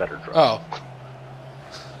on much better drugs. Oh.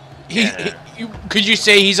 Yeah. Could you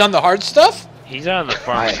say he's on the hard stuff? He's on the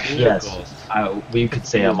pharmaceuticals. Yes. We could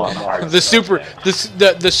say I'm on the hard The stuff, super,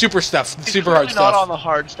 yeah. the super stuff, the He's super hard clearly not on stuff. the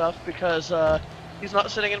hard stuff because he's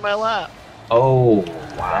not sitting in my lap. Oh,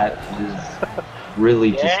 that is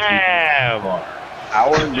really just Yeah. too far.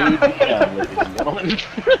 Our new DM, ladies and gentlemen.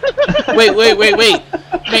 Wait.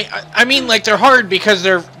 I mean, like they're hard because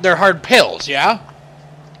they're hard pills, yeah.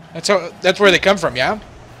 That's where they come from, yeah.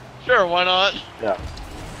 Sure, why not? Yeah.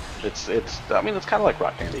 It's. I mean, it's kind of like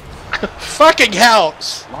rock candy. Fucking hell!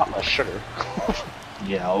 A lot less sugar.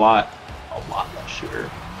 Yeah, a lot less sugar.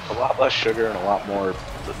 A lot less sugar and a lot more.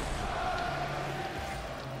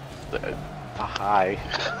 The high.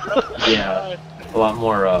 Yeah, a lot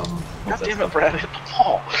more. God What's that damn it, stuff? Brad! Hit the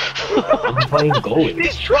ball. I'm playing goalie.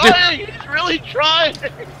 He's trying. He's really trying.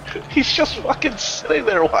 He's just fucking sitting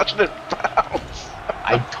there watching it bounce.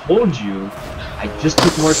 I told you. I just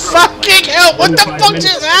took more. Fucking hell! What the 25 fuck minutes.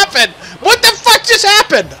 just happened? What the fuck just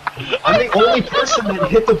happened? I'm the only person that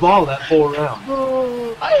hit the ball that whole round.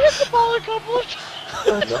 I hit the ball a couple of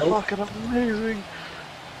times. That's fucking amazing.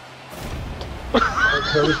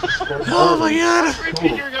 Oh my god!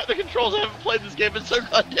 Repeat your the controls. I haven't played this game in so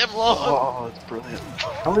goddamn long. Oh, it's brilliant.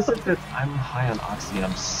 How is it that I'm high on oxy and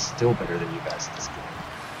I'm still better than you guys at this game?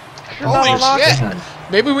 Holy shit! Man,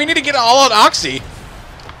 Maybe we need to get all on Oxy.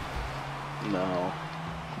 No.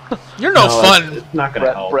 You're no fun. It's not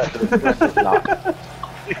gonna help. Brett does not.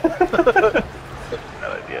 Bad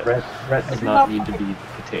idea. Brett does not need to be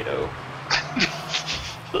potato.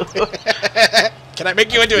 Can I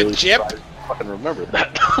make you into a Really chip? surprised I fucking remember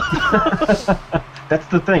that. That's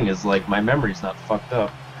the thing, is like my memory's not fucked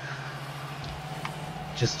up.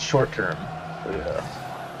 Just short term. Yeah.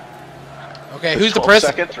 Okay, who's the 12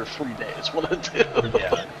 president? seconds or 3 days? One of the two.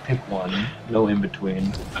 Yeah, pick one. No in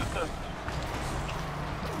between.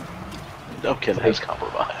 No kidding. It's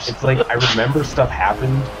compromised. It's like I remember stuff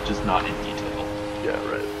happened, just not in detail.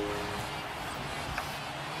 Yeah, right.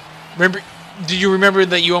 Remember? Do you remember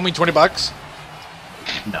that you owe me $20?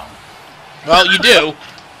 No. Well, you do.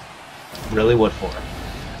 Really, what for?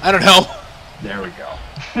 I don't know. There we go.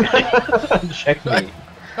 Checkmate.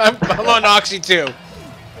 I'm on Oxy too.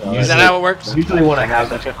 Is that how it works? Usually want to have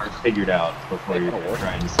that part figured out before you're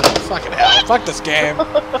trying to say. Fucking hell. Fuck this game. How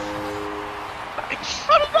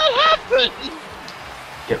did that happen?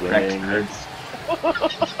 Get wrecked, nerds.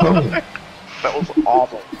 That was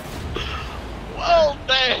awful. Well,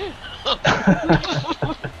 damn.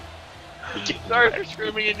 Sorry for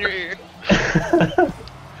screaming in your ear.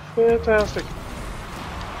 Fantastic.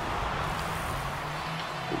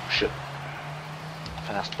 Oh shit.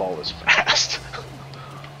 Fastball is fast.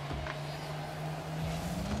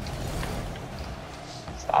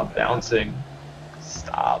 Stop bouncing.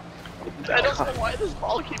 Stop. I don't know why this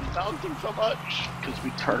ball keeps bouncing so much. Because we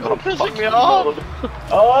turned It's on pissing fucking me off. mode.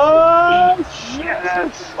 Oh,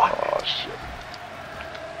 Yes! Oh shit.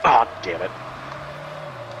 Ah, damn it.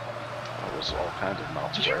 That was all kinds of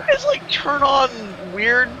mouth Did you swear. guys like turn on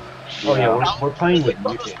weird? Oh yeah, sound we're playing with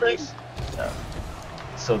on this thing? mutators.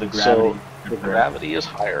 So the So, gravity. the gravity is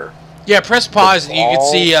higher. Yeah, press pause and you can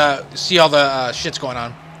ball- see all the shit's going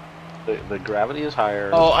on. The gravity is higher.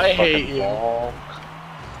 Oh, the I hate fucking you.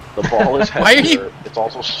 The ball is heavier. Why are you- It's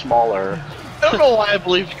also smaller. I don't know why I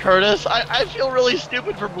believed Curtis. I feel really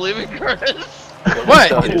stupid for believing Curtis. What?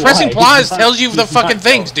 Tell you Pressing why. pause He's not- tells you the he's not fucking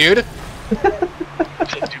things, dude.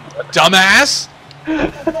 Dumbass.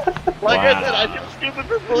 Like I said, I feel stupid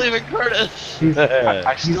for believing Curtis.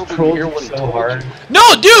 I He's still didn't trolled hear you what he so told hard. No,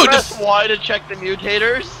 dude. Press Y to check the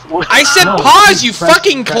mutators. I said No, pause, you press-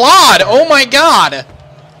 fucking press- clod. Oh my god.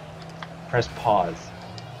 Press pause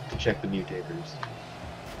to check the mutators.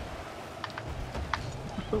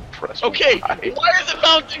 Press Okay, Y. why is it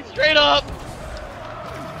bouncing straight up?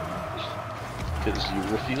 Because you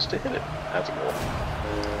refuse to hit it. That's a goal.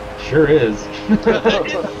 Sure is.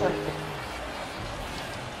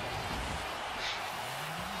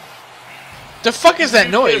 The fuck is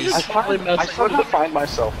that noise? I messing sort of with find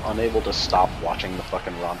myself unable to stop watching the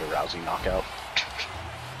fucking Ronda Rousey knockout.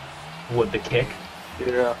 What, the kick?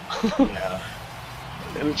 Yeah. Yeah.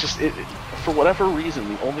 And it's just, for whatever reason,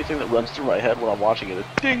 the only thing that runs through my head when I'm watching it is,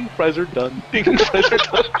 ding, fries are done, ding, fries are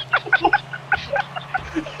done.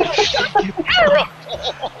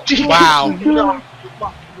 Wow.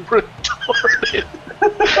 Retarded. I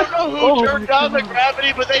don't know who turned down the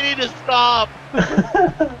gravity, but they need to stop.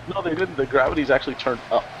 No, they didn't. The gravity's actually turned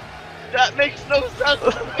up. That makes no sense.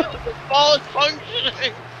 The ball is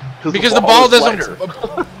functioning. Because the ball is lighter.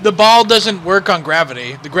 doesn't the ball doesn't work on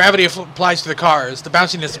gravity. The gravity applies to the cars. The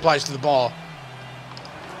bounciness applies to the ball.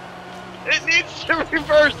 It needs to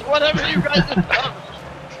reverse whatever you guys have done.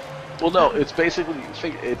 Well, no, it's basically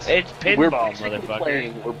It's we're pinball, basically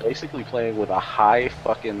motherfucker. we're basically playing with a high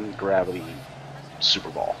fucking gravity Super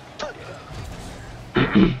Ball.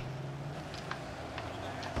 You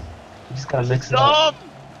just gotta mix it up.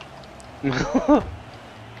 Stop!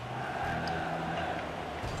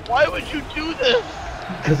 Why would you do this?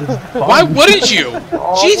 Because it's fun. Why wouldn't you?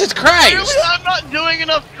 Jesus Clearly, Christ. I'm not doing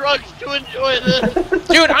enough drugs to enjoy this.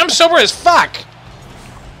 Dude, I'm sober as fuck.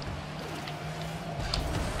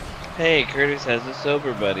 Hey, Curtis has a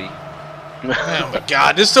sober buddy. Oh my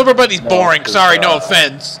god, this sober buddy's boring. Sorry, no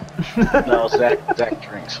offense. No, Zach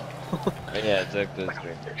drinks. Yeah, Zach does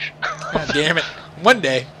drink. God damn it. One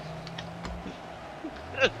day.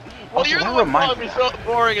 Well, Also, you're the that one reminds calling me me- so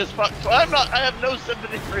boring as fuck, so I have no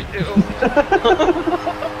sympathy for you.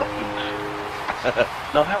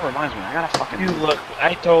 No, that reminds me. I gotta fucking. You look.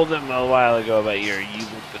 I told him a while ago about your "you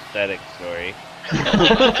look pathetic" story.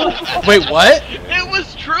 Wait, what? It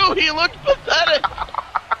was true, he looked pathetic.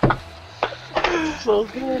 So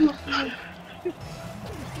good.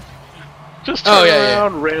 Just Oh, turn yeah.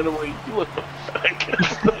 around randomly. You look pathetic.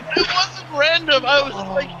 It wasn't random, I was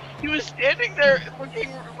like, he was standing there looking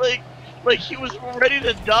like he was ready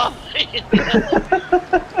to die. And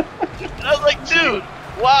I was like, dude,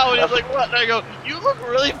 wow, and he's like, what? And I go, you look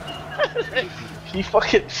really pathetic. He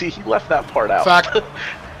fucking he left that part out. Fuck.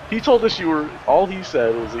 He told us you were. All he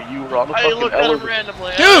said was that you were on the I fucking looked at him elevator.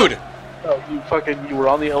 randomly. Dude! No, you were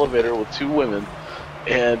on the elevator with two women,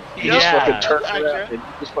 and you just Yeah, fucking that's turned around, accurate. and you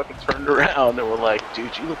just fucking turned around, and were like,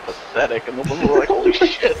 "Dude, you look pathetic." And the women were like, "Holy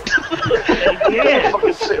shit!" You can't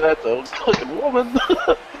fucking say that though, fucking woman.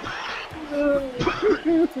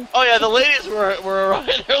 Oh yeah, the ladies were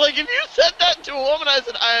right. They're like, if you said that to a woman, I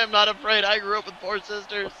said, I am not afraid. I grew up with 4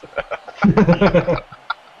 sisters.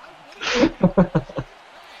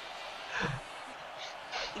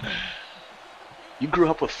 You grew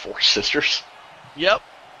up with 4 sisters. Yep.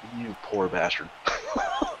 You poor bastard.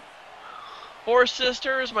 4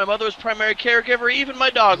 sisters. My mother was primary caregiver. Even my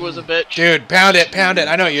dog was a bitch. Dude, pound it, pound it.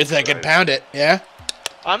 I know what you're thinking. Pound it, yeah?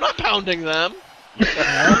 I'm not pounding them.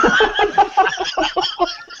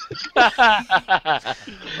 A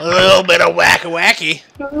little bit of wacky.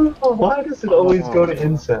 Why does it always go to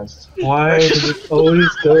incest? Why does it always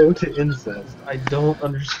go to incest? I don't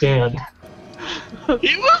understand.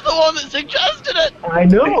 He was the one that suggested it. I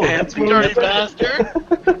know. That's You dirty bastard.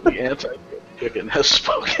 The anti-chicken has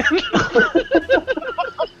spoken.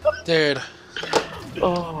 Dude,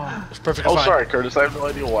 Oh. it's perfectly Oh, fine. sorry, Curtis. I have no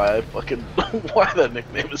idea why why that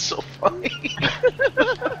nickname is so funny.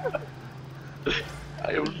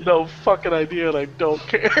 I have no fucking idea, and I don't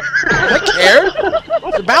care. I care.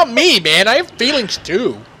 It's about me, man. I have feelings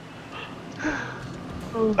too.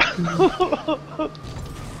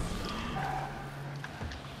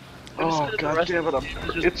 Oh The god rest damn it! of the game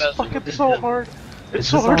is just It's messing fucking with so him. hard. It's Is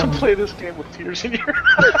so this hard to on- play this game with tears in your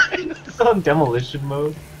eyes. It's on demolition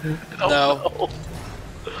mode. Oh, No. no.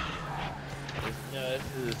 No, this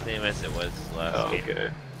is the same as it was last Oh, game. okay.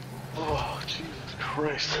 Oh, Jesus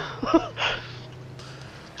Christ.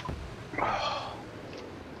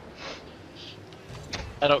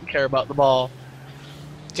 I don't care about the ball.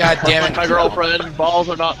 God damn Like my it. girlfriend, balls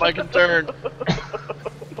are not my concern.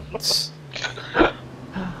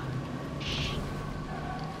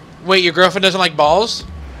 Wait, your girlfriend doesn't like balls?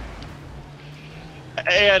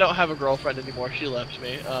 A, I don't have a girlfriend anymore. She left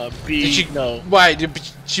me. B, Did she? no. Why did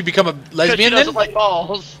she become a 'Cause she lesbian doesn't then? like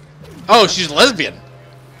balls. Oh, she's a lesbian.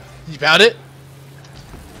 You found it?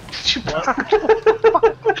 No.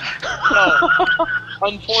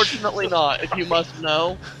 Unfortunately not, if you must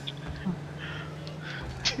know.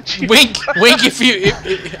 Wink, wink if you.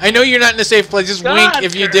 I know you're not in a safe place. Just wink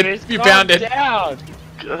if you did. Curtis, You calm found it. down.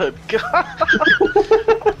 Good God.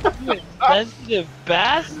 You insensitive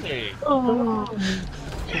bastard.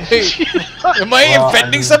 Hey, am I Well, offending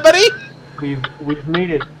I mean- somebody? We've made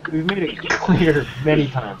it clear many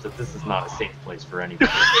times that this is not a safe place for anybody.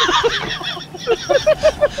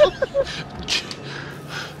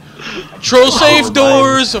 Troll safe Oh,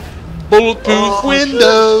 doors, bulletproof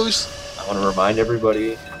windows. I want to remind everybody,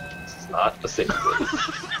 this is not a safe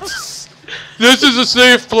place. This is a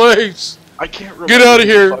safe place. I can't remember. Get outta who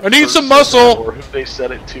here. the fuck I need some first said that muscle. Or who they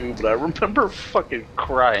said it to, but I remember fucking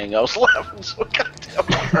crying. I was laughing so goddamn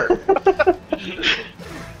hard.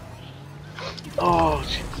 Oh,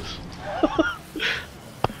 Jesus.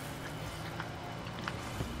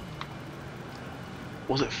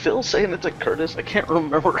 Was it Phil saying it to Curtis? I can't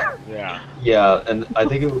remember. Yeah. Yeah, and I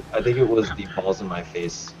think it was the balls in my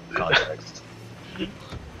face context. And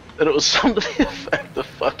it was something to the effect of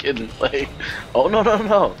fucking like, oh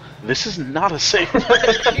no, this is not a safe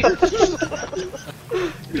place.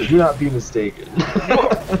 Do not be mistaken.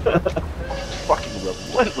 Fucking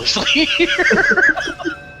relentlessly here.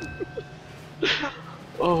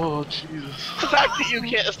 Oh Jesus. The fact that you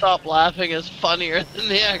can't stop laughing is funnier than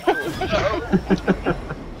the actual show.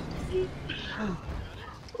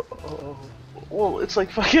 Oh, well, it's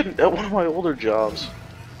like fucking at one of my older jobs,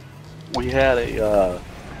 we had a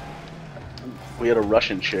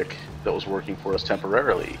Russian chick that was working for us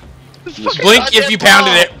temporarily. Blink if you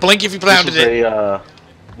pounded it. Blink if you pounded it.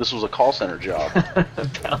 This was a call center job,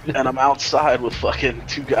 and I'm outside with fucking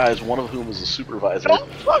two guys, one of whom is a supervisor.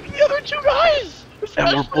 Don't fuck the other two guys!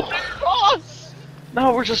 And we're Especially both- Big Boss!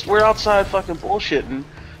 No, we're outside fucking bullshitting,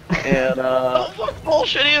 and Don't fuck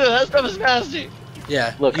bullshit either, that stuff is nasty.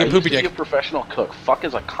 Yeah. look, I you used poopy to be dick. a professional cook. Fuck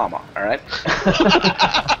is a comma, all right?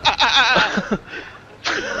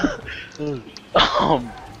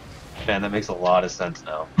 Man, that makes a lot of sense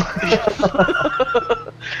now.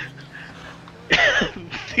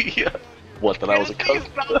 What, that I was a Things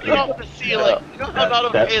cook? bouncing off the ceiling. You know how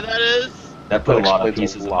not That- okay that is? That put a lot of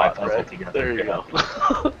explains pieces a of my lot, puzzle right? together. There you yeah.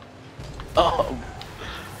 go.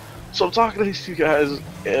 So I'm talking to these two guys,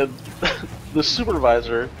 and the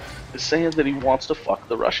supervisor is saying that he wants to fuck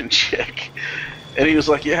the Russian chick. And he was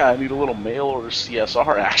like, yeah, I need a little mail order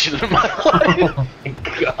CSR action in my life. Oh my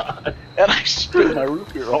god. And I spit my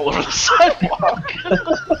root beer all over the sidewalk.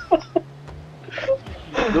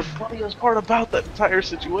 The funniest part about that entire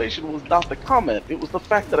situation was not the comment, it was the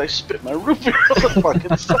fact that I spit my root beer on the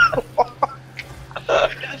fucking sidewalk.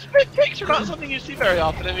 Yeah, spit takes are not something you see very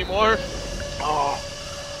often anymore. Oh.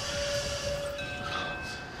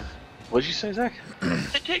 What'd you say, Zach?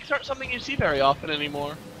 Spit takes aren't something you see very often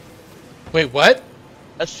anymore. Wait, what?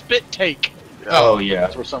 A spit take. Oh yeah.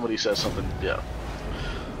 That's where somebody says something, yeah.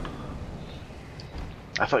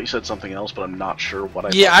 I thought you said something else, but I'm not sure what I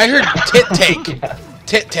Yeah, thought I you heard said. tit tank.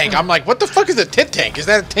 Tit tank. I'm like, what the fuck is a tit tank? Is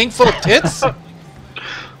that a tank full of tits?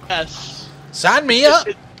 Yes. Sign me up.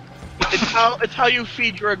 It's how you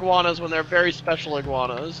feed your iguanas when they're very special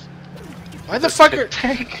iguanas. Why the fuck are...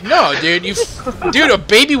 No, dude, dude, a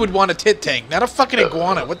baby would want a tit tank, not a fucking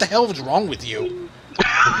iguana. What the hell is wrong with you?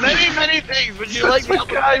 many things. Would you Like like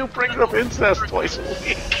the guy who brings up incest twice a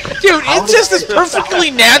week. Dude, incest is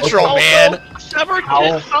perfectly natural, man. Severed How-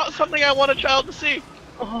 is not something I want a child to see.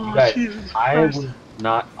 Oh, You guys, Jesus I Christ. was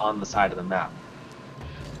not on the side of the map.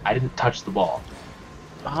 I didn't touch the ball.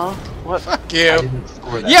 Huh? What? Fuck I you. didn't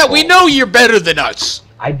score that Yeah, we goal. know you're better than us.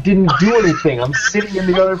 I didn't do anything. I'm sitting in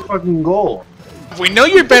the other fucking goal. We know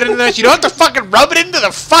you're better than us. You don't have to fucking rub it into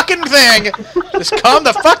the fucking thing. Just calm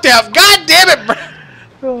the fuck down. God damn it, bro.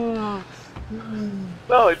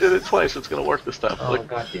 No, I did it twice. It's gonna work this time. Oh, Look.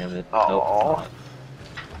 god damn it. Aw. Nope,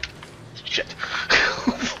 Shit.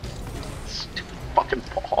 Stupid fucking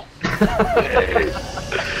ball.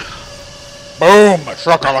 Boom.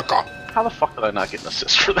 Shakalaka. How the fuck did I not get an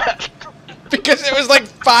assist for that? Because it was like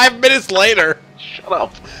 5 minutes later. Shut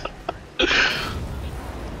up.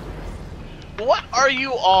 What are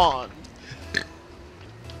you on?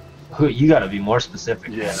 Who, you gotta be more specific.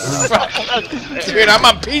 Yeah. Dude, I'm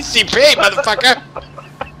on PCP, motherfucker.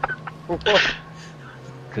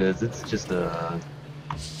 Because it's just a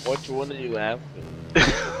Which one do you have?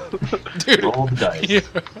 Dude, roll the dice.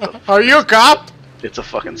 are you a cop? It's a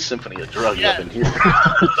fucking symphony of drugs Yeah. up in here.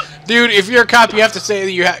 Dude, if you're a cop, you have to say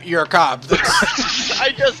that you're a cop.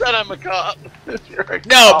 I just said I'm a cop. You're a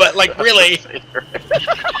No, cop. but like really.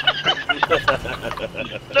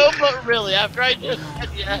 No, but really, after I just said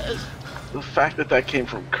yes. The fact that that came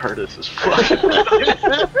from Curtis is fucking.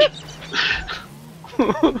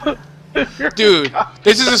 Dude,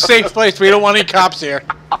 this is a safe place. We don't want any cops here.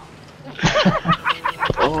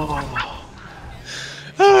 Oh,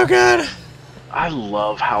 Oh god. I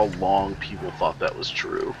love how long people thought that was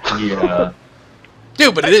true. Yeah.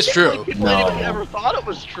 Dude, but it is true. Like, people No. ain't even ever thought it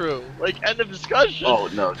was true. Like, end of discussion. Oh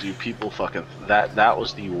no, dude! People fucking that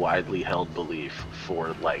was the widely held belief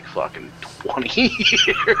for like fucking 20 years.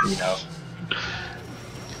 You know.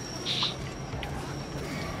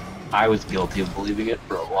 I was guilty of believing it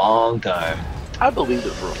for a long time. I believed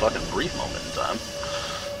it for a fucking brief moment in time.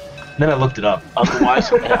 Then I looked it up. Otherwise,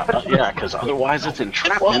 yeah, because otherwise it's In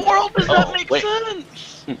entrapment. what world does that Oh, make wait.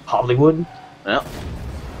 sense? Hollywood? Yeah.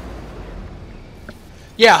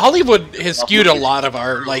 Yeah, Hollywood has skewed a lot of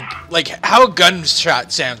our like how a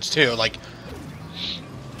gunshot sounds too. Like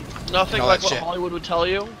Nothing all like that what shit. Hollywood would tell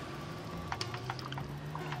you.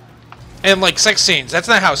 and like sex scenes. That's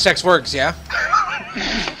not how sex works, yeah?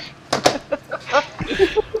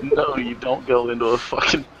 No, you don't go into a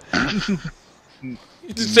fucking.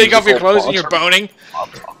 You just take off your clothes and you're boning.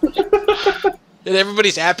 And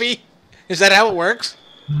everybody's happy? Is that how it works?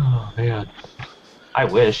 Oh, man. I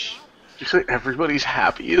wish. You say everybody's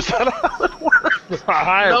happy? Is that how it works?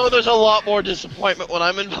 No, there's a lot more disappointment when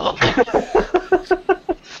I'm involved.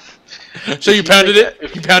 So you pounded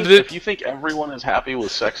it? You pounded If it? you think everyone is happy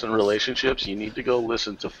with sex and relationships, you need to go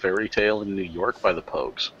listen to Fairy Tale in New York by the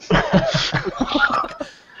Pogues. That's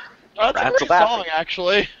a That's great laughing. song,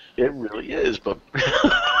 actually. It really is, but.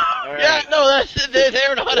 Yeah, no,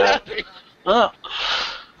 they're not Yeah. happy.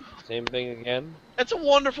 Same thing again? It's a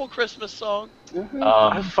wonderful Christmas song.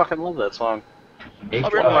 I fucking love that song. Make,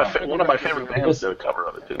 One of my favorite bands did a cover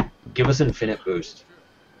of it too. give us Infinite Boost.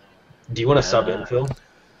 Do you want to sub in, Phil?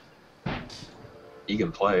 You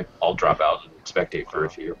can play. I'll drop out and spectate for a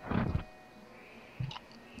few.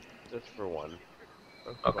 Just for one.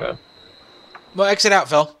 Okay. Well, exit out,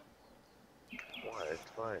 Phil. Why? It's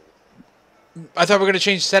fine. I thought we were gonna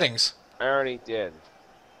change settings. I already did.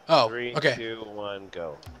 Oh, 3, okay. 2, 1,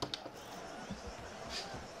 go.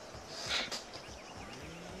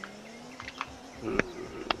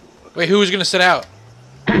 Wait, who was gonna sit out?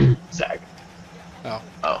 Zach. Oh.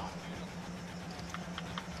 Oh.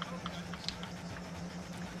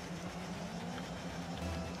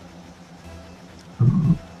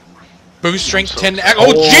 Boost strength so 10. sorry.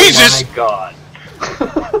 Oh, Jesus! my god.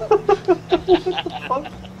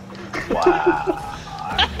 Wow.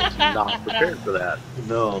 I was not prepared for that.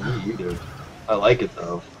 No, me either. I like it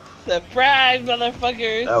though. Surprise,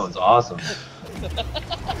 motherfuckers! That was awesome.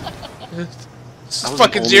 This I is was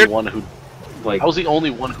fucking the only zero. one who. Like, I was the only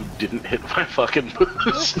one who didn't hit my fucking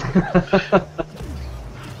boost.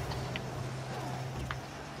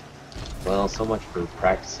 well, so much for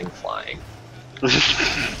practicing flying.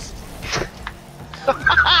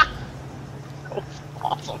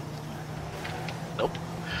 Awesome. Nope.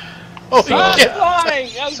 Oh,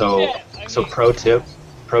 So- yeah. So pro tip,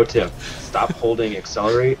 stop holding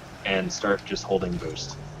accelerate and start just holding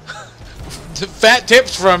boost. Fat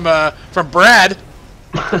tips from Brad.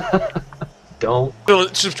 Don't.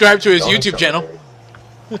 Subscribe to his don't YouTube channel.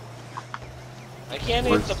 accelerate. I can't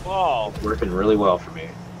hit the ball. Working really well for me.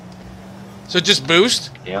 So just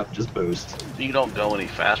boost. Yep, just boost. You don't go any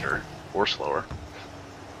faster or slower.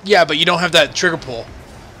 Yeah, but you don't have that trigger pull.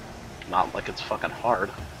 Not like it's fucking hard.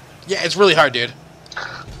 Yeah, it's really hard, dude.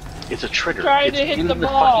 It's a trigger. Trying It's to hit in the the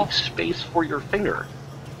ball. fucking space for your finger.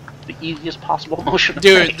 The easiest possible motion. to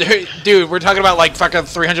Dude, make. dude, we're talking about like fucking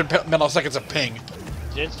 300 milliseconds of ping.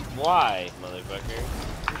 Just why, motherfucker?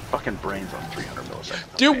 Fucking brains on 300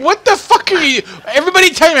 milliseconds. Dude, what the fuck are you?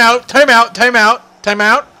 Everybody, time out, time out, time out, time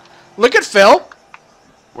out. Look at Phil.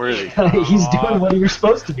 Where is he? He's doing what you're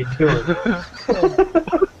supposed to be doing.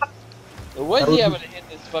 It was he having to hit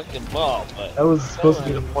this fucking ball, but That was supposed to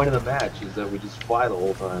be the point of the match, is that we just fly the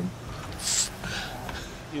whole time.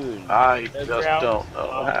 dude, I That's just out. don't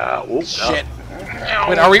know how. Oops, Shit.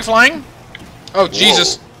 Wait, are we flying? Oh,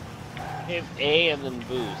 Jesus. hit A and then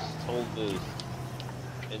boost, hold boost.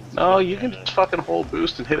 And No, you spin can it. just fucking hold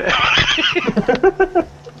boost and hit it.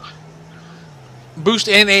 Boost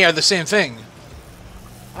and A are the same thing.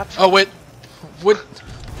 What? Oh, wait. What?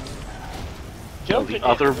 Jump The in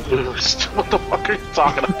other it. boost. What the fuck are you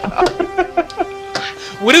talking about?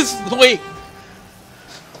 What is. Wait.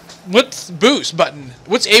 What's boost button?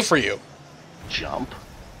 What's A for you? Jump.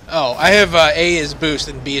 Oh, I have A is boost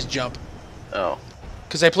and B is jump. Oh.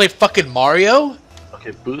 Because I play fucking Mario?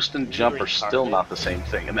 Okay, boost and jump are retarded. still not the same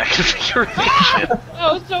thing in that configuration.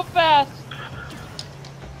 Oh, so fast.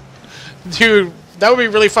 Dude, that would be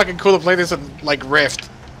really fucking cool to play this in, like, Rift.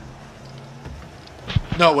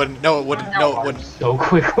 No, it wouldn't. No, it wouldn't. No, it wouldn't. So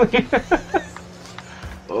quickly.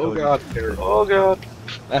 Oh god. Oh god.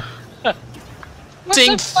 What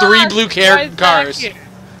Seeing the 3 fuck? blue Why is that cars. here?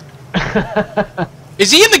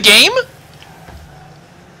 Is he in the game?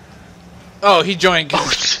 Oh, he joined. Oh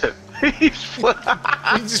shit. He's He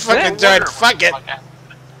just fucking joined. Fuck it.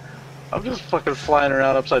 I'm just fucking flying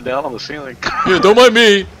around upside down on the ceiling. Yeah, don't mind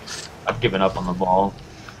me. I've given up on the ball.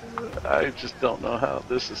 I just don't know how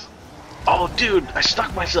this is. Oh, dude, I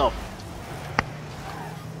stuck myself.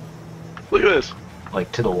 Look at this.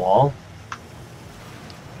 Like, to the wall.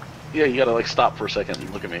 Yeah, you gotta like stop for a second and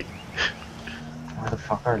look at me. Where the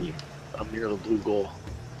fuck are you? I'm near the blue goal,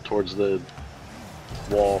 towards the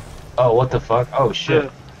wall. Oh, what the fuck? Oh, shit.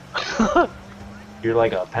 Yeah. You're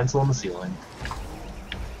like a pencil in the ceiling.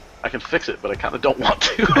 I can fix it, but I kind of don't want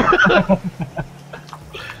to.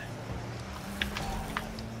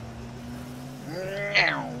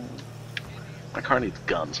 My car needs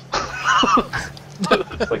guns.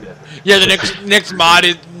 It's like a, Yeah, the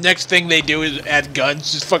next thing they do is add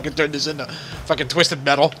guns. Just fucking turn this into fucking Twisted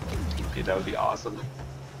Metal. dude, that would be awesome.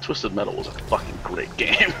 Twisted Metal was a fucking great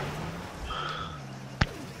game.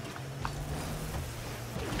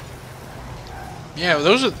 Yeah,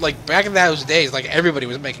 those are like back in those days. Like everybody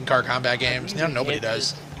was making car combat games. Now nobody Hit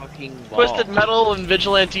does. this fucking ball. Twisted Metal and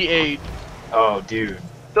Vigilante 8. Oh, dude.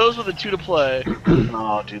 Those were the two to play.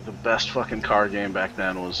 Oh, dude, the best fucking car game back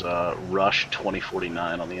then was Rush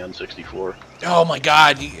 2049 on the N64. Oh my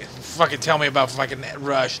god, you fucking tell me about fucking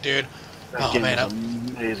Rush, dude. That Oh game man, was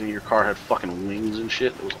amazing. Your car had fucking wings and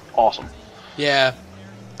shit. It was awesome. yeah,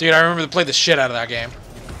 dude, I remember to play the shit out of that game.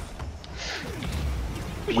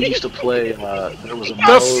 We used to play. There was a The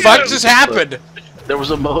mode fuck where just you could put- happened? There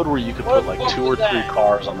was a mode where you could put like 2 or 3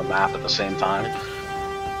 cars on the map at the same time,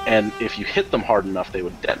 and if you hit them hard enough, they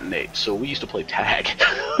would detonate. So we used to play tag.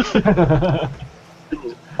 It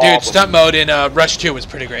was Dude, awesome. stunt mode in Rush 2 was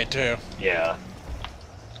pretty great too. Yeah.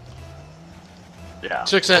 Yeah.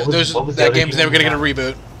 Six, What was the that other game's game never gonna get a you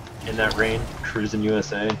reboot. In that rain, Cruising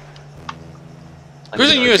USA.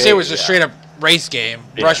 Cruising USA was a straight up race game.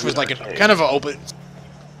 Yeah, Rush was like a arcade. kind of an open.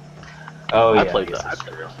 Oh, yeah. I played guess that. I that's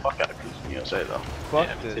played true. the fuck out of Cruising USA though. Fuck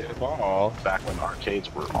Yeah, me this too. ball. Back when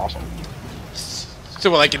arcades were awesome.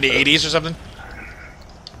 So like in the 80s or something.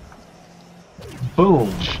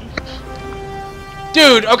 Boom.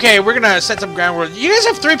 Dude, okay, we're gonna set some groundwork. You guys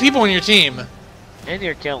have 3 people on your team. And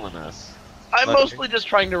you're killing us. I'm But- mostly just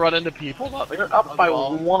trying to run into people, not They're up by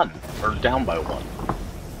 1 or down by 1.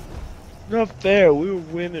 Not fair. We were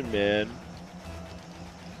winning, man.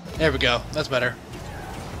 There we go. That's better.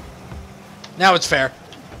 Now it's fair.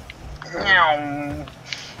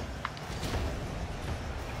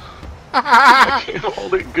 I can't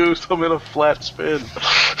hold it, Goose. I'm in a flat spin.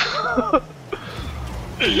 Fuck.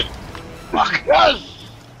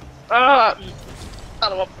 Ah!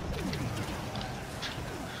 Son of a-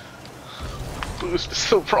 Boost is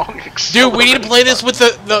the wrong Dude, we need to play this with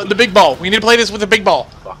the big ball. We need to play this with the big ball.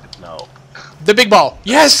 Fuck no. The big ball.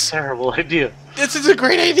 Yes! Terrible idea. This is a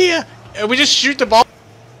great idea. And we just shoot the ball.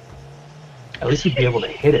 At least you'd be able to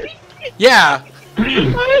hit it. Yeah.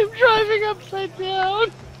 I'm driving upside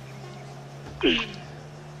down.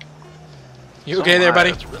 You okay there,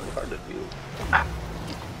 buddy? It's really hard to do.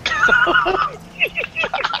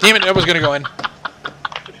 Damn it, that was gonna go in.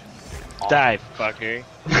 Die, fucker.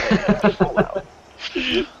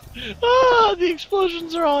 Ah, the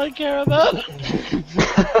explosions are all I care about.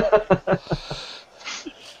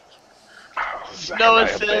 No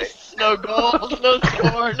assists, no goals, no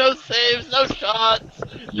score, no saves, no shots.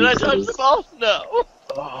 Did I touch the ball? No.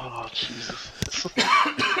 Oh, Jesus.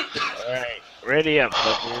 Alright, ready up,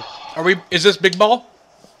 fuckers. Are we? Is this big ball?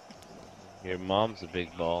 Your mom's a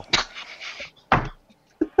big ball.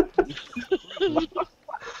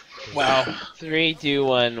 Wow. 3, 2,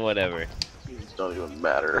 1, whatever. These don't even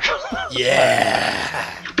matter.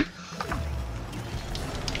 Yeah.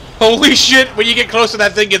 Holy shit! When you get close to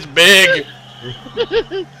that thing, it's big.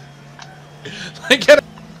 Like,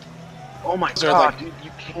 Oh my Is there, god, like- dude,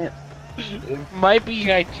 you can't. Might be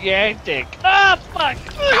gigantic. Ah, fuck!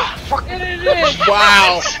 Get it in!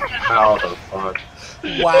 wow. How the fuck?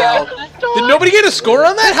 Wow. Did nobody get a score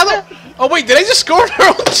on that? How the? Oh wait, did I just score on our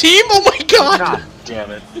own team? Oh my god. God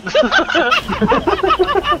damn it.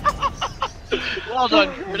 Well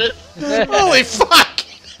done, Curtis. Holy fuck.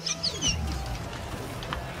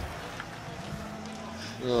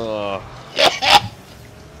 Oh.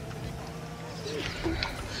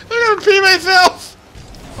 I'm gonna pee myself.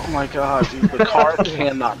 Oh my god, dude, the car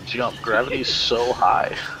cannot jump. Gravity's so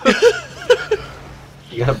high.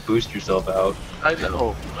 You gotta boost yourself out. I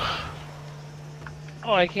know.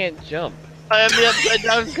 Oh, I can't jump. I am the upside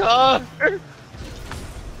down car.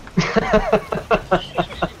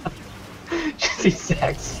 You see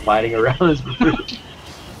Zach sliding around his roof.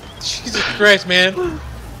 Jesus Christ, man.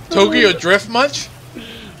 Tokyo Drift much?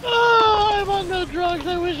 Oh, I'm on no drugs.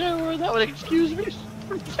 I wish I were. That would excuse me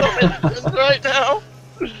from so many things right now.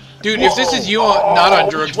 Dude, if this is you not on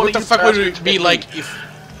drugs, what the fuck would it be like if...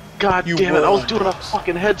 God You damn it, were I was on doing a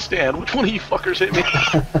fucking headstand. Which one of you fuckers hit me?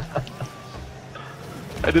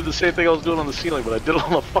 I did the same thing I was doing on the ceiling, but I did it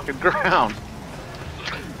on the fucking ground.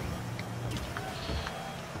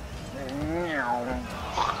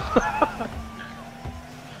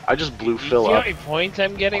 I just blew Phil See how up. many points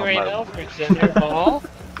I'm getting On right my now for center ball?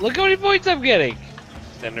 Look how many points I'm getting!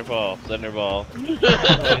 Center ball, center ball. Points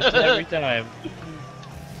every time.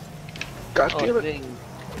 God damn Oh, it. dang.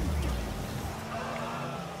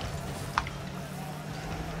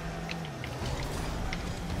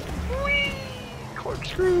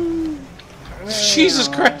 Corkscrew. Jesus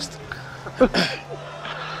Christ. I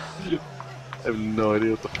have no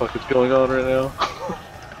idea what the fuck is going on right now.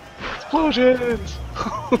 Explosions!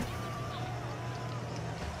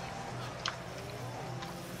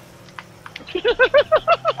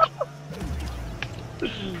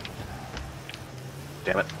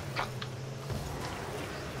 Damn it.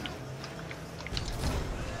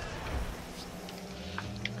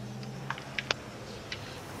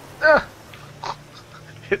 Ah!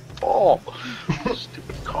 Hit ball!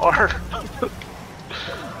 Stupid car!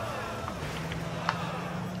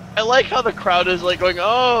 I like how the crowd is like going,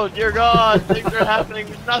 "Oh dear God, things are happening.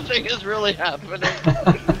 Nothing is really happening."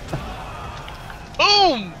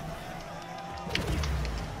 Boom!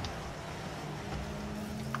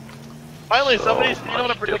 Finally, somebody's So stayed on a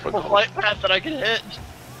much predictable difficult. flight path that I can hit.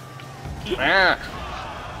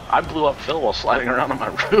 Ah, I blew up Phil while sliding around on my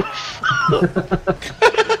roof.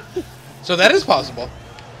 So that is possible.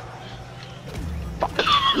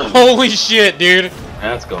 Holy shit, dude.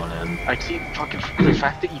 That's going in. I keep fucking. The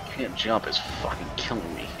fact that you can't jump is fucking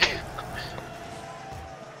killing me.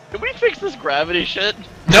 Can we fix this gravity shit?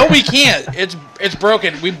 No, we can't. It's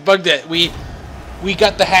broken. We bugged it. We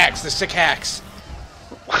got the hacks, the sick hacks.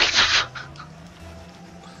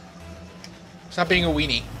 Stop being a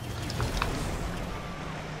weenie.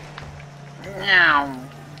 Yeah.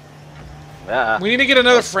 We need to get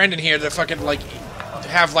another friend in here to fucking like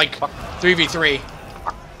have like 3v3.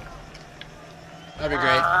 That'd be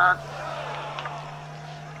great.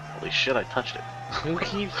 Holy shit! I touched it. Who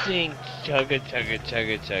keeps saying chugga chugga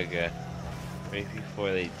chugga chugga right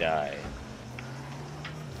before they die?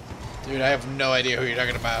 Dude, I have no idea who you're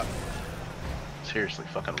talking about. Seriously,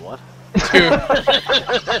 fucking what? Dude.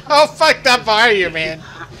 How fucked up are you, man?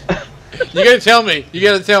 You gotta tell me. You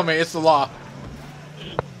gotta tell me. It's the law.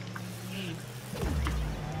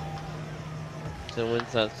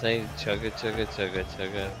 Someone's not saying chugga chugga chugga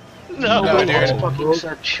chugga. No, No, I dude. just fucking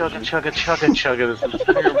said chugga chugga chugga chugga this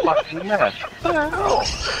entire fucking match. What the hell?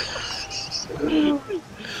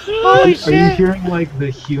 Are you hearing like the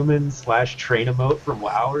human/train emote from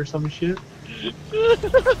WoW or some shit?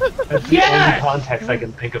 That's the only context I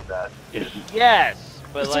can think of that in. Yes,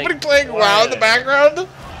 but Is like somebody playing WoW in the background?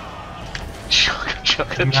 Chugga Do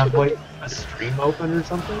chugga you have chugga. like a stream open or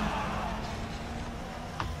something?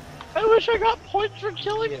 I wish I got points for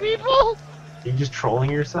killing people. you just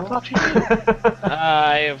trolling yourself? I thought you did.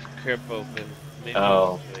 I have Crip open. Maybe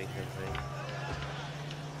Oh. he's doing something.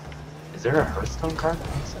 Is there a Hearthstone card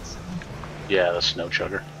that makes that sound? Yeah, the snow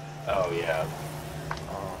chugger. Oh, yeah.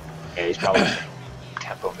 Yeah, he's probably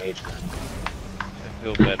Tempo Mage. I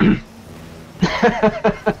feel better.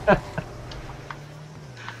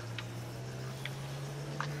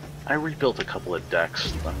 I rebuilt a couple of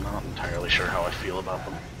decks. I'm not entirely sure how I feel about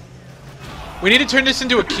them. We need to turn this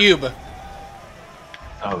into a cube.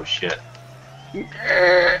 Oh, shit.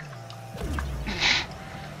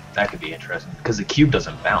 That could be interesting. Because the cube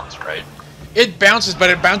doesn't bounce, right? It bounces, but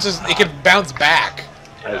it bounces. It can bounce back.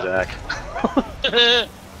 Hi, Zach.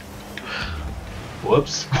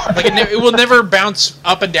 Whoops. Like it will never bounce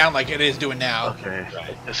up and down like it is doing now. Okay,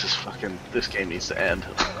 Right. this is fucking. This game needs to end.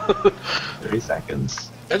 30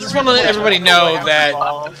 seconds. I just want to let everybody know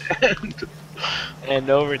that. And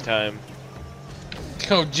overtime.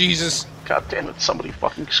 Oh Jesus! God damn it! Somebody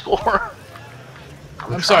fucking score.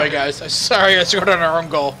 I'm sorry, guys. I'm sorry. I scored on our own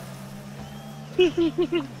goal.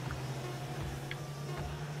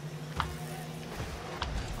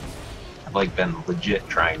 I've like been legit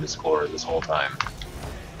trying to score this whole time.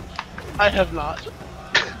 I have not.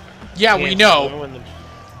 Yeah, we Can't know. score when the-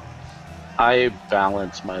 I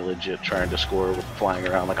balance my legit trying to score with flying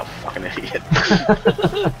around like a fucking idiot.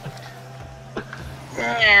 That's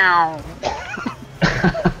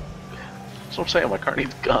what I'm saying. My car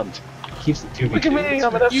needs guns. Keeps the 2v2. Look at me,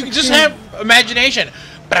 I'm an You just have imagination.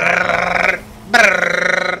 Brrr,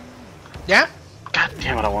 brrr. Yeah. God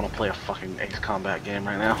damn it! I want to play a fucking Ace Combat game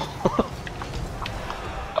right now.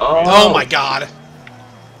 Oh my God.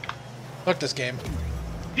 Fuck this game.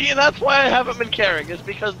 See, and that's why I haven't been caring, is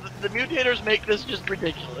because the mutators make this just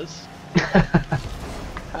ridiculous.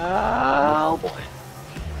 Oh boy.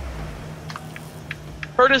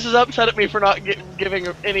 Curtis is upset at me for not giving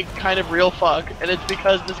any kind of real fuck, and it's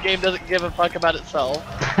because this game doesn't give a fuck about itself.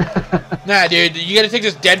 Nah, dude. You gotta take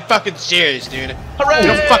this dead fucking serious, dude. Hooray! You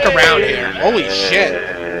don't fuck around here. Holy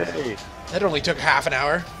shit. Hey. That only took half an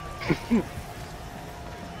hour.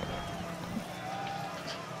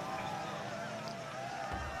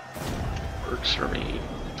 Works for me.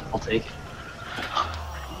 I'll take it.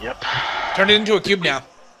 Yep. Turn it into a cube now.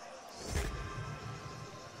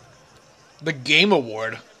 The Game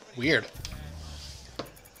Award. Weird.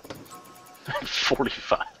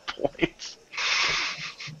 45 points.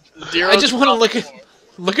 I just want to look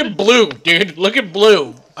at blue, dude. Look at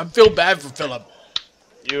blue. I feel bad for Philip.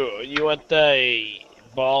 You want the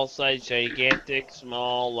ball size gigantic,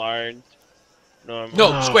 small, large, normal?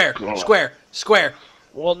 No, Oh, square, God. square.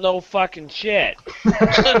 Well, no fucking shit.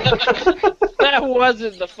 That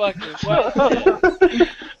wasn't the fucking question.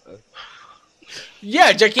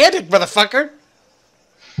 Yeah, gigantic, motherfucker.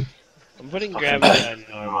 I'm putting gravity on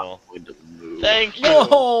normal. Going to move. Thank you.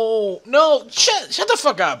 No, shut the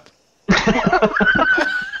fuck up.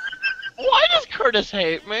 Why does Curtis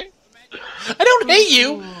hate me? I don't hate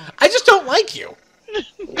you. I just don't like you.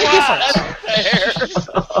 Wow, that's fair.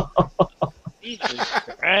 Jesus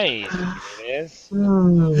Christ,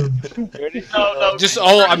 Curtis. Curtis,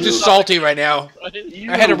 No, I'm just salty right now. I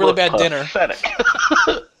had a really bad dinner. Pathetic.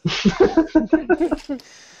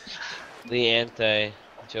 The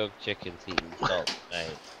anti-joke chicken's eating salt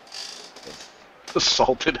tonight. The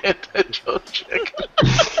salted anti-joke chicken.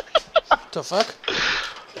 What the fuck?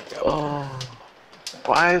 Oh.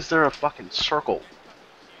 Why is there a fucking circle?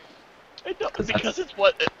 I know, because it's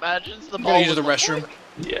what imagines the I'm ball. gonna use the would look restroom. like.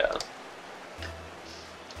 Yeah.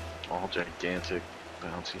 All gigantic,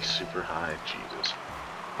 bouncy, super high. Jesus.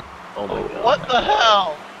 Oh my god. What the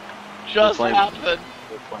hell just We're playing- happened?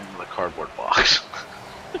 We're playing with a cardboard box.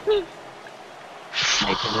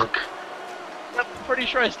 Fuck. I'm pretty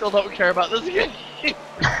sure I still don't care about this game.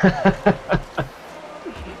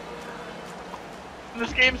 When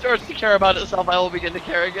this game starts to care about itself, I will begin to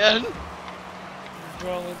care again. What's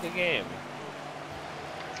wrong with the game?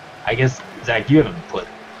 I guess, Zach, you haven't put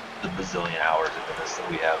the bazillion hours into this that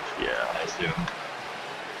we have, Yeah. I assume.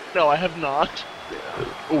 No, I have not.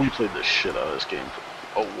 Yeah. We played the shit out of this game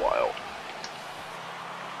for a while.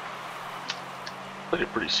 Played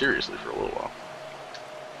it pretty seriously for a little while.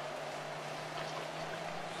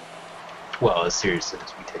 Well, as seriously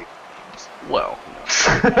as we take games. Well, you know,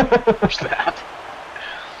 there's that.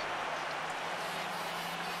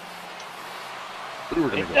 We were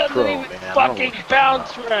gonna It go doesn't pro, even man. I don't know fucking what you're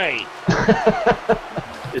bounce talking right. about.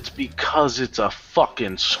 It's because it's a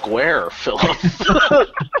fucking square, Philip.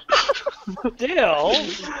 Still.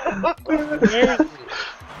 Where's...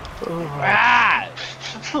 Ah!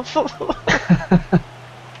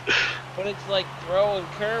 But it's like throwing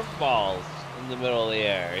curveballs. in the middle of the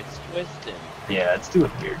air. It's twisting. Yeah, it's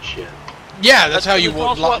doing weird shit. Yeah, that's how you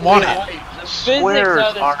want it. The physics Squares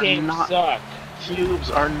of this are game not- suck. Cubes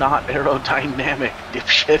are not aerodynamic,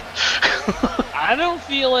 dipshit. I don't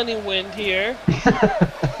feel any wind here.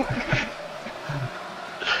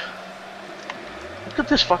 Look at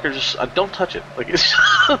this fucker just. Don't touch it. Like it's.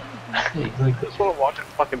 Hey, like, I just want to watch it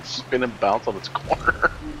fucking spin and bounce on its corner.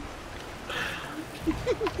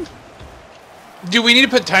 Dude, we need to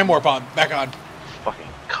put Time Warp back on. Fucking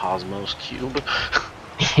Cosmos cube.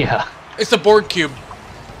 yeah. It's the Borg cube.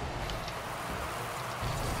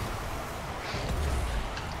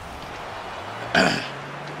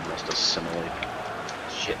 Must assimilate.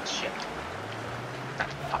 Shit.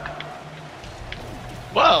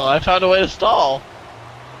 Well, I found a way to stall.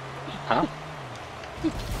 Huh?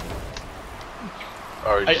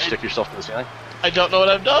 Or you I- just stick yourself to the ceiling? I don't know what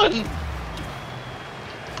I've done.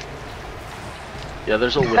 Yeah,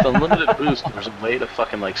 with unlimited boost, there's a way to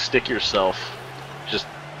fucking like stick yourself just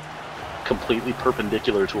completely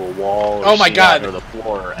perpendicular to a wall or Oh my ceiling God. or the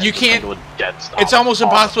floor. And You just can't- come to a dead stop. It's almost Awesome.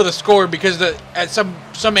 impossible to score because at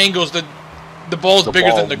some angles the ball's The bigger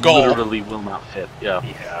ball than the goal. literally will not fit. Yeah.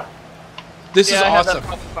 Yeah. This yeah, is I had that awesome.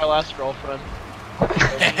 problem with my last girlfriend.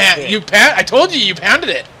 I told you pounded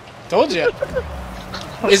it. Told you.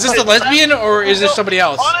 Is this a lesbian or is this somebody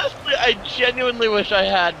else? Honestly, I genuinely wish I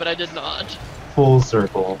had, but I did not. Full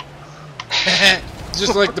circle.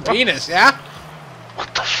 Just like the penis, yeah?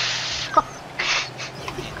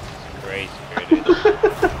 Great, Curtis.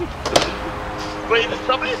 Wait, did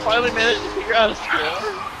somebody finally manage to figure out a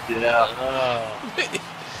score? Yeah. Oh,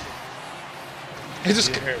 It's just,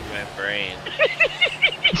 you hurt my brain.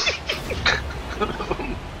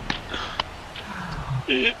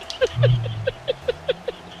 3,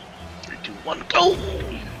 2, 1, go!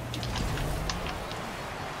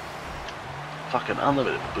 Fucking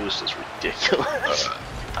unlimited boost is ridiculous.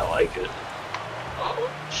 I like it.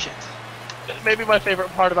 Shit. Maybe my favorite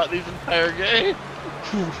part about these entire game.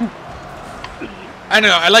 I don't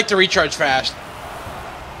know, I like to recharge fast.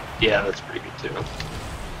 Yeah, that's pretty good too.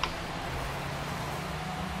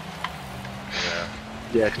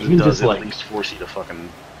 Yeah, because Even it does just, at like- least force you to fucking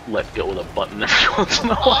let go of the button every once in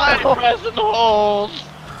a I while. press and hold.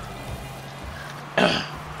 At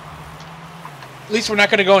least we're not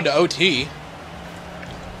going to go into OT.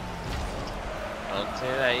 Don't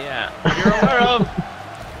say that yet. You're aware of.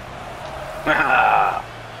 Ah,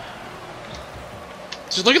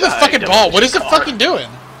 Just look at the I fucking don't ball. wish What is it car. fucking doing?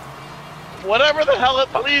 Whatever the hell it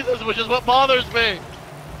pleases, which is what bothers me.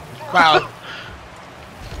 Wow.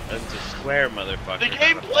 That's a square, motherfucker. The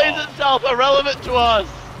game not a plays ball. itself irrelevant to us.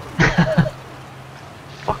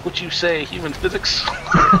 fuck what you say, human physics.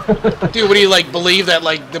 Dude, what do you like believe that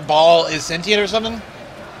like the ball is sentient or something?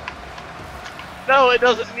 No, it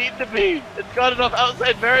doesn't need to be. It's got enough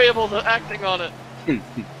outside variables acting on it.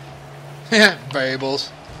 Variables.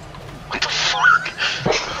 What the fuck? Is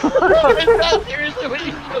that seriously what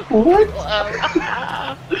you What?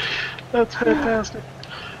 That's fantastic.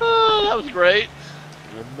 Oh, that was great.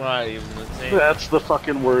 I'm not even the same. That's the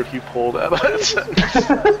fucking word he pulled out of that sentence.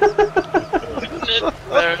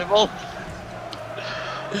 Variables.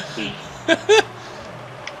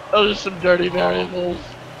 Those are some dirty variables.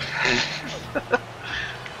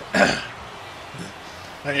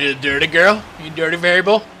 I need a dirty girl. You dirty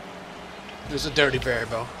variable? There's a dirty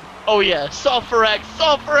variable. Oh yeah, sulfur X,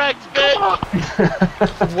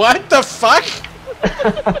 bitch! What the fuck?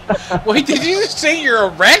 Wait, did you just say you're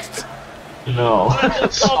erect? No.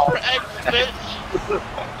 Sulfur X, bitch!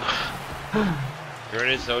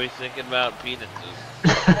 Curtis always thinking about penises.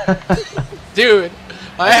 Dude,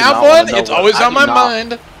 I I do have not wanna one. know It's what- always I on do my not-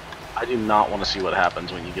 mind. I do not want to see what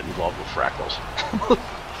happens when you get involved with fractals. With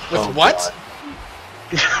Oh, what?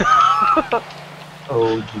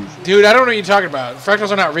 Oh Jesus. Dude, I don't know what you're talking about.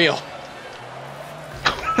 Fractals are not real.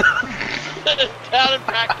 Down in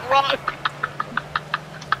Pack Rock!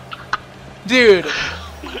 Dude,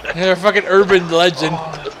 they're a fucking urban legend.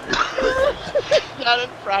 Down in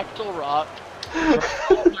Fractal Rock.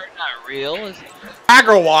 They're not real. Is it?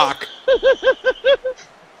 Agro walk.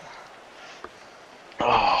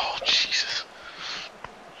 Oh, Jesus.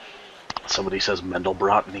 Somebody says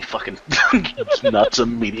Mendelbrot and he fucking nuts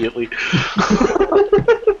immediately.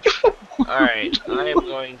 Alright, I am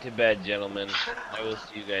going to bed, gentlemen. I will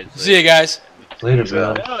see you guys later. See you guys. Later,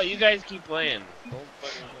 bro. No, you guys keep playing. Don't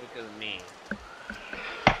fucking look at me.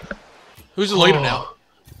 Who's the leader now?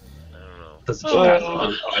 I don't know. Doesn't Oh.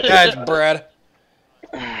 matter. That's Brad.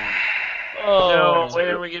 No, what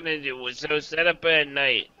are we gonna do? So set up a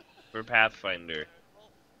night for Pathfinder,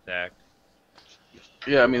 Zach.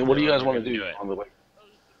 Yeah, I mean, what do you guys want to Do do? it.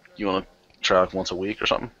 You want to try like once a week or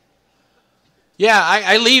something. Yeah,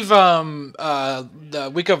 I leave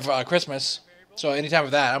the week of Christmas, so anytime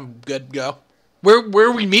of that, I'm good to go. Where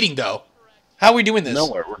are we meeting though? How are we doing this?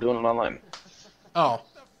 Nowhere. We're doing it online. Oh,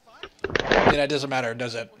 then that doesn't matter,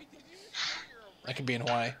 does it? I could be in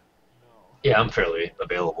Hawaii. Yeah, I'm fairly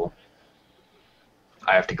available.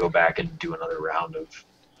 I have to go back and do another round of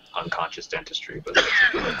unconscious dentistry, but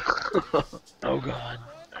Oh god.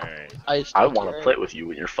 Alright. I want to play with you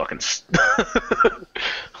when you're fucking.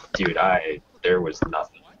 dude, there was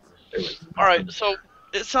nothing. All right, so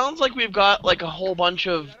it sounds like we've got like a whole bunch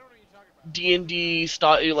of D&D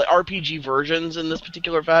style, like RPG versions in this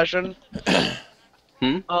particular fashion.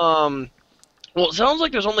 Well, it sounds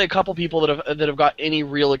like there's only a couple people that have got any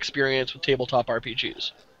real experience with tabletop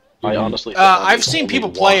RPGs. I honestly. I've seen people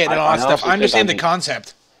play it and all that stuff. I understand the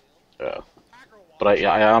concept. Yeah. But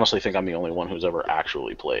I honestly think I'm the only one who's ever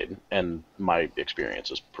actually played, and my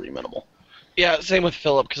experience is pretty minimal. Yeah, same with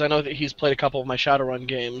Philip, because I know that he's played a couple of my Shadowrun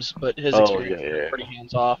games, but his experience is pretty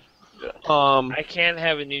hands off. Yeah. I can't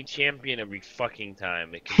have a new champion every fucking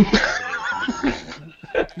time. It can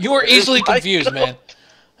be You are easily confused, man.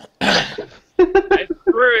 I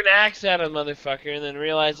threw an axe at a motherfucker and then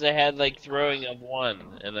realized I had like throwing of one,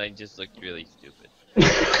 and I just looked really stupid.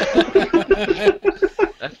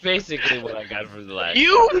 That's basically what I got from the last.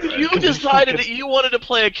 You decided that you wanted to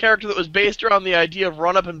play a character that was based around the idea of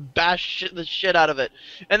run up and bash the shit out of it,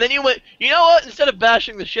 and then you went, you know what? Instead of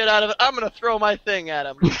bashing the shit out of it, I'm gonna throw my thing at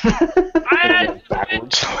him.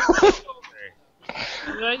 Backwards. What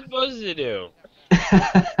am I supposed to do?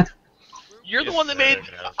 You're the one that made.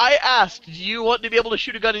 I asked, do you want to be able to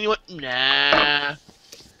shoot a gun, and you went, nah.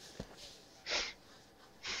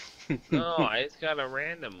 No, I just got a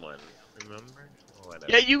random one. Remember? Or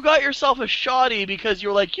whatever. Yeah, you got yourself a shoddy because you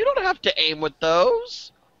were like, you don't have to aim with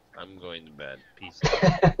those. I'm going to bed. Peace.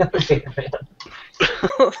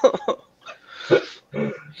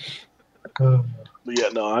 But yeah,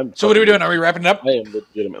 no, I'm. So what are we doing? Are we wrapping it up? I am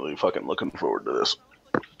legitimately fucking looking forward to this.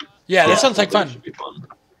 Yeah, that sounds like fun. Should be fun.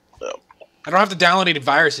 I don't have to download any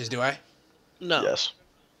viruses, do I? No. Yes.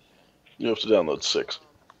 You have to download 6.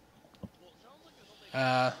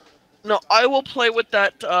 No, I will play with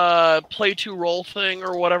that play to roll thing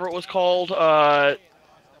or whatever it was called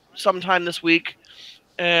sometime this week,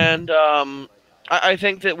 and I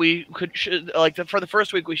think that we should for the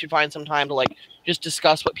first week we should find some time to like just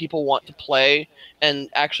discuss what people want to play and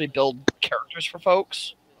actually build characters for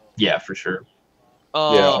folks. Yeah, for sure.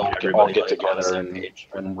 All everybody get like on the together same page.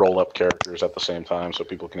 and roll up characters at the same time so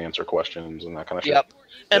people can answer questions and that kind of shit. Yep.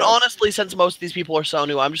 And Yeah. honestly, since most of these people are so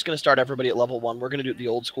new, I'm just going to start everybody at level 1. We're going to do it the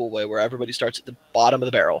old school way, where everybody starts at the bottom of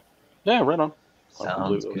the barrel. Yeah, right on.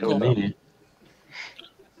 Sounds good Cool. to me.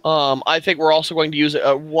 I think we're also going to use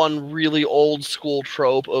one really old school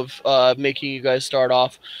trope of making you guys start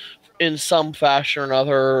off in some fashion or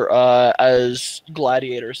another as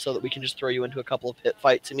gladiators, so that we can just throw you into a couple of hit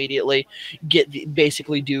fights immediately,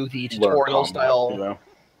 basically do the tutorial style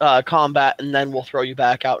combat, and then we'll throw you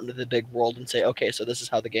back out into the big world and say, okay, so this is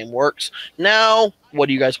how the game works. Now, what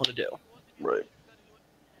do you guys want to do? Right.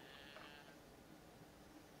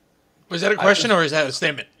 Was that a question or is that a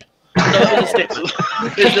statement? No, it's a statement.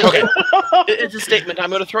 Okay. It's a statement. I'm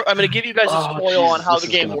gonna give you guys a spoil on how the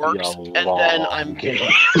game works, and then I'm kidding.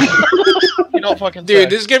 You don't fucking Dude, say.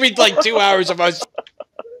 this is gonna be like 2 hours of us.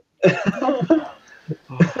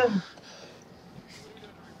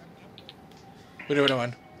 What are we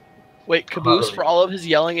doing? Wait, Caboose, for all of his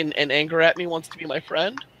yelling and anger at me, wants to be my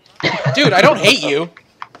friend? Dude, I don't hate you.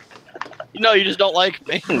 No, you just don't like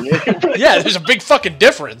me. Yeah, there's a big fucking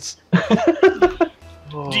difference.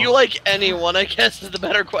 Do you like anyone, I guess, is the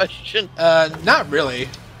better question. Not really.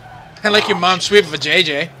 I like your mom's sweep of a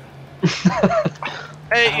JJ.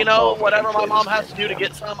 Hey, you know, whatever my mom has to do to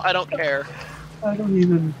get some, I don't care. I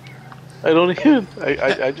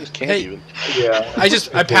just can't Hey. even. Yeah.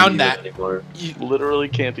 I pound that. Anymore. Literally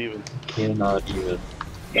can't even. Cannot even.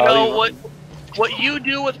 You know what you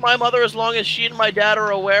do with my mother, as long as she and my dad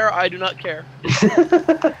are aware, I do not care.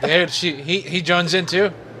 Dude, he joins in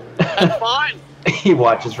too. That's fine. He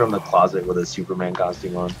watches from the closet with a Superman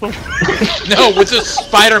costume on. No, with a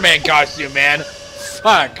Spider-Man costume, man.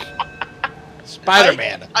 Fuck.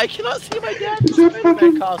 Spider-Man. I cannot see my dad in the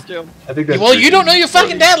Spider-Man costume. I think that's Well, you don't know your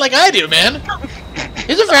fucking dad like I do, man.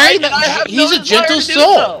 He's a very he's a gentle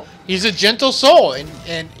soul. So. He's a gentle soul,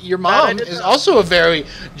 and your mom is also a very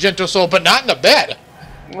gentle soul, but not in the bed.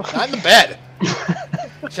 Not in the bed.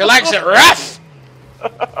 She likes it rough.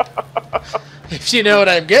 If you know what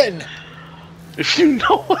I'm getting. If you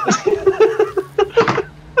know what.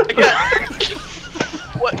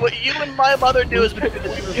 what you and my mother do is between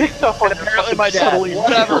the two of you. Picked up on And apparently my dad. subtly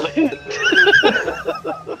Whatever.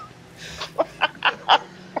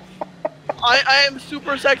 I am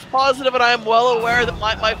super sex positive, and I am well aware that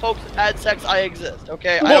my folks have had sex. I exist.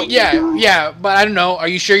 Okay. I Well, don't- yeah, but I don't know. Are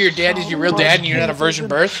you sure your dad is your real dad and you're not a virgin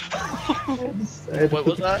birth? What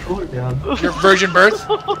was that? Your virgin birth?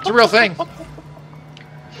 It's a real thing.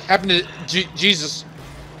 Happened to Jesus,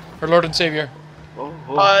 our Lord and Savior.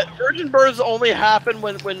 Virgin births only happen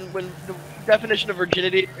when the definition of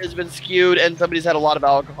virginity has been skewed and somebody's had a lot of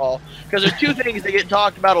alcohol. Because there's two things that get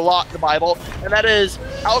talked about a lot in the Bible, and that is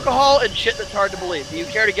alcohol and shit that's hard to believe. Do you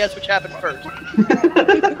care to guess which happened first?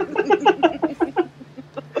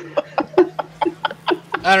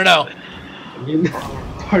 I don't know. I mean,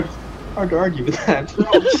 hard to argue with that.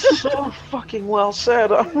 So fucking well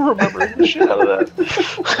said. I'm remembering the shit out of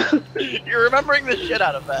that. You're remembering the shit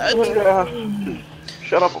out of that. Yeah.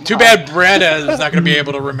 Shut up. Too bad Brad is not going to be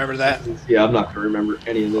able to remember that. Yeah, I'm not gonna remember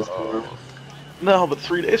any of this tomorrow. No, but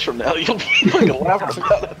 3 days from now you'll be fucking laughing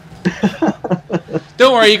about it.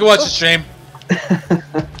 Don't worry, you can watch the stream.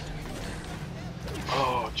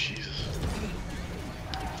 Oh Jesus.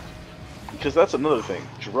 Because that's another thing.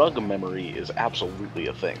 Drug memory is absolutely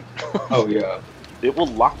a thing. Oh yeah. It will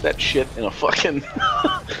lock that shit in a fucking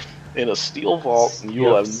in a steel vault, and you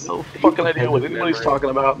will have no fucking idea what anybody's talking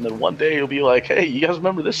about. And then one day you'll be like, "Hey, you guys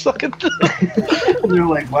remember this fucking thing?" And you're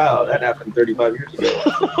like, wow, that happened 35 years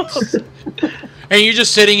ago. And you're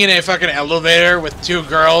just sitting in a fucking elevator with two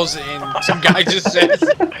girls, and some guy just says,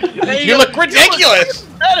 Hey, "You look ridiculous."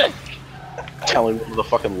 Pathetic. Telling one of the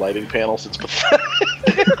fucking lighting panels it's pathetic.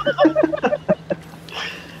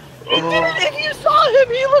 If you saw him,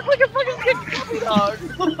 he looked like a fucking puppy dog.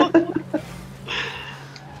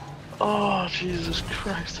 Oh Jesus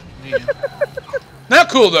Christ! Not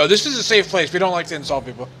cool though. This is a safe place. We don't like to insult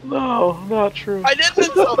people. No, not true. I didn't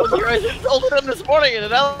insult him here. I insulted him this morning in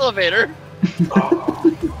an elevator.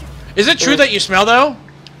 Is it true that you smell though?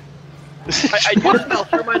 I do smell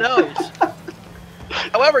through my nose.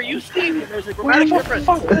 However, you stink, and there's a Where dramatic the difference.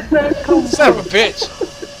 fuck did that come Son of a bitch.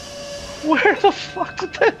 Where the fuck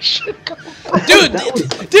did that shit come from? Dude,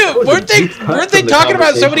 dude, weren't they from the talking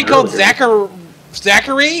about somebody called conversation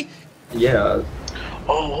Zachary? Yeah.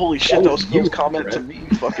 Oh, holy shit, that was you, Phil's comment to me.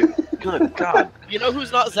 Fucking good God. You know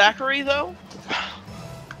who's not Zachary, though?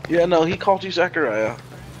 Yeah, no, he called you Zachariah.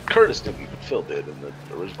 Curtis didn't, but Phil did in the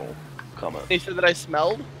original comment. He said that I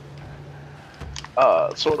smelled.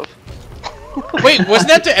 Sort of. Wait, wasn't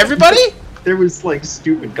that to everybody? There was like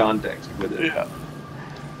stupid context with it. Yeah.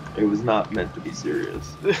 It was not meant to be serious.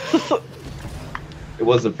 It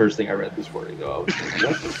was the first thing I read this morning, though. I was like,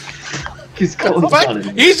 what the fuck? He's calling Fuck, on it.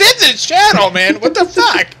 he's in the channel, man. What the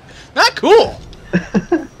fuck? Not cool.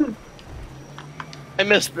 I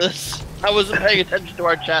missed this. I wasn't paying attention to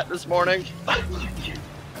our chat this morning.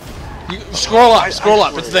 You, scroll up, scroll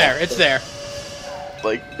up. It's there. It's there.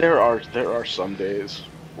 Like, there are some days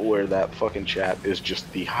where that fucking chat is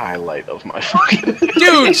just the highlight of my fucking...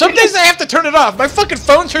 Dude, some days I have to turn it off. My fucking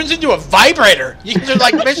phone turns into a vibrator. You guys are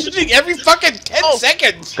like messaging every fucking 10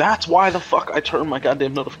 seconds. That's why the fuck I turn my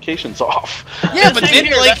goddamn notifications off. Yeah, but Same then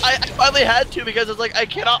here, like, I finally had to because it's like I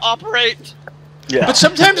cannot operate. Yeah. but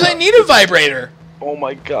sometimes I need a vibrator. Oh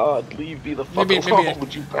my god, leave me the fuck Maybe- alone, maybe-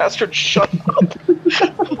 would you bastard shut up?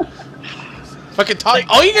 Fucking talk.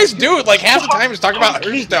 All you guys do like half the time is talk about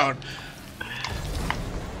Hearthstone.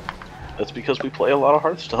 That's because we play a lot of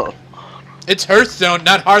Hearthstone. It's Hearthstone,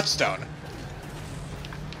 not Hearthstone.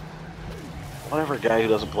 Whatever, guy who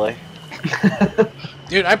doesn't play.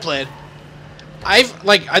 Dude, I played. I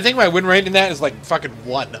think my win rate in that is like fucking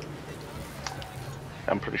 1.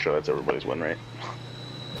 I'm pretty sure that's everybody's win rate.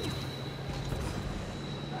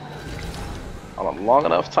 On a long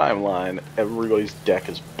enough timeline, everybody's deck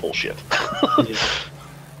is bullshit. Yeah.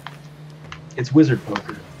 It's wizard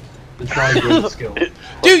poker. It's not a good skill.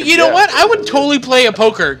 Dude, you know Yeah. what? I would totally play a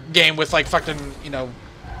poker game with like fucking, you know,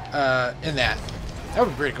 in that. That would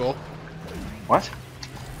be pretty cool. What?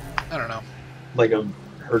 I don't know. Like a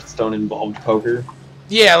Hearthstone involved poker.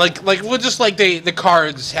 Yeah, like well, just like the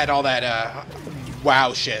cards had all that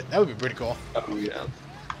WoW shit. That would be pretty cool. Oh yeah.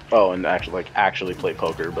 Oh, and actually play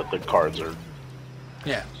poker, but the cards are...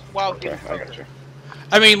 Yeah. Wow. Okay, I got you.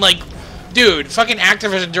 I mean, like, dude, fucking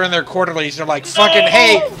Activision during their quarterlies, they're like, fucking,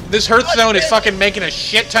 hey, this Hearthstone is fucking making a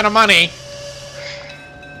shit ton of money.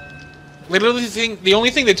 Literally, the only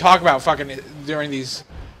thing they talk about fucking during these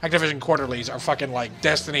Activision quarterlies are fucking like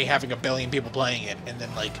Destiny having 1 billion people playing it, and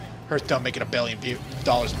then like Hearthstone making $1 billion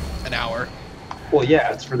an hour. Well,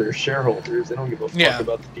 yeah, it's for their shareholders. They don't give a fuck Yeah.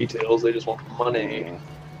 about the details. They just want the money.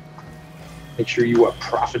 Make sure you are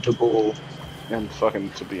profitable. And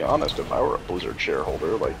fucking, to be honest, if I were a Blizzard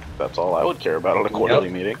shareholder, like, that's all I would care about at a quarterly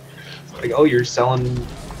meeting. Like, oh, you're selling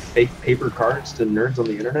fake paper cards to nerds on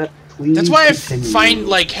the internet? Please. That's why I continue. find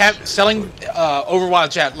like selling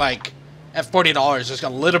Overwatch at like at $40 is a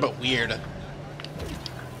little bit weird.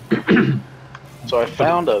 So I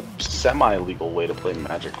found a semi-legal way to play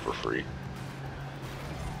Magic for free.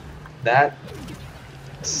 That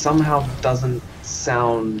somehow doesn't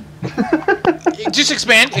sound. Just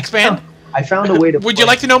expand. I found a way to. Would you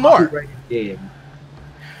like to know more? Copyrighted game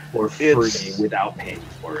for free without paying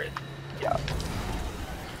for it. Yeah.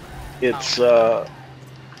 It's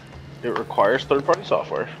it requires third-party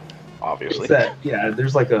software, obviously. It's that, yeah,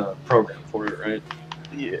 there's like a program for it, right?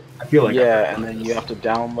 Yeah. I feel like and then you have to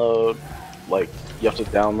download,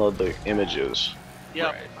 the images. Yeah,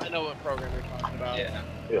 Right. I know what program you're talking about. Yeah.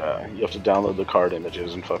 Yeah, you have to download the card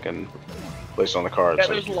images and fucking place it on the cards. Yeah,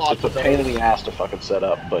 there's lots it's a of pain in those. the ass to fucking set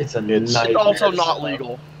up, but It's a It's nightmare. also not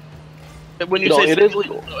legal. When you No, say it is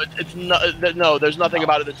legal. no, it's not. No, there's nothing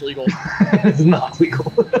about it that's legal. It's not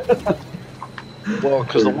legal. Well,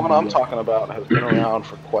 because the one I'm talking about has been around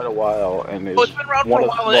for quite a while and is Oh, it's been around for one a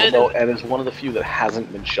of while, and is one of the few that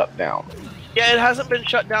hasn't been shut down. Yeah, it hasn't been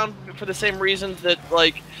shut down for the same reasons that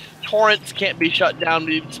like torrents can't be shut down,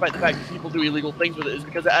 despite the fact that people do illegal things with it. Is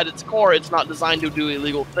because at its core, it's not designed to do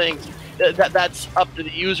illegal things. That's up to the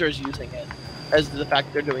users using it, as to the fact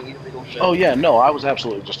that they're doing illegal shit. Oh yeah, no, I was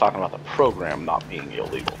absolutely just talking about the program not being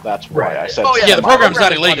illegal. That's why Right. I said. Oh Yeah, the program's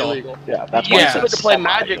not program's illegal. Yeah, that's why I Yeah. said Using it to play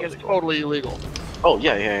semi-illegal. Magic is totally illegal. Oh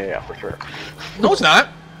yeah, for sure. No, it's not.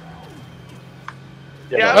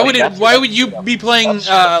 Yeah, Why would that's- why would you be playing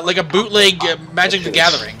like a bootleg Magic the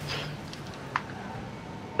Gathering?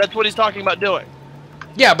 That's what he's talking about doing.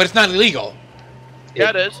 Yeah, but it's not illegal. Yeah,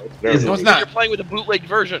 it is. Is No, it's it? not. You're playing with a bootleg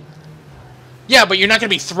version. Yeah, but you're not going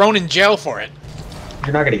to be thrown in jail for it.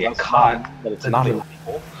 You're not gonna get caught. But it's That not doesn't-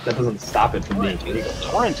 illegal. That doesn't stop it from being illegal.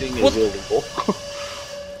 Torrenting is What? illegal.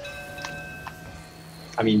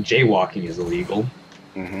 I mean, jaywalking is illegal,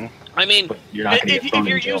 Mm-hmm. I mean, but you're not gonna get if thrown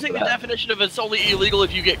you're in jail using for the that. definition of it's only illegal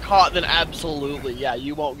if you get caught, then absolutely, yeah,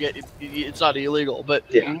 you won't get. It's not illegal, but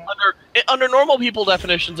Yeah. under normal people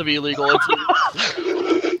definitions of illegal, it's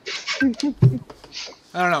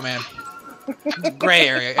I don't know, man. It's gray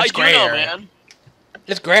area. It's I do gray know, area. man.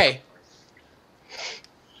 It's gray.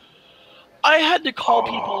 I had to call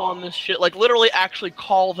people on this shit, like literally actually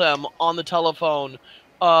call them on the telephone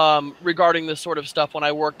regarding this sort of stuff when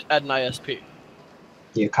I worked at an ISP.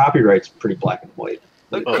 Yeah, copyright's pretty black and white.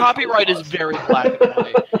 The Oh, copyright is very black and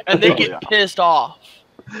white, and they Oh, get yeah. pissed off.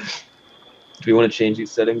 Do we want to change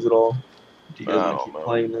these settings at all? Do you guys I want to don't keep know.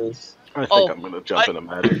 playing this? I think Oh, I'm gonna jump I- into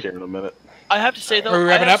Magic here in a minute. I have to say though, Are we I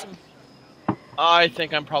wrapping have up? I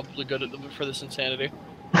think I'm probably good for this insanity.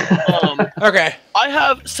 Okay. I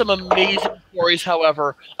have some amazing stories,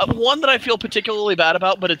 however. One that I feel particularly bad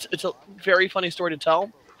about, but it's a very funny story to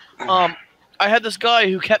tell. I had this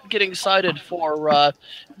guy who kept getting cited for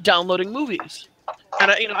downloading movies.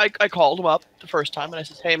 And I called him up the first time and I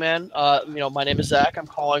says, "Hey man, my name is Zach. I'm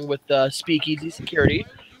calling with Speakeasy Security.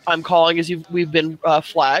 I'm calling as we've been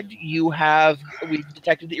flagged. We've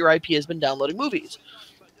detected that your IP has been downloading movies."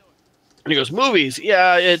 And he goes, "Movies?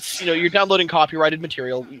 Yeah, it's you're downloading copyrighted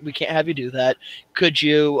material. We can't have you do that. Could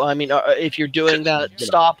you? I mean, if you're doing that,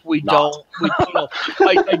 stop. We don't.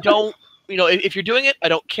 I don't. If you're doing it, I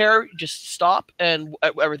don't care. Just stop, and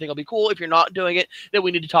everything will be cool. If you're not doing it, then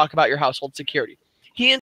we need to talk about your household security."